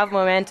ball, you have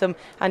momentum,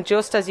 and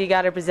just as you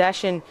gather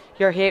possession,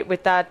 you're hit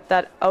with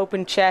that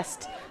open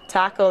chest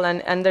tackle,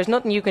 and there's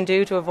nothing you can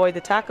do to avoid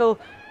the tackle.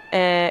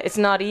 It's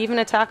not even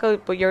a tackle,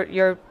 but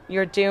you're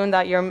doing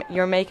that.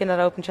 You're making that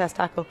open chest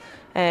tackle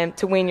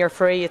to win your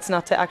free. It's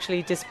not to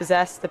actually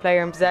dispossess the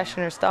player in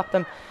possession or stop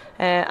them.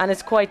 And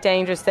it's quite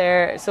dangerous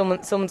there.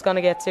 Someone's going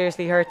to get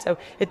seriously hurt, so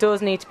it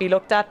does need to be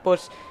looked at.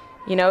 But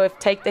if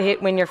take the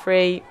hit, win your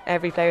free,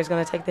 every player's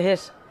going to take the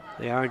hit.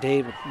 They are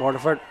indeed.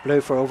 Waterford blew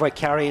for over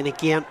carrying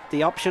again.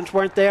 The options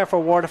weren't there for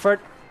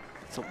Waterford,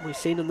 something we've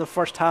seen in the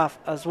first half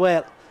as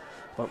well.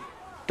 But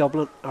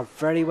Dublin are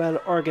very well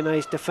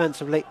organised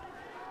defensively.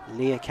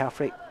 Leah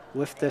Caffrey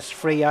with this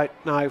free out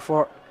now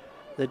for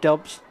the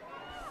Dubs,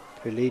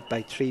 who lead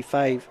by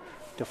 3-5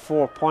 to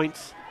 4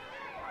 points.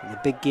 And the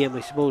big game,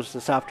 I suppose,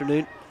 this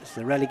afternoon is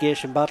the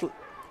relegation battle.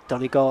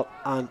 Donegal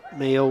and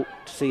Mayo,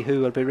 to see who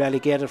will be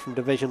relegated from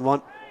Division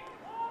 1.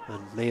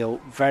 And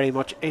Mayo very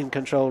much in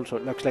control, so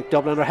it looks like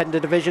Dublin are heading to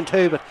Division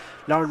 2, but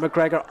Lauren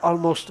McGregor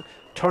almost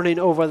turning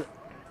over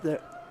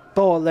the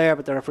ball there,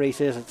 but the referee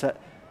says it's a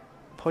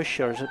push,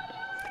 or is it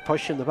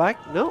push in the back?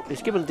 No,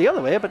 he's given it the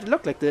other way, but it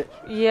looked like the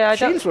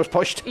Shields was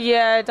pushed.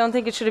 Yeah, I don't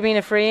think it should have been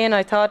a free in.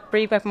 I thought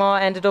Bríd McMaw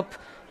ended up,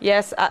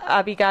 yes,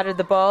 Abby gathered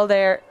the ball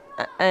there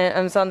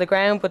and was on the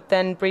ground, but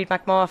then Bríd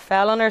McMaw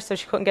fell on her, so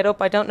she couldn't get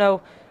up. I don't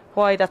know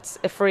why that's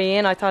a free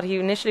in. I thought he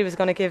initially was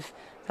going to give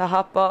the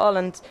hot ball,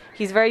 and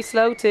he's very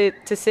slow to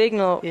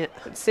signal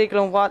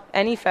what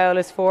any foul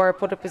is for,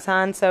 put up his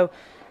hand. So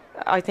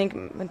I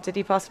think, did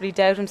he possibly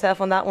doubt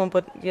himself on that one?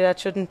 But yeah, it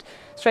shouldn't.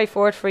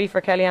 Straightforward free for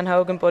Kellyanne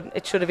Hogan, but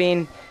it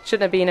shouldn't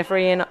have been a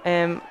free in.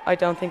 I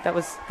don't think that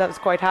was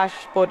quite harsh,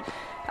 but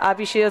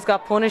Abby Shields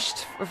got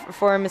punished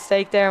for a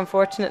mistake there,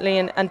 unfortunately,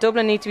 and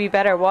Dublin need to be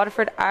better.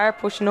 Waterford are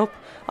pushing up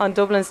on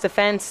Dublin's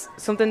defence,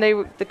 something they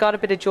got a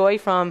bit of joy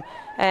from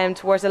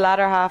towards the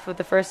latter half of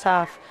the first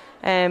half.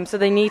 So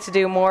they need to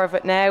do more of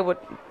it now,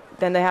 but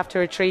then they have to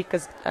retreat,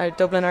 because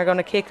Dublin are going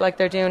to kick like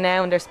they're doing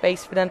now, and there's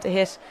space for them to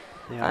hit.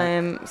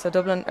 So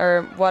Dublin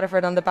or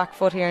Waterford on the back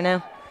foot here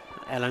now.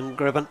 Ellen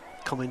Gribben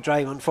coming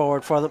driving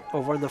forward for them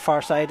over on the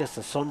far side as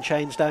the sun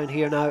shines down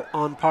here now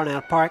on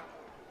Parnell Park.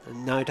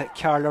 And now to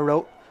Carla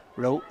Rowe.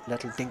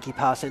 Little dinky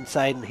pass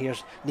inside, and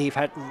here's Niamh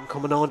Hatton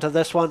coming on to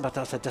this one, but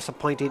that's a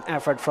disappointing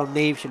effort from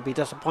Niamh. She'll be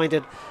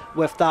disappointed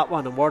with that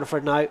one, and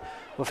Waterford now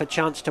with a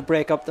chance to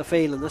break up the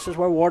field, and this is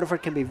where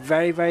Waterford can be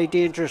very, very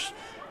dangerous.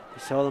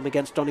 We saw them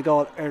against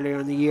Donegal earlier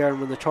in the year,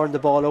 and when they turned the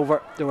ball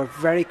over, they were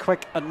very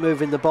quick at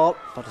moving the ball,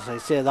 but as I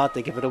say that,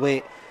 they give it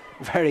away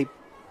very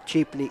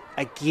cheaply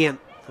again,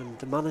 and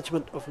the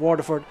management of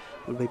Waterford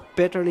will be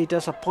bitterly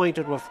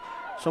disappointed with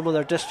some of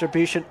their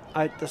distribution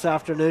out this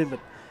afternoon. But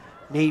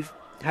Niamh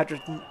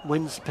Hatton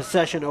wins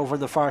possession over on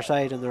the far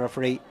side, and the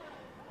referee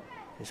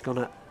is going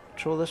to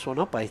throw this one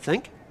up, I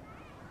think.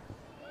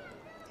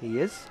 He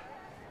is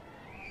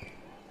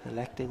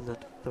electing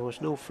that there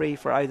was no free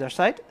for either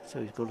side,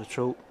 so he's going to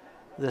throw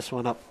this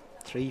one up.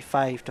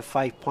 3-5 to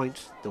 5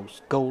 points,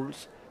 those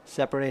goals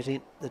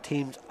separating the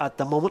teams at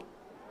the moment,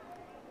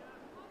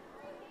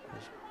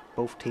 as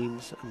both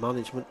teams and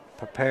management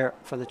prepare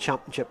for the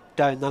championship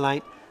down the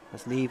line,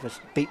 as Niamh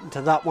was beaten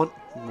to that one,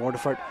 and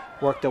Waterford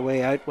worked their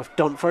way out with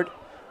Dunford,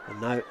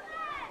 and now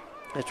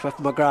it's with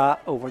McGrath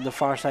over on the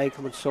far side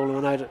coming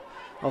soloing out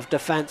of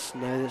defence.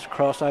 Now this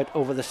cross out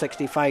over the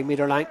 65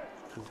 metre line,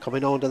 and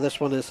coming on to this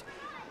one is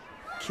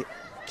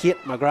Kate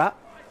McGrath,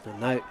 and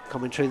now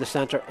coming through the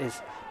centre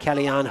is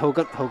Kellyanne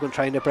Hogan. Hogan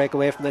trying to break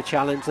away from the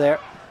challenge there,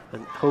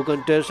 and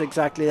Hogan does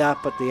exactly that,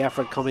 but the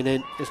effort coming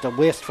in is the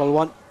wasteful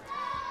one,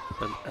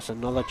 and it's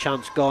another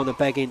chance gone a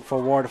begging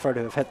for Waterford,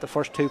 who have hit the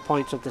first 2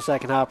 points of the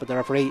second half, but the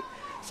referee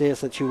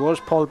says that she was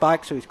pulled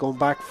back, so he's going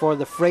back for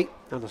the free,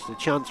 and it's a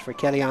chance for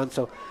Kellyanne.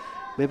 So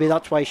maybe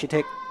that's why she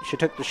took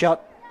the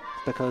shot,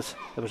 because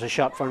it was a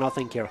shot for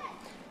nothing, Ciara.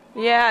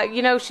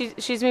 Yeah,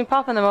 she's been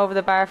popping them over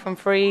the bar from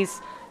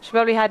frees. She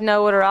probably had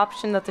no other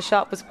option, that the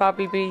shot was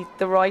probably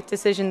the right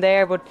decision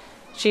there, but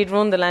she'd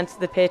run the length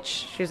of the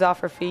pitch. She was off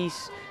her feet,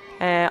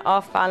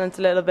 off balance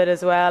a little bit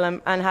as well,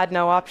 and had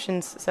no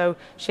options, so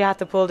she had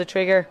to pull the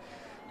trigger.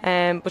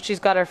 But she's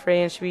got her free,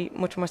 and she'll be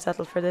much more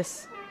settled for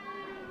this.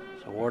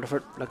 So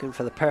Waterford looking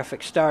for the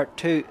perfect start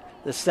to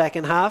the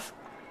second half,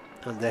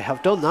 and they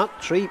have done that.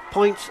 3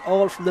 points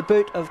all from the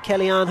boot of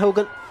Kellyanne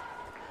Hogan,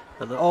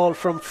 and all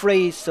from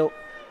frees, so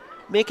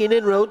making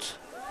inroads,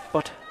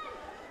 but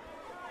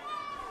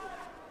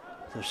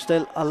they're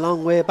still a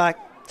long way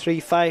back.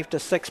 3-5 to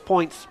 6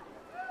 points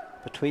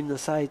between the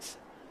sides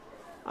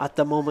at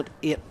the moment.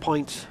 8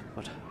 points,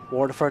 but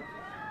Waterford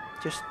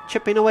just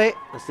chipping away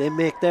as they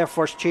make their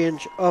first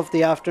change of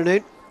the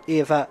afternoon.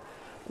 Eva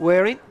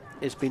Waring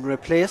is being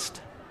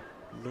replaced.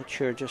 I'm not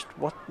sure just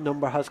what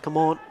number has come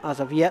on as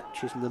of yet.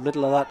 She's in the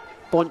middle of that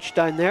bunch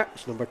down there.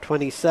 It's number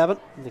 27,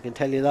 and I can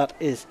tell you that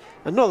is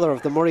another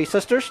of the Murray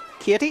sisters.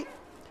 Katie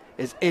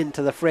is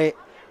into the fray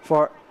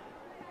for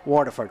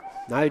Waterford.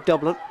 Now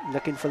Dublin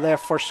looking for their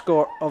first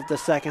score of the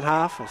second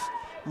half, as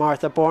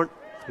Martha Bourne,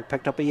 who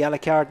picked up a yellow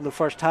card in the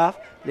first half,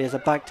 lays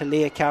it back to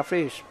Leah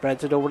Caffrey, who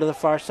spreads it over to the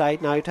far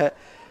side now to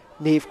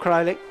Niamh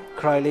Crowley.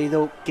 Crowley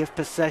though give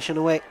possession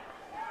away,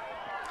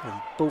 and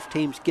both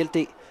teams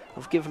guilty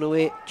of giving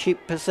away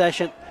cheap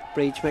possession.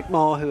 Breach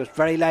McMaw, who was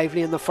very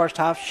lively in the first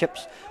half,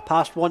 ships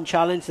past one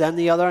challenge, then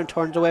the other, and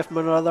turns away from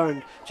another,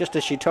 and just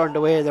as she turned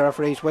away, the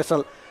referee's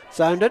whistle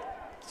sounded,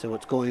 so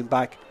it's going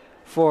back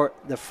for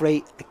the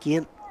free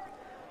again.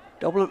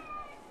 Dublin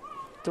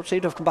don't seem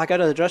to have come back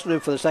out of the dressing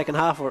room for the second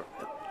half, or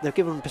they've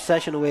given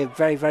possession away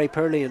very, very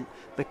poorly, and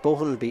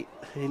McBohan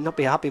he'll not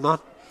be a happy man.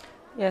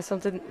 Yeah,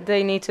 something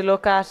they need to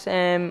look at.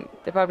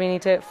 They probably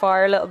need to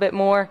fire a little bit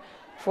more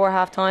before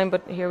half time,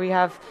 but here we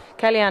have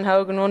Kellyanne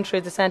Hogan run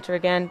through the centre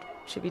again.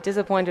 She'd be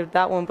disappointed with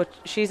that one, but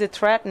she's a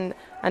threat, and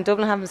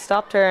Dublin haven't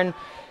stopped her, and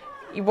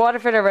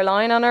Waterford are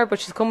relying on her, but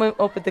she's coming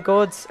up with the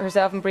goods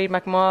herself and Breed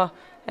McMaw,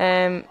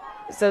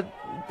 so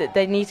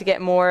they need to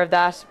get more of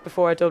that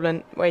before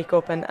Dublin wake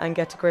up and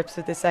get to grips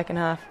with the second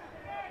half.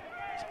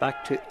 It's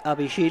back to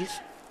Abby Shields,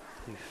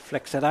 who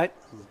flicks it out.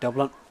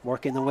 Dublin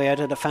working their way out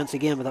of defence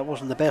again, but that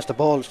wasn't the best of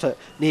balls to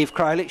Niamh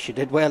Crowley. She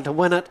did well to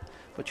win it,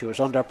 but she was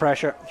under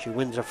pressure. She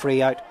wins a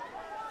free out,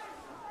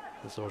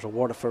 as there was a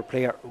Waterford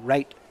player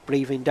right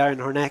breathing down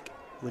her neck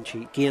when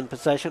she gained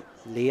possession.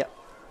 Leah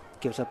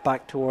gives it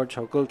back towards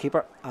her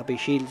goalkeeper, Abby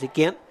Shields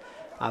again.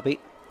 Abby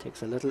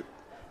takes a little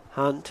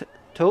hand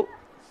toe,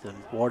 and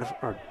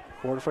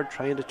Waterford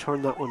trying to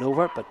turn that one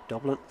over, but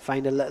Dublin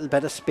find a little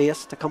bit of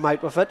space to come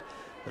out with it.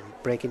 And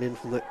breaking in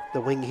from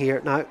the wing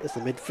here now is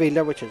the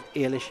midfielder, which is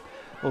Ailish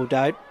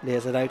O'Dowd.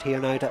 Lays it out here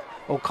now to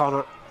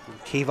O'Connor,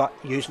 and Kiva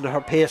using her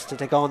pace to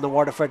take on the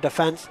Waterford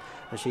defence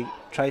as she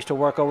tries to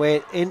work her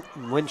way in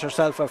and wins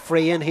herself a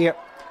free in here.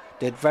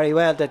 Did very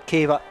well, did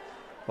Kiva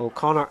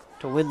O'Connor,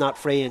 to win that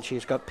free, and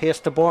she's got pace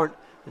to Bourne,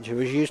 and she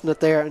was using it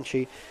there,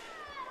 and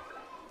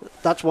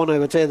that's one I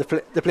would say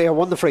the player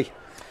won the free.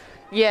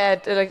 Yeah,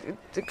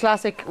 like the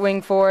classic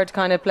wing forward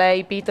kind of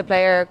play. Beat the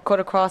player, cut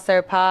across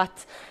their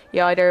path.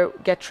 You either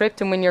get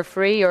tripped and win your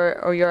free,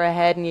 or you're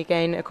ahead and you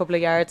gain a couple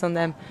of yards on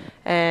them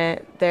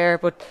there.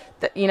 But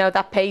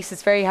that pace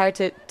is very hard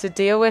to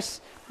deal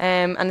with,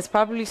 and it's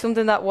probably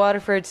something that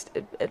Waterford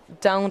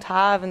don't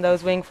have in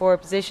those wing forward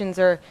positions,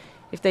 or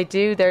if they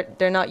do,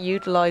 they're not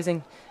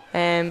utilising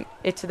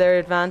it to their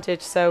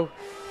advantage. So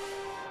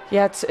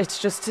yeah, it's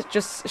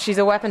just she's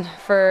a weapon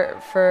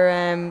for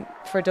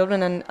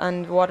Dublin,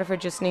 and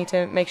Waterford just need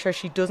to make sure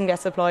she doesn't get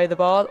supply of the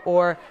ball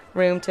or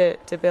room to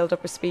build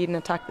up her speed and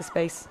attack the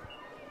space.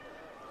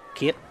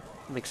 Kate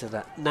makes it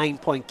a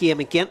 9-point game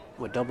again,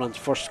 with Dublin's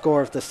first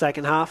score of the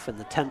second half in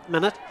the 10th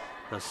minute,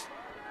 as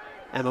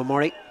Emma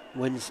Murray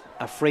wins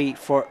a free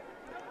for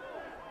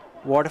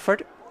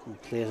Waterford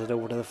and plays it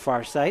over to the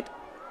far side.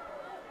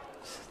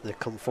 They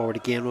come forward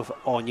again with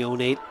Anya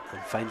O'Neill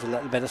and finds a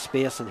little bit of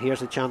space, and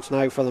here's a chance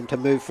now for them to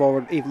move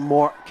forward even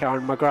more.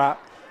 Karen McGrath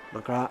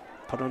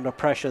put under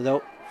pressure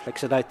though,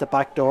 flicks it out the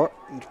back door,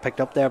 and picked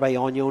up there by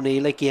Anya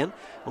O'Neill again.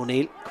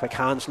 O'Neill, quick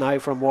hands now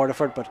from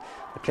Waterford, but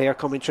the player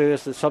coming through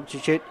is the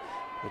substitute,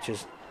 which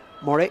is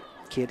Murray,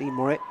 Katie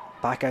Murray.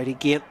 Back out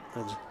again,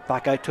 and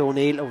back out to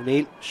O'Neill.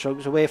 O'Neill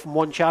shrugs away from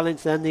one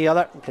challenge, then the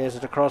other, and plays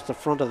it across the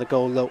front of the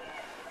goal though,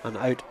 and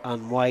out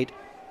and wide.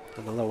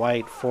 Another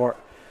wide for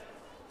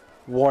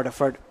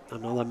Waterford.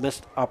 Another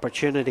missed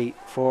opportunity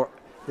for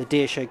the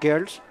Dacia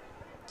girls,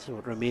 so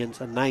it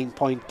remains a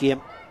 9-point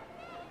game,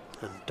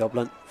 and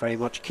Dublin very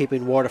much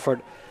keeping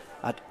Waterford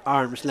at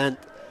arm's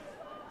length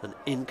and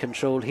in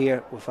control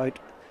here without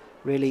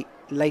really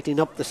lighting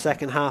up the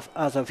second half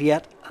as of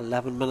yet.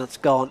 11 minutes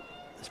gone.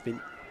 It's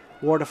been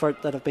Waterford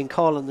that have been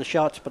calling the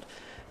shots, but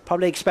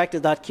probably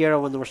expected that, Ciara,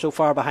 when they were so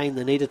far behind.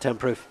 They needed to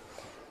improve.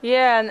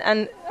 Yeah,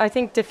 and I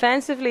think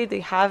defensively they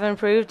have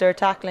improved. They're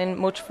tackling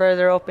much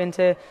further up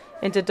into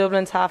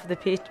Dublin's half of the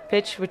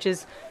pitch, which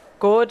is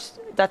good.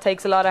 That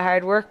takes a lot of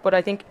hard work, but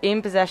I think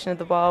in possession of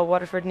the ball,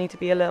 Waterford need to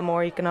be a little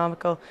more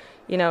economical.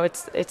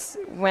 It's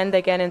when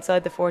they get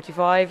inside the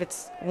 45,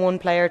 it's one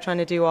player trying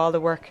to do all the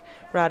work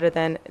rather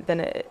than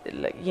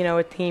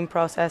a team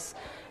process.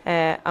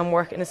 And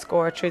working a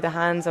score through the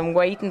hands and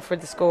waiting for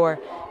the score.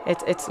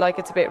 It's like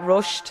it's a bit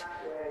rushed.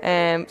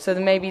 So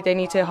then maybe they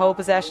need to hold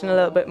possession a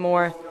little bit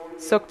more,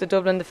 suck the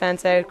Dublin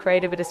defence out,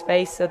 create a bit of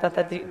space so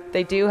that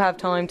they do have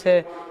time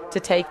to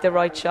take the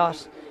right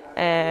shot.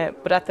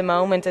 But at the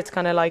moment it's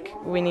kind of like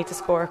we need to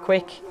score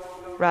quick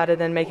rather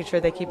than making sure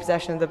they keep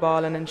possession of the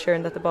ball and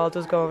ensuring that the ball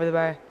does go over the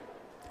bar.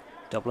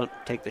 Dublin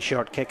take the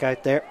short kick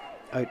out there,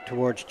 out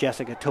towards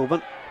Jessica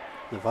Tobin.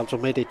 They've also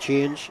made a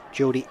change.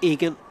 Jodie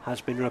Egan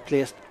has been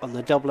replaced on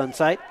the Dublin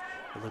side.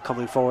 And they're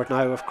coming forward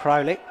now with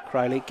Crowley.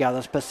 Crowley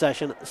gathers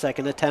possession.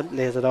 Second attempt,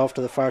 lays it off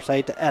to the far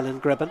side to Ellen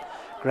Gribben.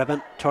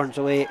 Gribben turns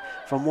away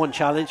from one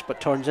challenge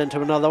but turns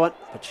into another one.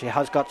 But she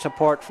has got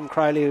support from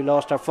Crowley, who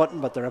lost her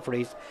footing, but the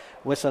referee's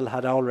whistle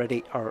had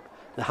already, or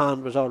the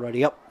hand was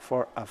already up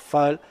for a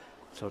foul.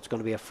 So it's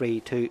going to be a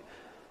free to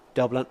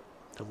Dublin.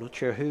 I'm not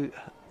sure who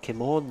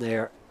came on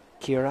there,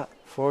 Ciara,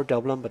 for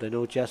Dublin, but I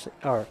know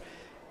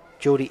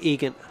Jodie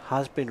Egan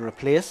has been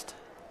replaced.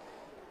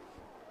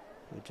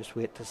 We'll just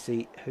wait to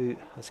see who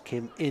has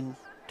came in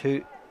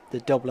to the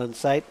Dublin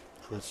side.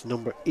 That's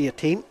number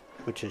 18,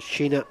 which is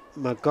Sheena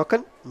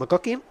McGuckin.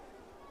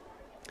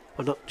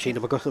 Oh, not Sheena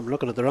McGuckin, I'm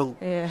looking at the wrong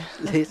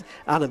list.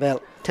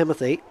 Annabelle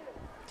Timothy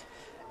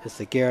is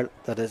the girl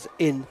that is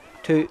in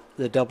to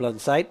the Dublin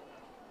side.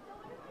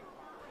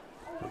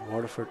 And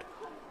Waterford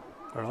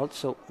are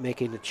also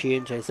making a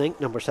change, I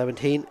think. Number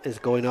 17 is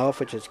going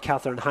off, which is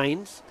Catherine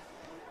Hines.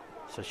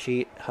 So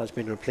she has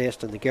been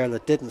replaced, and the girl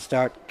that didn't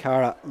start,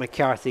 Cara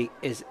McCarthy,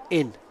 is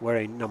in,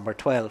 wearing number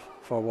 12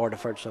 for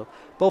Waterford. So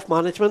both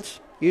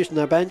managements using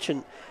their bench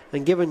and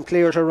giving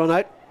clears a run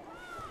out.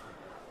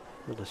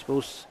 And I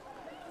suppose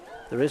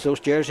there is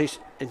those jerseys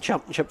in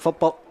championship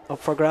football up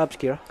for grabs,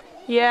 Ciara.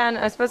 Yeah, and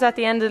I suppose at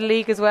the end of the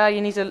league as well, you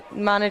need to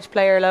manage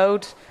player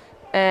load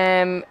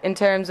in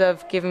terms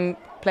of giving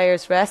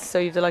players rest. So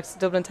you've the likes of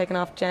Dublin taking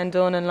off Jen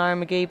Dunn and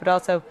Lauren McGee, but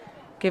also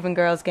giving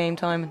girls game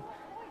time.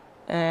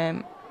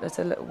 That's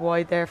a little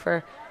wide there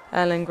for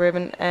Ellen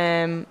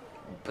Gribben.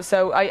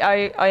 So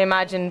I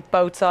imagine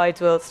both sides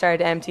will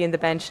start emptying the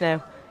bench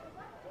now.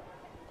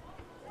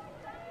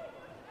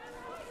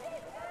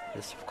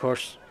 This, of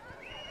course,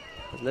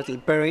 a little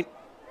bearing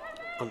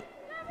on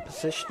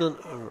positioning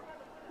or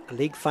a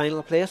league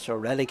final place or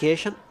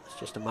relegation. It's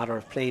just a matter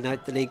of playing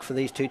out the league for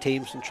these two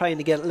teams and trying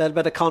to get a little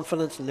bit of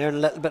confidence and learn a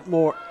little bit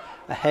more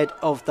ahead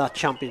of that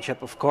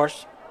championship, of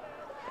course.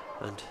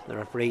 And the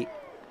referee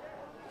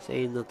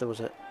saying that there was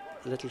a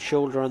little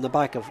shoulder on the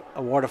back of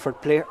a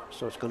Waterford player,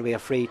 so it's going to be a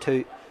free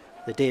to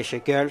the Dacia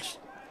girls.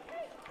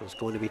 It's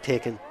going to be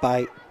taken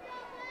by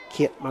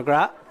Kate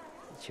McGrath.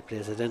 She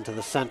plays it into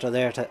the centre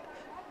there to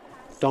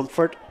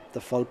Dunford,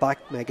 the full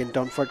back, Megan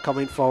Dunford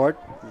coming forward.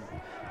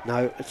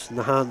 Now it's in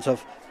the hands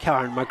of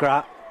Karen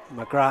McGrath.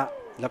 McGrath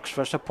looks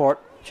for support.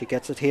 She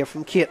gets it here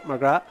from Kate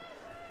McGrath.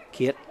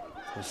 Kate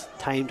has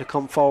time to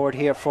come forward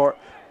here for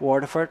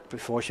Waterford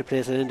before she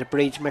plays it into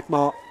Breach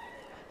McMaw.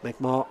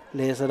 McMaw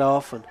lays it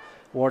off, and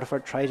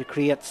Waterford try to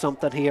create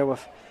something here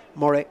with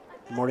Murray.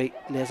 Murray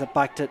lays it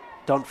back to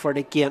Dunford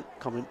again,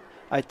 coming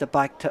out the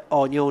back to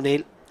Anya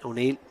O'Neill.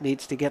 O'Neill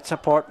needs to get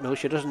support. No,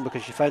 she doesn't,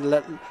 because she found a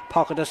little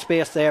pocket of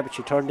space there, but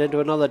she turned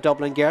into another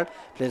Dublin girl.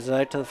 Plays it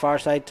out to the far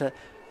side to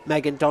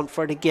Megan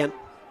Dunford again.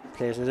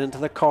 Plays it into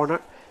the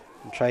corner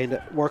and trying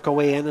to work her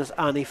way in is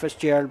Annie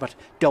Fitzgerald, but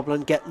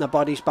Dublin getting the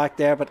bodies back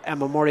there. But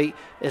Emma Murray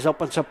is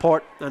up in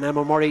support, and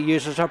Emma Murray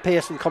uses her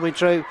pace and coming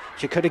through.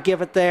 She could have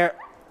give it there,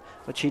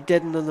 but she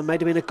didn't, and there might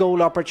have been a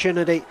goal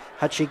opportunity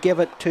had she give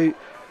it to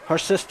her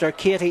sister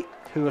Katie,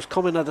 who was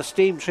coming at a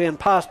steam train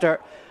past her.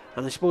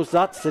 And I suppose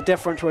that's the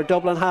difference where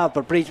Dublin have.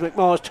 But Breach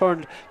McMaw has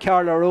turned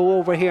Carla Rowe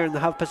over here, and they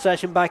have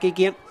possession back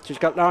again. She's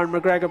got Lauren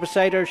McGregor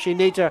beside her. She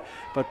needs her,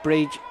 but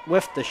Breach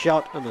whiffed the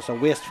shot, and it's a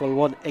wasteful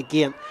one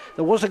again.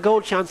 There was a goal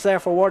chance there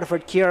for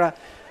Waterford, Ciara.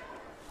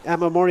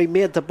 Emma Murray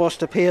made the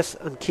bust of pace,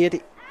 and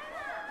Katie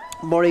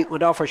Murray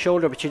went off her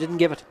shoulder, but she didn't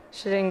give it.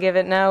 She didn't give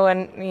it, no,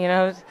 and you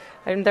know,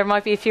 there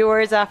might be a few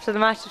words after the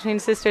match between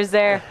sisters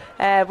there,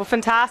 but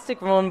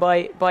fantastic run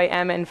by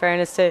Emma, in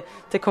fairness, to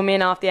come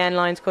in off the end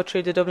lines, cut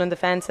through the Dublin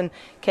defence, and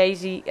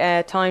Katie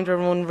timed her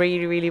run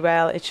really, really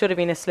well. It should have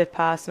been a slip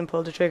pass and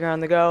pulled the trigger on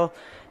the goal.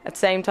 At the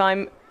same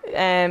time,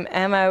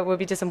 Emma will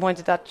be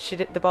disappointed that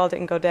the ball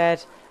didn't go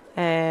dead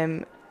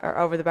or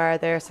over the bar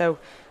there, so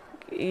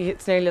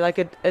it's nearly like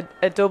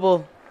a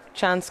double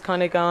chance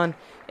kind of gone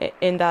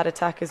in that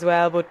attack as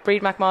well. But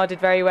Breed McMaw did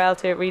very well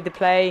to read the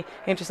play,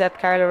 intercept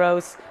Carla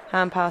Rowe's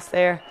hand pass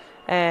there.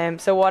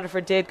 So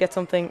Waterford did get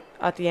something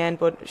at the end,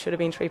 but it should have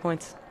been 3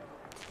 points.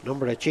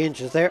 Number of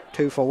changes there,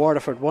 2 for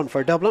Waterford, 1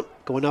 for Dublin.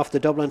 Going off the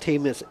Dublin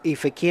team is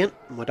Aoife Kane,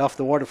 and went off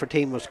the Waterford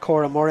team was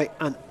Cora Murray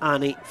and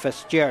Annie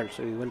Fitzgerald.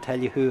 So we will tell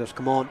you who has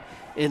come on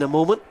in a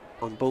moment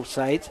on both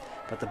sides.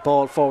 But the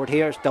ball forward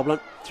here is Dublin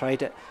try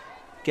to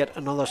get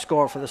another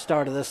score for the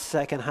start of the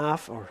second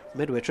half, or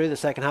midway through the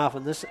second half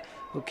on this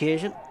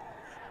occasion.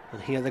 And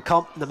here they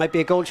come. There might be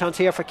a goal chance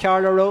here for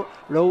Carla Rowe.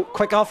 Rowe,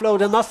 quick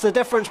offload, and that's the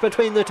difference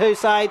between the two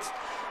sides.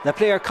 The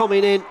player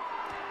coming in,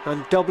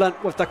 and Dublin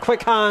with their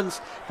quick hands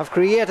have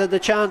created the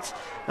chance,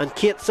 and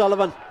Kate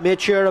Sullivan made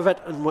sure of it.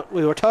 And what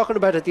we were talking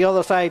about at the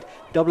other side,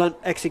 Dublin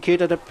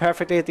executed it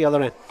perfectly at the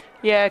other end.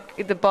 Yeah,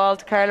 the ball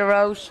to Carla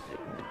Rowe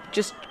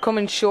just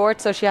coming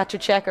short, so she had to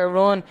check her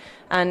run,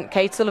 and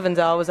Kate Sullivan's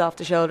always off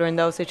the shoulder in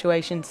those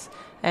situations.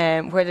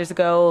 Where there's a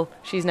goal,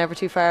 she's never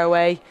too far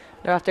away.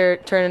 They're after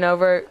turning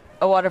over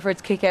a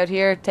Waterford's kick out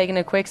here, taking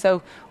it quick,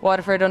 so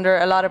Waterford under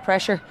a lot of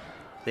pressure.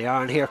 They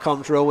are, and here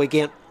comes Rowe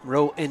again.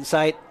 Rowe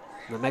inside.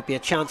 There might be a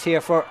chance here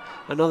for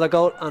another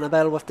goal.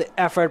 Annabelle with the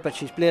effort, but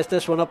she's placed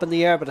this one up in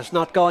the air, but it's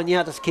not gone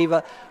yet as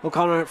Kiva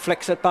O'Connor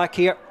flicks it back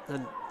here.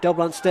 And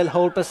Dublin still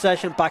hold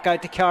possession. Back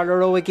out to Carla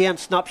Rowe again.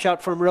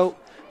 Snapshot from Rowe,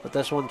 but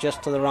this one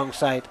just to the wrong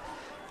side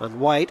and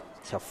wide.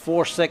 So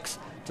 4-6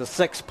 to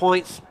 6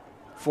 points.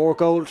 4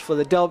 goals for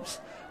the Dubs.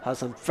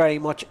 Has them very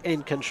much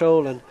in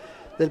control, and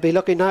they'll be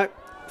looking now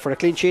for a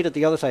clean sheet at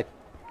the other side.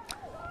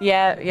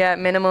 Yeah,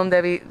 minimum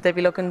they'll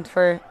be looking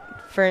for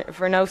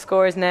no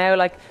scores now.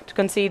 Like, to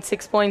concede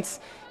 6 points,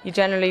 you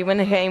generally win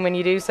a game when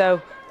you do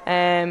so.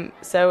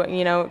 So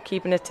you know,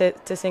 keeping it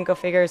to single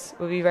figures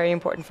will be very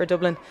important for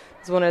Dublin.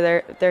 It's one of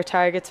their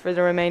targets for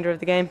the remainder of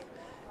the game.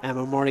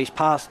 Emma Murray's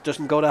pass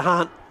doesn't go to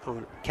hand.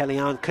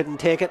 Kellyanne couldn't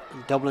take it,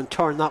 and Dublin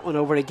turned that one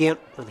over again,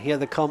 and here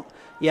they come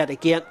yet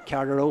again.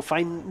 Carter Rowe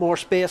find more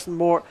space and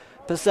more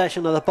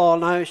possession of the ball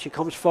now. She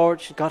comes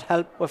forward, she's got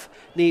help with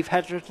Niamh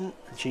Hedgerton,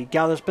 and she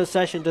gathers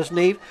possession. Does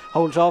Niamh,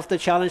 holds off the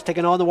challenge,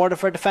 taking on the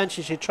Waterford defence,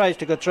 and she tries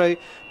to go through,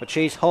 but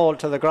she's hauled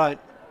to the ground.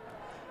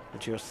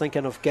 And she was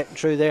thinking of getting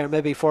through there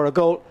maybe for a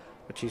goal,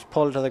 but she's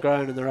pulled to the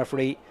ground, and the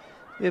referee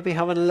maybe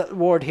having a little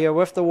word here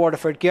with the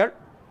Waterford gear.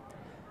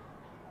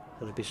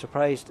 And I'd be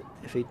surprised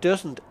if he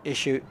doesn't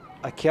issue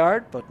a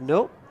card, but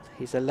no,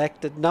 he's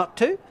elected not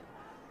to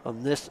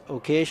on this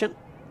occasion.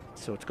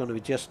 So it's going to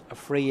be just a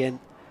free in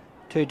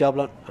to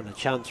Dublin, and a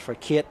chance for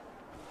Kate,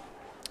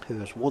 who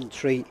has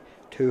 1-3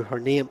 to her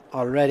name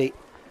already,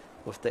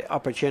 with the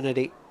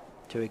opportunity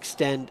to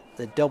extend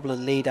the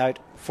Dublin lead out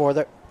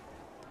further.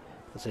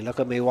 As they look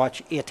at me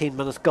watch, 18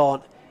 minutes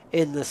gone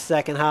in the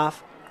second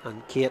half,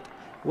 and Kate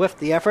with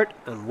the effort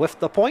and with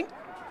the point.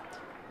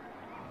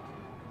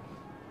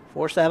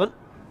 4-7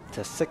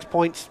 to 6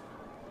 points.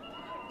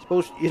 I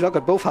suppose you look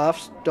at both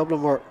halves.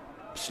 Dublin were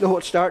slow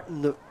at start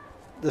in the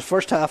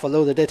first half,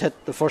 although they did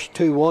hit the first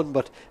 2-1,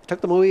 but it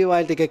took them a wee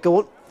while to get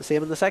going. The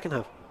same in the second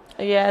half.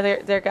 Yeah,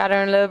 they're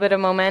gathering a little bit of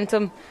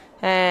momentum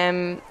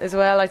as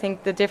well. I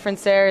think the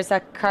difference there is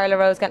that Carla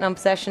Rowe's getting on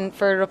possession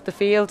further up the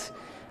field,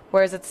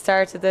 whereas at the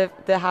start of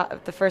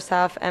the first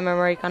half, Emma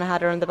Murray kind of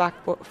had her on the back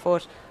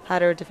foot,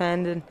 had her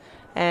defending.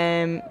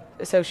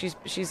 So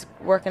she's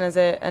working as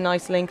a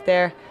nice link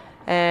there.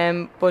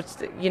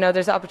 But you know,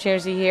 there's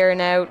opportunity here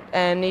now.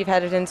 Niamh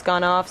Hedgerton's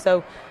gone off,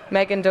 so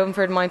Megan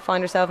Dunford might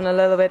find herself in a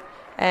little bit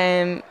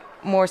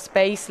more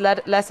space,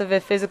 less of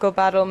a physical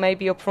battle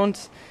maybe up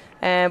front.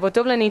 But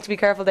Dublin need to be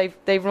careful.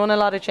 They've run a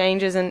lot of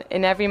changes in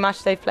every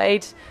match they've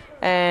played,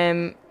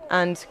 and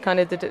kind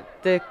of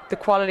the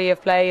quality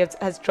of play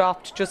has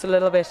dropped just a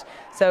little bit.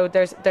 So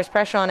there's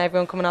pressure on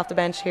everyone coming off the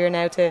bench here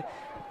now to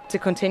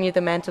continue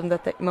the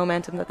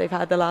momentum that they've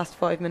had the last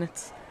 5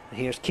 minutes.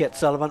 Here's Kate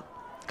Sullivan.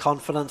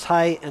 Confidence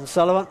high in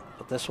Sullivan,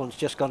 but this one's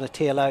just going to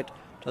tail out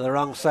to the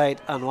wrong side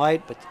and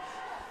wide. But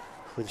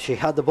when she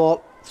had the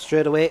ball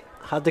straight away,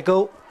 had to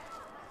go,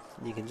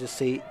 and you can just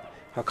see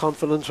her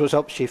confidence was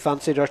up. She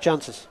fancied her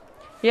chances.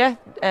 Yeah,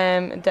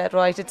 dead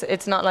right.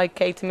 It's not like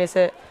Kate to miss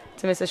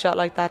a shot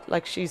like that.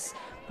 Like, she's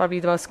probably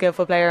the most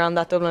skillful player on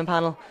that Dublin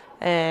panel.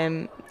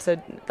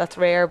 So that's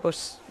rare,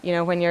 but you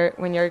know, when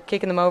you're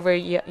kicking them over,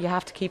 you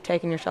have to keep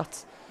taking your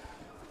shots.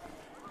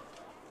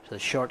 So the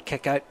short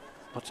kick out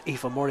puts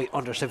Aoife Murray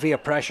under severe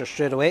pressure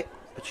straight away,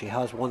 but she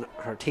has won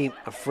her team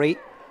a free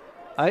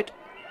out.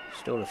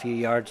 Stole a few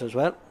yards as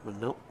well, but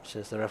no,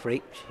 says the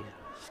referee.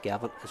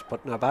 Gavin is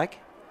putting her back,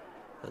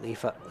 and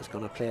Aoife is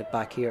going to play it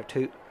back here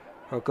to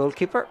her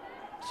goalkeeper,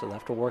 so they'll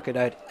have to work it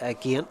out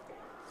again.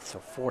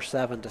 So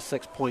 4-7 to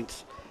 6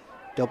 points.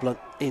 Dublin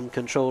in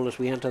control as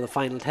we enter the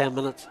final 10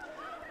 minutes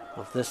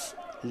of this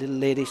Little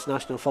Ladies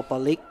National Football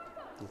League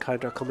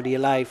encounter, coming to you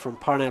live from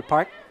Parnell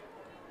Park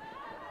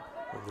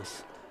on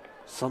this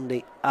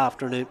Sunday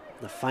afternoon,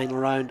 the final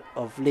round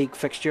of league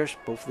fixtures.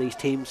 Both of these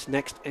teams'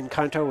 next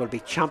encounter will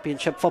be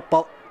Championship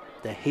football,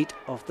 the heat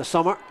of the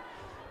summer.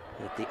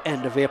 At the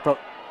end of April,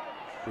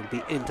 we'll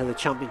be into the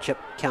Championship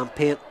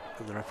campaign,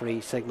 and the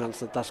referee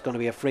signals that that's going to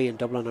be a free, and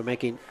Dublin are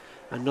making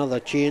another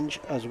change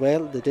as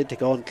well. They did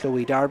take on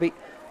Chloe Darby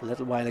a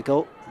little while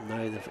ago, and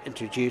now they've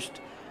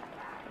introduced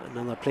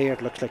another player.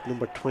 It looks like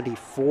number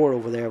 24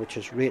 over there, which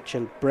is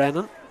Rachel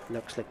Brennan.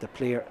 Looks like the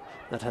player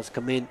that has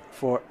come in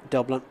for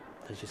Dublin.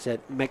 As you said,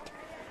 Mick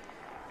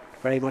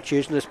very much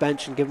using this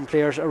bench and giving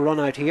players a run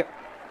out here.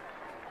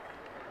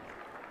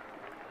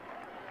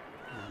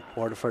 And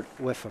Waterford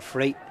with a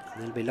free,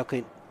 and they'll be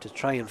looking to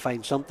try and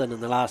find something in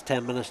the last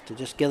 10 minutes to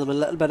just give them a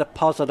little bit of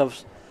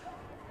positives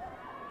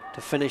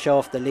to finish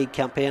off the league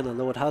campaign.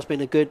 Although it has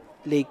been a good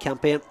league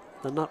campaign,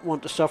 they'll not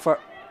want to suffer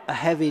a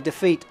heavy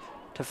defeat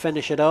to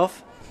finish it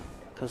off,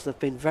 because they've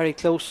been very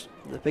close.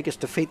 The biggest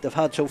defeat they've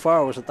had so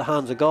far was at the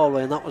hands of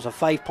Galway, and that was a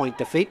 5-point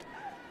defeat.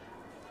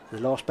 They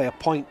lost by a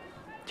point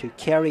to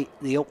Kerry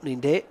the opening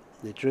day.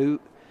 They drew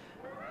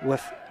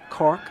with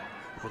Cork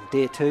on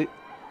day 2,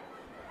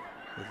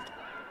 and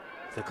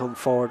they come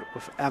forward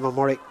with Emma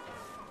Murray,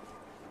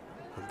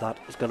 and that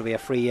is going to be a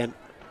free in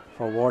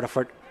for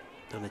Waterford,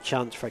 and a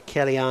chance for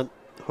Kellyanne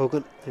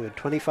Hogan, who had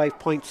 25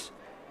 points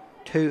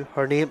to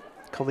her name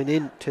coming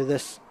into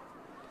this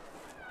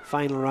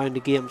final round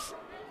of games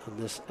and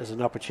this is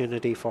an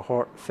opportunity for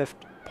her 5th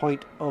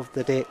point of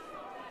the day.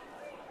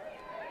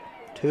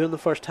 2 in the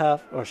first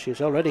half, or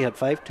she's already had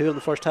 5, 2 in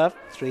the first half,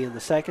 3 in the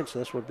second, so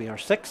this would be her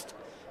 6th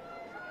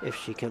if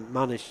she can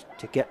manage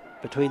to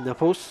get between the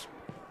posts.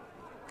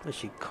 As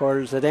she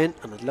curls it in,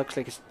 and it looks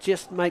like it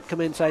just might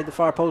come inside the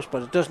far post,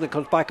 but it doesn't. It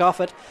comes back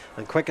off it,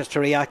 and quickest to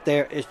react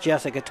there is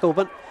Jessica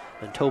Tobin,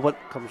 and Tobin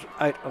comes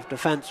out of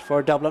defence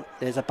for Dublin.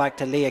 There's it back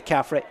to Leah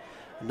Caffrey,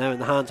 and now in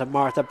the hands of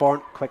Martha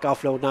Byrne. Quick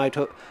offload now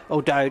to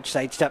O'Dowd,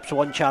 sidesteps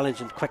one challenge,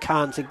 and quick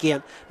hands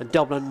again, and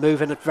Dublin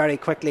moving it very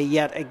quickly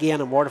yet again,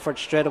 and Waterford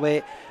straight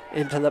away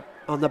into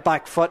on the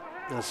back foot,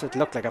 as it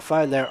looked like a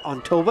foul there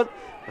on Tobin,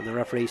 and the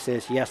referee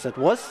says yes it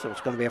was, so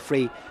it's going to be a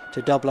free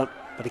to Dublin.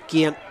 But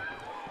again,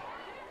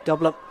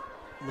 Dublin,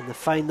 when they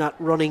find that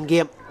running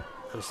game,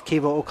 as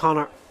Kiva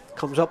O'Connor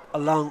comes up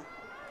along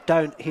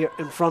down here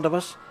in front of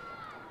us,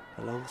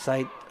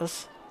 alongside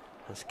us,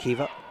 as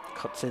Kiva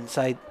cuts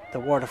inside the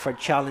Waterford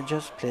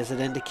challenges, plays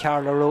it into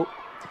Carla Rowe.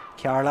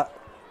 Carla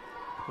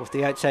with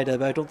the outside of the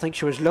bow. I don't think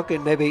she was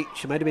looking, maybe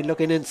she might have been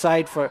looking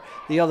inside for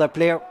the other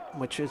player,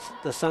 which is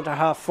the centre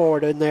half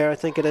forward in there, I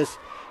think it is,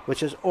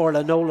 which is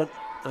Orla Nolan.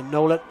 And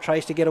Nolan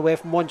tries to get away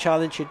from one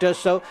challenge. She does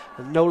so,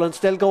 and Nolan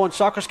still going.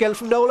 Soccer skill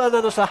from Nolan,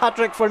 and it's a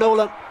hat-trick for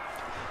Nolan.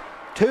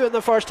 2 in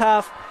the first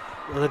half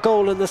and a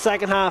goal in the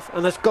second half,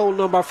 and it's goal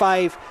number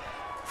 5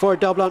 for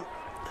Dublin.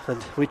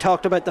 And we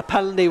talked about the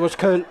penalty was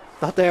cool.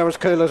 That there was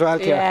cool as well,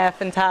 Ciara. Yeah,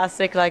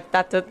 fantastic. Like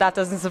that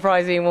doesn't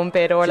surprise me one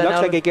bit. Orla She looks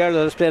Nolan. like a girl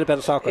that has played a bit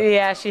of soccer.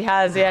 Yeah, she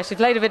has. Yeah, she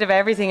played a bit of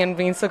everything and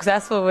been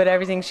successful with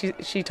everything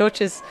she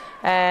touches.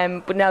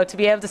 But now to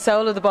be able to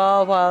solo the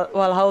ball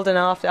while holding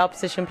off the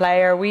opposition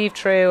player, weave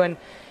through, and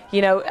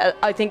you know,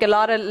 I think a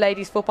lot of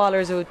ladies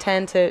footballers would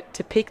tend to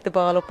pick the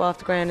ball up off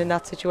the ground in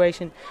that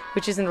situation,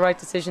 which isn't the right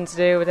decision to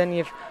do. But then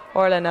you've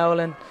Orla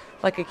Nolan,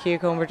 like a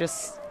cucumber,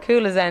 just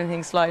cool as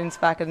anything, sliding to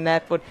the back of the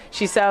net. But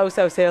she's so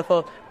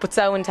skillful, but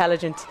so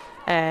intelligent.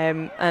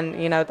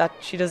 And you know that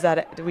she does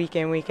that week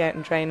in, week out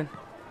in training.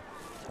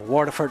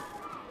 Waterford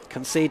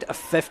concede a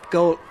 5th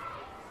goal,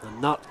 and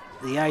not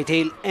the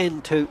ideal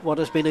end to what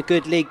has been a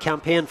good league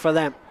campaign for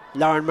them.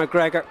 Lauren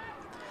McGregor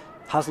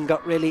hasn't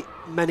got really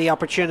many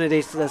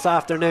opportunities this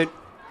afternoon.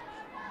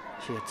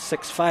 She had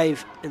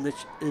 6-5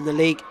 in the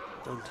league,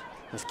 and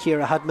as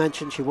Ciara had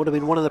mentioned, she would have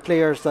been one of the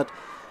players that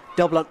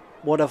Dublin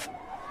would have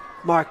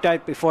marked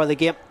out before the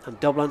game, and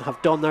Dublin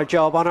have done their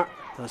job on her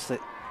as they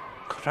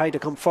try to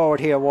come forward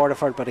here,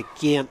 Waterford. But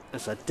again,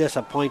 it's a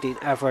disappointing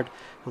effort,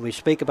 and we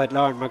speak about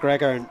Lauren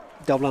McGregor, and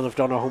Dublin have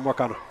done their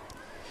homework on her.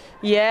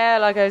 Yeah,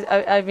 like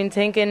I've been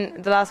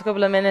thinking the last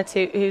couple of minutes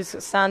who's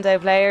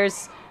standout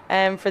players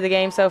for the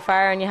game so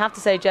far, and you have to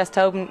say Jess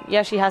Tobin.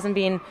 Yeah, she hasn't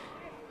been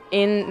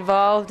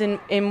involved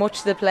in much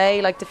of the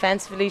play. Like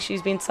defensively,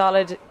 she's been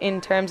solid in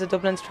terms of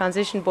Dublin's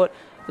transition, but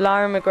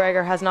Lauren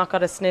McGregor has not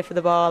got a sniff of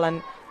the ball,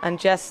 and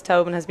Jess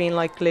Tobin has been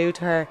like glue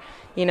to her.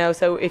 You know,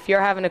 so if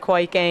you're having a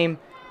quiet game,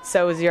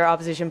 so is your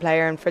opposition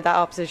player, and for that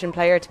opposition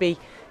player to be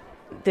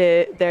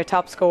their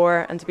top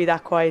scorer and to be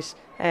that quiet,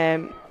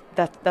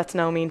 that's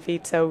no mean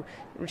feat. So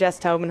Jess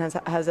Tobin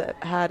has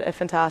had a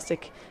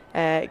fantastic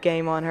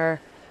game on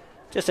her.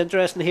 Just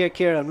interesting here,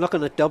 Ciara, I'm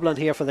looking at Dublin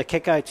here for the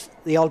kickouts.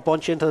 They all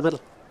bunch into the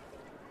middle.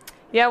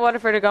 Yeah,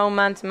 Waterford are going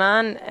man to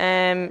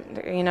man.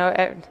 You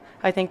know,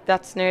 I think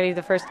that's nearly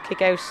the first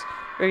kick-out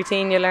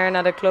routine you learn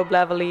at a club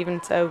level,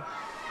 even. So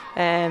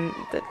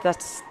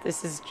this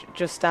is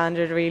just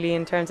standard, really,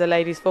 in terms of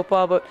ladies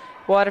football. But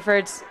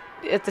Waterford,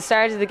 at the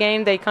start of the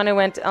game, they kind of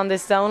went on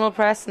this zonal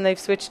press, and they've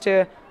switched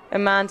to a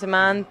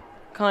man-to-man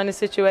kind of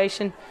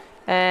situation.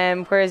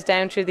 Whereas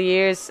down through the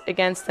years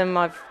against them,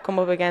 I've come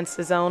up against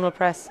a zonal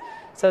press.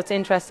 So it's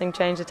interesting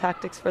change of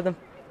tactics for them.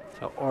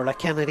 So Orla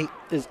Kennedy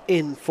is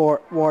in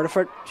for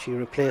Waterford. She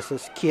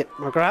replaces Kate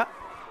McGrath.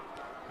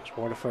 As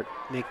Waterford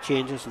make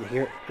changes, and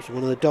here is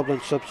one of the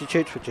Dublin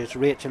substitutes, which is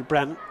Rachel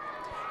Brennan.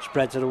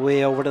 Spreads it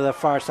away over to the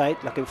far side,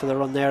 looking for the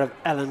run there of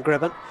Ellen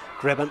Gribben.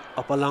 Gribben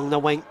up along the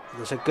wing,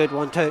 and it's a good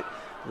one too.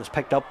 It was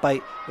picked up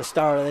by the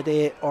star of the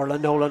day, Orla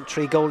Nolan.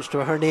 3 goals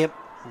to her name,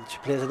 and she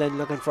plays it in,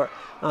 looking for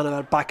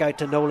Annabelle. Back out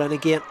to Nolan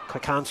again.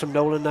 Quick hands from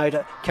Nolan now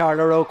to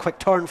Carla Rowe. Quick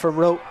turn from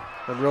Rowe,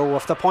 and Rowe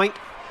with the point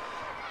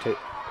to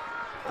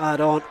add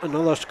on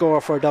another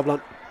score for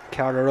Dublin.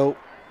 Carla Rowe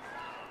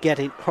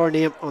getting her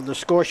name on the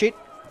score sheet,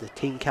 the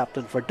team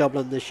captain for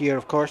Dublin this year,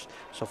 of course.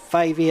 So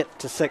 5-8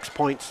 to 6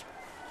 points.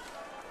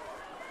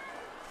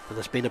 And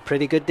it's been a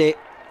pretty good day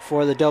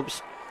for the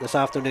Dubs this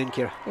afternoon,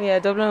 Ciara. Yeah,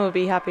 Dublin will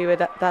be happy with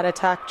that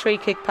attack. 3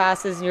 kick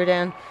passes, and you're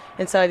down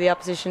inside the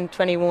opposition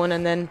 21,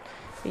 and then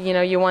you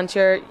know you want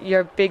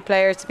your big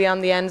players to be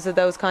on the ends of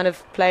those kind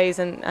of plays,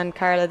 and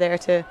Carla there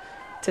to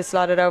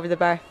slot it over the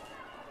bar.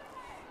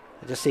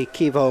 I just see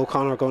Kiva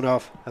O'Connor going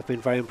off. I've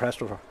been very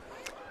impressed with her.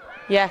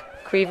 Yeah,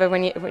 Kiva,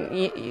 when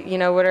you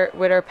know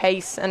with her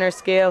pace and her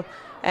skill,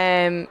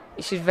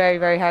 she's very,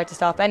 very hard to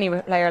stop. Any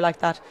player like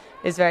that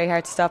is very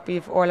hard to stop.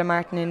 You've Orla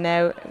Martin in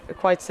now,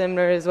 quite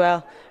similar as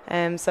well.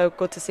 So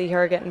good to see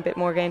her getting a bit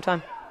more game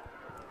time.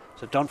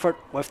 So Dunford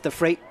with the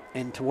free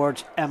in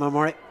towards Emma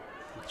Murray.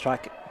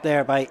 Track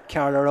there by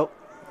Carla Rowe.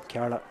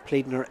 Carla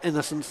pleading her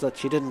innocence that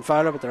she didn't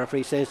foul her, but the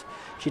referee says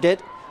she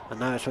did. And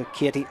now it's with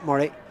Katie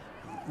Murray.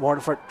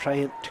 Waterford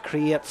trying to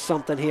create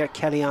something here.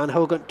 Kellyanne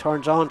Hogan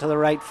turns on to the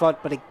right foot,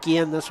 but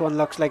again this one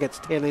looks like it's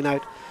tailing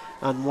out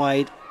and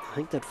wide. I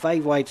think that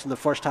 5 wides in the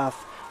first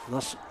half, and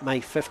that's my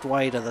 5th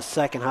wide of the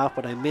second half,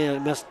 but I may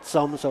have missed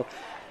some, so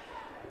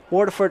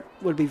Waterford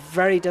will be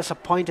very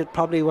disappointed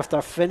probably with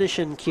their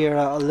finishing,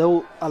 Ciara,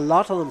 although a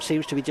lot of them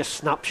seems to be just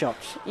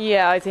snapshots.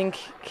 Yeah, I think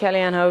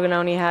Kellyanne Hogan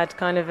only had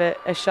kind of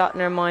a shot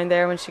in her mind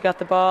there when she got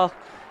the ball.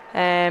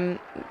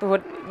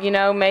 But you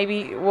know,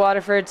 maybe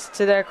Waterford,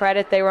 to their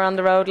credit, they were on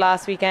the road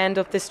last weekend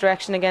up this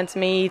direction against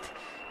Meath,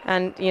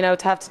 and you know,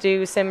 to have to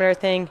do a similar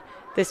thing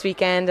this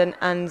weekend,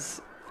 and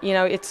you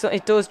know,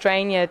 it does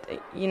drain you,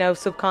 you know,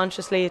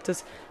 subconsciously it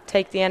does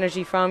take the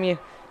energy from you.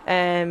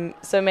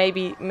 So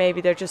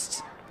maybe they're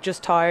just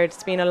tired.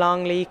 It's been a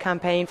long league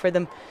campaign for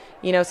them.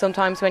 You know,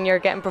 sometimes when you're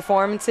getting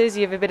performances,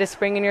 you have a bit of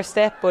spring in your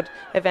step, but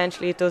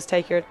eventually it does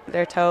take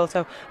their toll.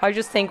 So I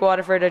just think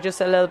Waterford are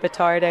just a little bit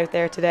tired out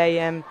there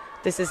today.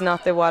 This is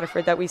not the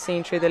Waterford that we've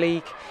seen through the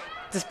league.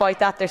 Despite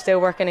that, they're still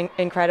working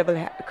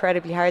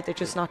incredibly hard. They're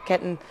just not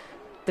getting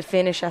the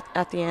finish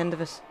at the end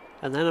of it.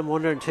 And then I'm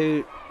wondering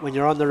too, when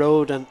you're on the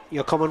road and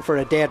you're coming for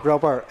a dead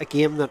rubber, a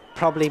game that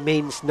probably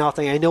means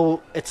nothing. I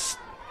know it's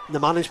the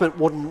management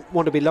wouldn't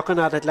want to be looking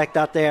at it like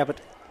that there, but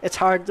it's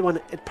hard when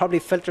it probably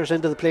filters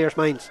into the players'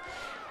 minds.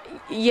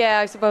 Yeah,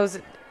 I suppose.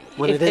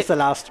 When it is the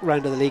last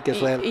round of the league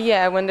as well.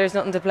 Yeah, when there's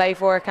nothing to play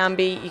for,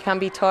 you can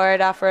be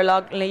tired after a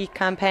long league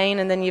campaign,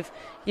 and then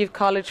you've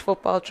college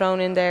football thrown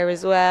in there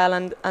as well,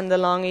 and the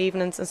long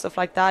evenings and stuff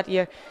like that.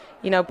 You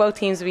know, both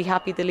teams will be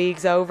happy the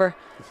league's over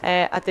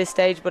at this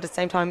stage, but at the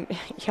same time,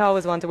 you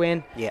always want to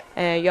win. Yeah.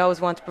 You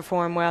always want to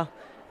perform well.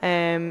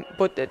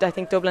 But I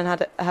think Dublin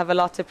have a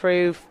lot to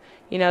prove.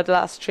 You know, the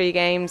last 3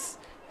 games.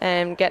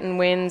 Getting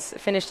wins,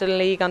 finished the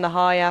league on the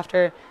high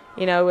after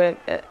a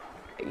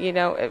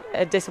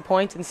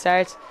disappointing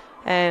start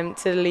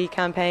to the league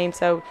campaign.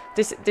 So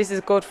this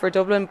is good for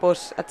Dublin,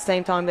 but at the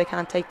same time they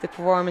can't take the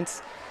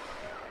performance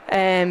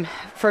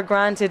for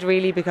granted,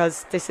 really,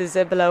 because this is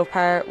a below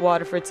par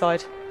Waterford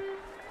side.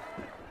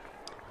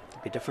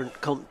 It'll be different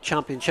come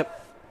championship.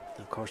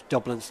 Of course,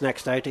 Dublin's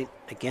next outing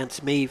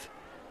against Meath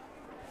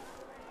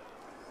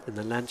in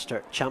the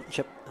Leinster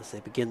Championship as they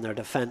begin their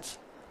defence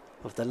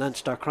of the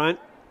Leinster crown.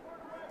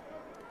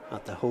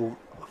 At the home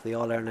of the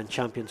All-Ireland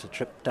champions, a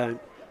trip down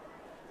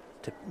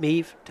to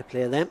Meath to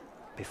play them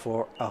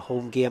before a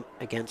home game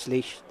against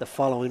Laois the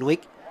following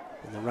week.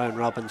 In the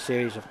round-robin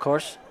series, of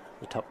course,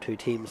 the top 2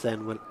 teams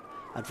then will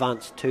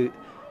advance to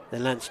the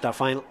Leinster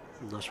final,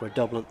 and that's where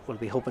Dublin will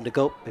be hoping to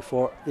go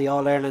before the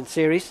All-Ireland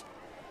series.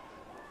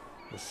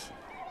 As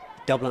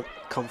Dublin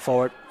come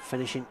forward,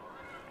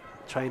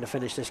 trying to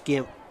finish this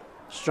game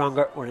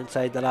stronger. We're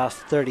inside the last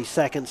 30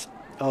 seconds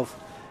of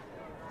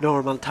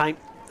normal time,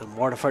 and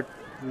Waterford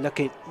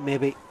looking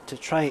maybe to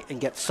try and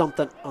get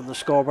something on the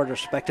scoreboard,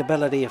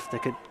 respectability if they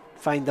could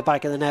find the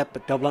back of the net,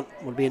 but Dublin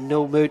will be in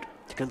no mood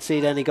to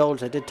concede any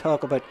goals. I did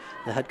talk about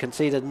they had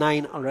conceded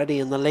 9 already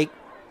in the league,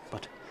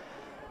 but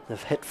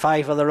they've hit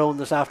 5 of their own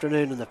this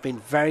afternoon and they've been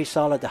very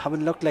solid. They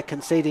haven't looked like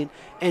conceding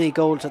any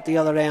goals at the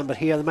other end, but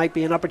here there might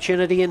be an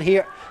opportunity in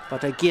here,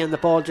 but again the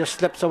ball just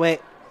slips away,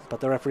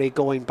 but the referee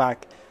going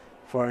back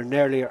for an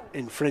earlier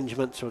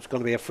infringement, so it's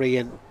going to be a free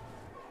in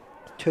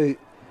to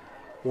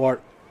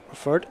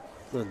Waterford,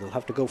 and they'll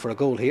have to go for a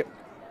goal here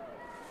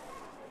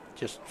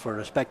just for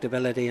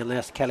respectability,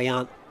 unless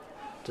Kellyanne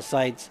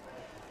decides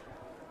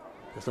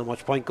there's not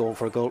much point going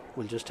for a goal.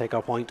 We'll just take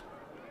our point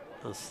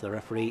as the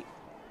referee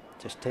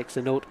just takes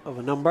a note of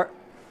a number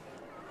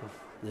of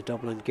the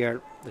Dublin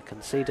girl that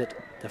conceded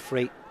the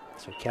free.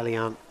 So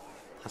Kellyanne,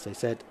 as I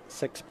said,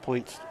 6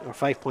 points or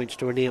 5 points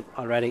to her name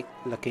already,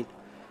 looking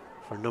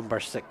for number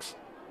 6.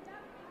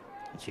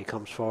 And she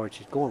comes forward,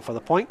 she's going for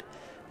the point,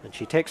 and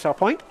she takes her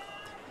point,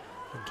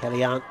 and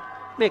Kellyanne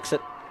makes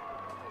it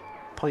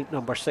point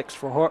number 6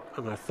 for her,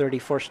 and her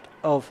 31st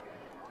of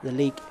the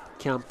league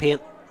campaign.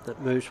 That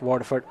moves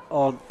Waterford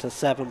on to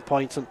 7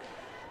 points, and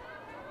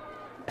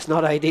it's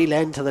not ideal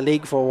end to the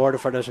league for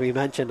Waterford, as we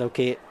mentioned.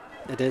 Okay,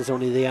 it is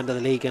only the end of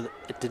the league and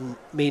it didn't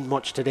mean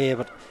much today,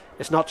 but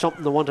it's not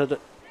something they wanted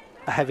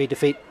a heavy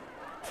defeat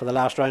for the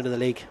last round of the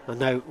league,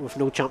 and now with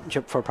no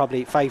championship for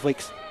probably 5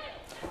 weeks.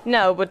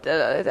 No, but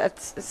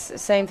that's the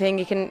same thing.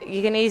 You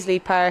can easily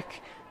park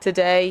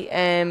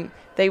today.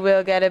 They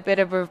will get a bit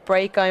of a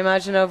break, I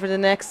imagine, over the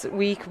next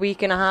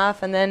week and a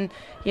half, and then,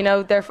 you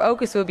know, their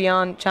focus will be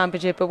on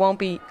championship. It won't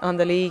be on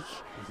the league.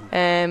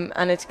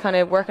 And it's kind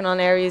of working on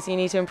areas you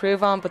need to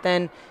improve on, but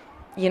then,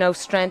 you know,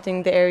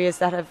 strengthening the areas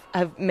that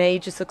have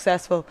made you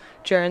successful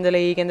during the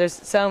league. And there's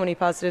so many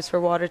positives for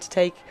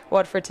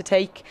Waterford to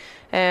take.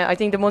 I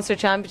think the Munster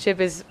Championship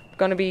is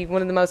going to be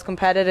one of the most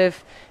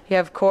competitive. You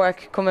have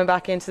Cork coming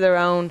back into their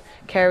own.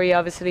 Kerry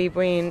obviously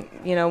being,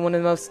 you know, one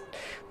of the most,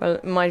 well,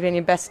 in my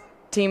opinion, best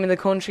team in the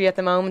country at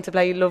the moment to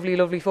play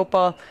lovely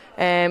football.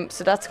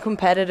 So that's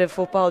competitive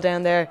football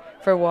down there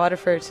for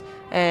Waterford.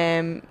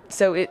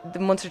 So the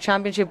Munster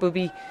Championship will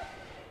be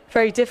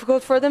very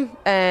difficult for them.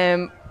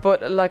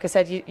 But like I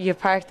said, you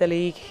parked the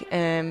league.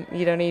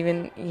 You don't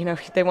even,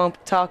 they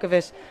won't talk of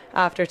it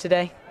after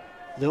today.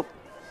 Nope.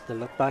 They'll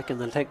look back and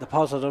they'll take the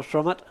positives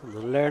from it, and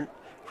they'll learn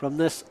from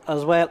this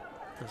as well.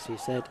 As you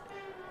said,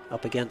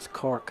 up against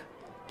Cork,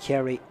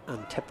 Kerry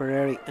and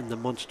Tipperary in the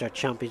Munster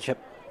Championship,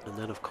 and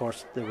then of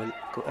course they will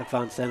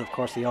advance then of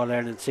course the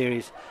All-Ireland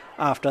series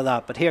after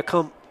that. But here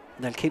come,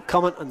 they'll keep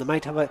coming, and they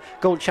might have a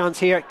goal chance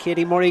here.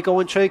 Katie Murray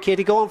going through,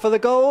 Katie going for the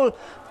goal,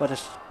 but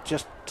it's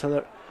just to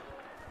the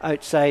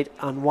outside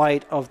and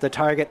wide of the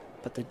target.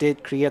 But they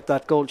did create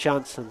that goal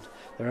chance, and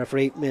the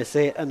referee may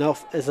say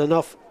enough is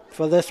enough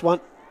for this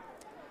one.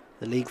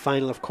 The league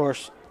final, of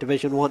course,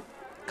 Division 1,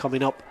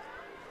 coming up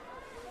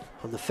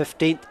on the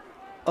 15th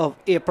of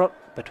April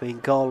between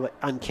Galway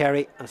and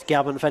Kerry, as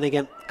Gavin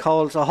Finnegan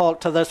calls a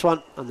halt to this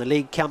one. And the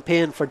league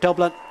campaign for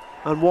Dublin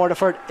and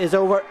Waterford is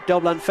over.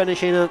 Dublin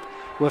finishing it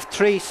with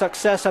 3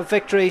 successive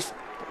victories.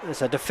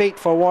 It's a defeat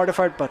for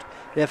Waterford, but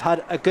they've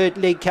had a good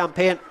league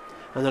campaign,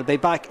 and they'll be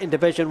back in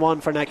Division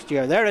 1 for next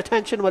year. Their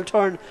attention will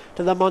turn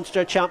to the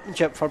Munster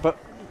Championship,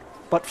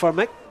 but for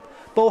Mick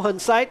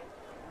Bohan's side,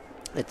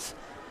 it's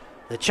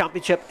the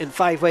Championship in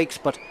 5 weeks,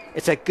 but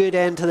it's a good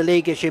end to the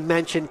league, as you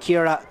mentioned,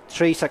 Ciara.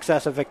 3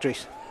 successive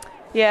victories.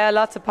 Yeah,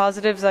 lots of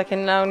positives. I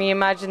can only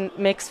imagine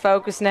Mick's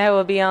focus now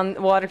will be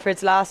on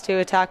Waterford's last 2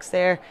 attacks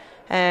there.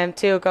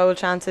 2 goal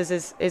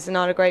chances is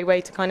not a great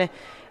way to kind of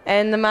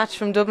end the match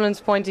from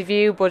Dublin's point of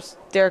view, but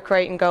they're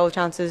creating goal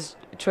chances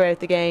throughout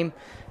the game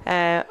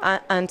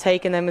and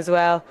taking them as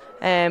well,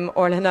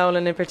 Orla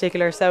Nolan in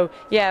particular. So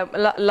yeah,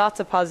 lots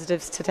of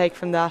positives to take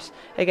from that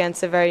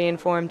against a very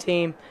informed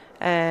team.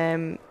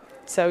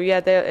 So yeah,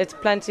 it's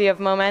plenty of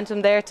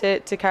momentum there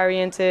to carry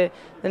into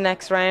the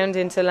next round,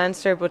 into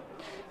Leinster, but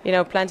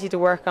plenty to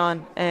work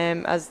on,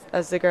 as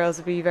the girls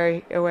will be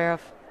very aware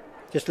of.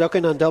 Just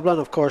looking on Dublin,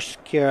 of course,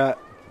 Ciara,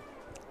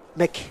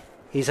 Mick,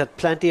 he's had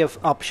plenty of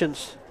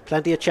options,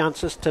 plenty of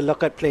chances to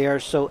look at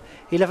players, so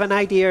he'll have an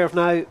idea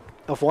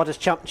of what his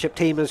championship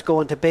team is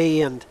going to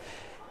be, and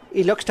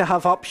he looks to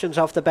have options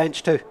off the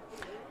bench too.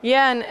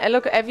 Yeah, and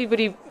look,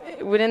 everybody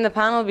within the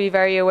panel will be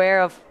very aware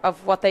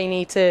of what they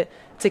need to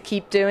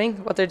keep doing,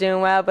 what they're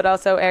doing well, but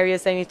also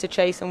areas they need to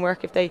chase and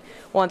work if they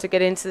want to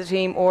get into the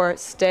team or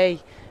stay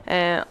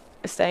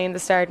in the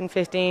starting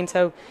 15.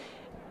 So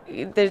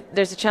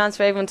there's a chance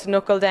for everyone to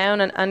knuckle down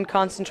and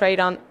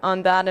concentrate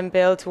on that and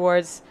build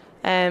towards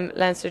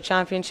Leinster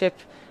Championship.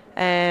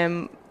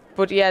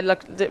 But yeah,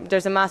 look,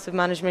 there's a massive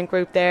management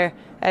group there,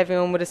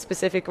 everyone with a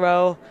specific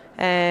role,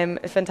 a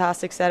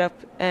fantastic setup,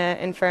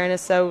 in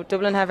fairness. So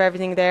Dublin have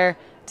everything there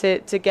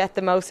to get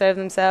the most out of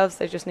themselves.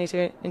 They just need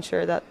to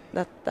ensure that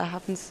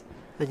happens.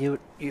 And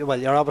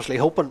you're obviously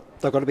hoping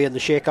they're going to be in the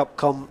shake-up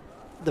come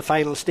the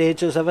final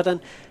stages of it. And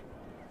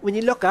when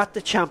you look at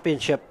the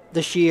championship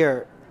this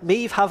year,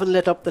 Meath haven't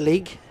lit up the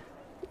league.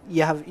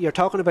 You're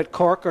talking about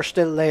Cork are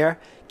still there.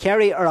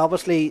 Kerry are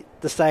obviously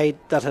the side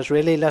that has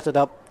really lit it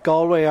up.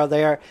 Galway are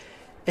there.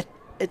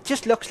 It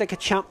just looks like a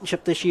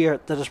championship this year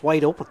that is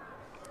wide open.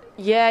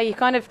 Yeah, you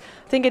kind of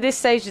think at this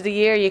stage of the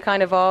year, you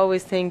kind of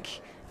always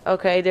think,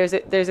 okay, there's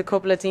a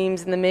couple of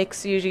teams in the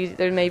mix. Usually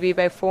there may be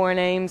about 4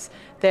 names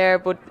there,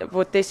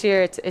 but this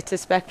year it's a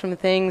spectrum of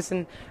things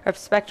and a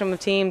spectrum of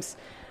teams.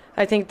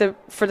 I think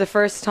for the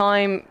first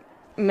time,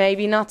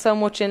 maybe not so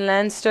much in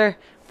Leinster,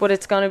 but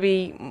it's going to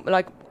be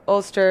like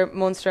Ulster,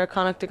 Munster,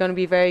 Connacht. They're going to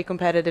be very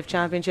competitive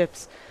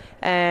championships,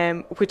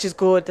 which is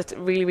good. That's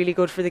really, really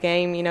good for the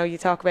game. You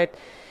talk about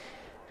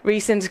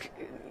recent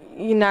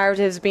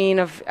narratives being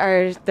of,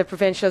 are the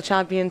provincial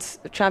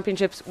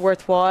championships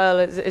worthwhile?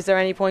 Is there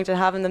any point in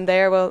having them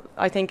there? Well,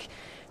 I think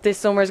this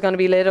summer is going to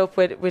be lit up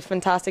with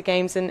fantastic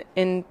games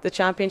in the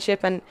championship,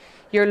 and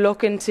you're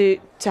looking to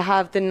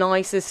have the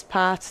nicest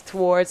path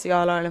towards the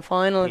All-Ireland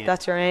final, if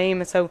that's your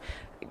aim. So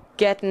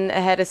getting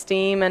ahead of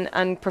steam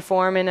and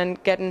performing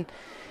and getting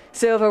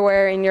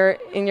silverware in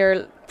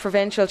your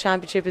provincial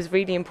championship is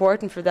really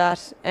important for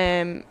that,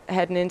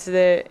 heading into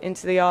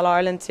the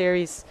All-Ireland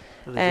series.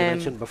 And as you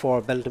mentioned before,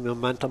 building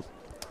momentum.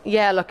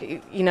 Yeah, look,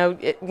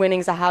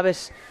 winning's a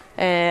habit,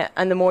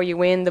 and the more you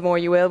win, the more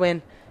you will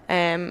win.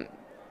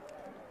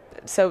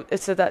 So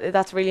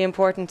that's really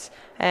important.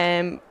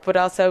 But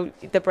also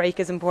the break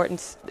is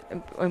important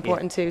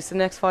too. So the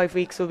next 5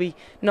 weeks will be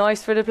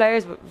nice for the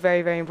players, but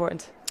very, very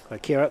important. Well,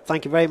 Ciara,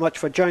 thank you very much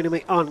for joining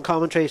me on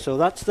commentary. So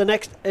that's the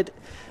next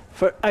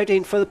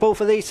outing for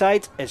both of these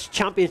sides. It's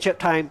championship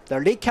time.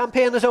 Their league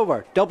campaign is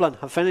over. Dublin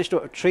have finished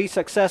with 3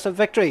 successive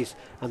victories,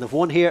 and they've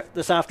won here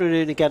this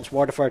afternoon against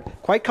Waterford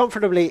quite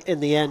comfortably in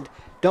the end.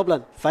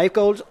 Dublin 5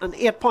 goals and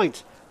 8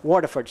 points,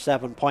 Waterford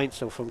 7 points.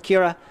 So from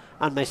Ciara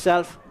and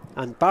myself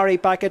and Barry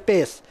back at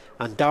base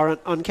and Darren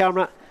on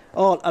camera,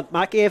 all at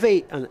Mac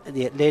AV and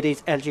the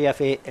ladies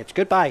LGFA, it's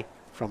goodbye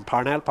from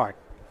Parnell Park.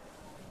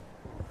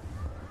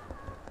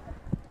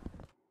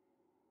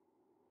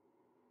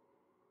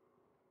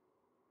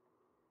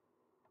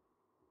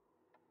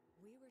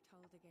 We were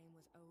told the game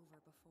was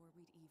over before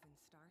we'd even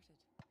started.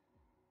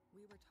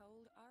 We were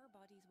told our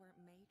bodies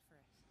weren't made for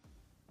it.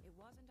 It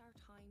wasn't our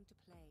time to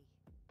play.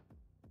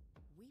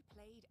 We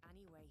played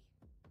anyway.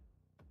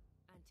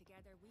 And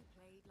together we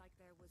played like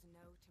there was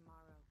no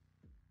tomorrow.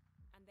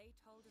 And they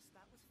told us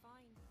that was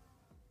fine.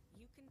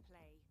 You can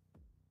play.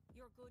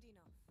 You're good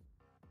enough.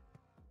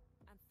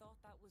 And thought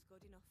that was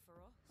good enough for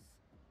us.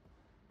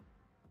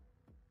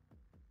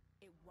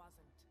 It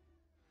wasn't.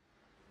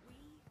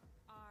 We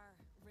are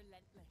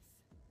relentless.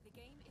 The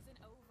game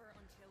isn't over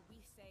until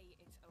we say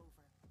it's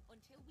over.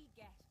 Until we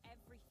get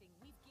everything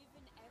we've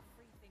given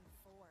everything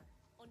for.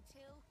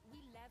 Until we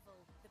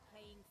level the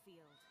playing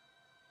field.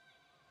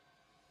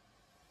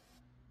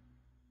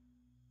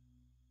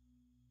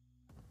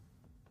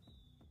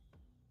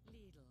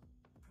 Lidl,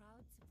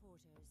 proud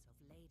supporters of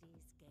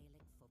ladies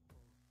Gaelic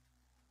football.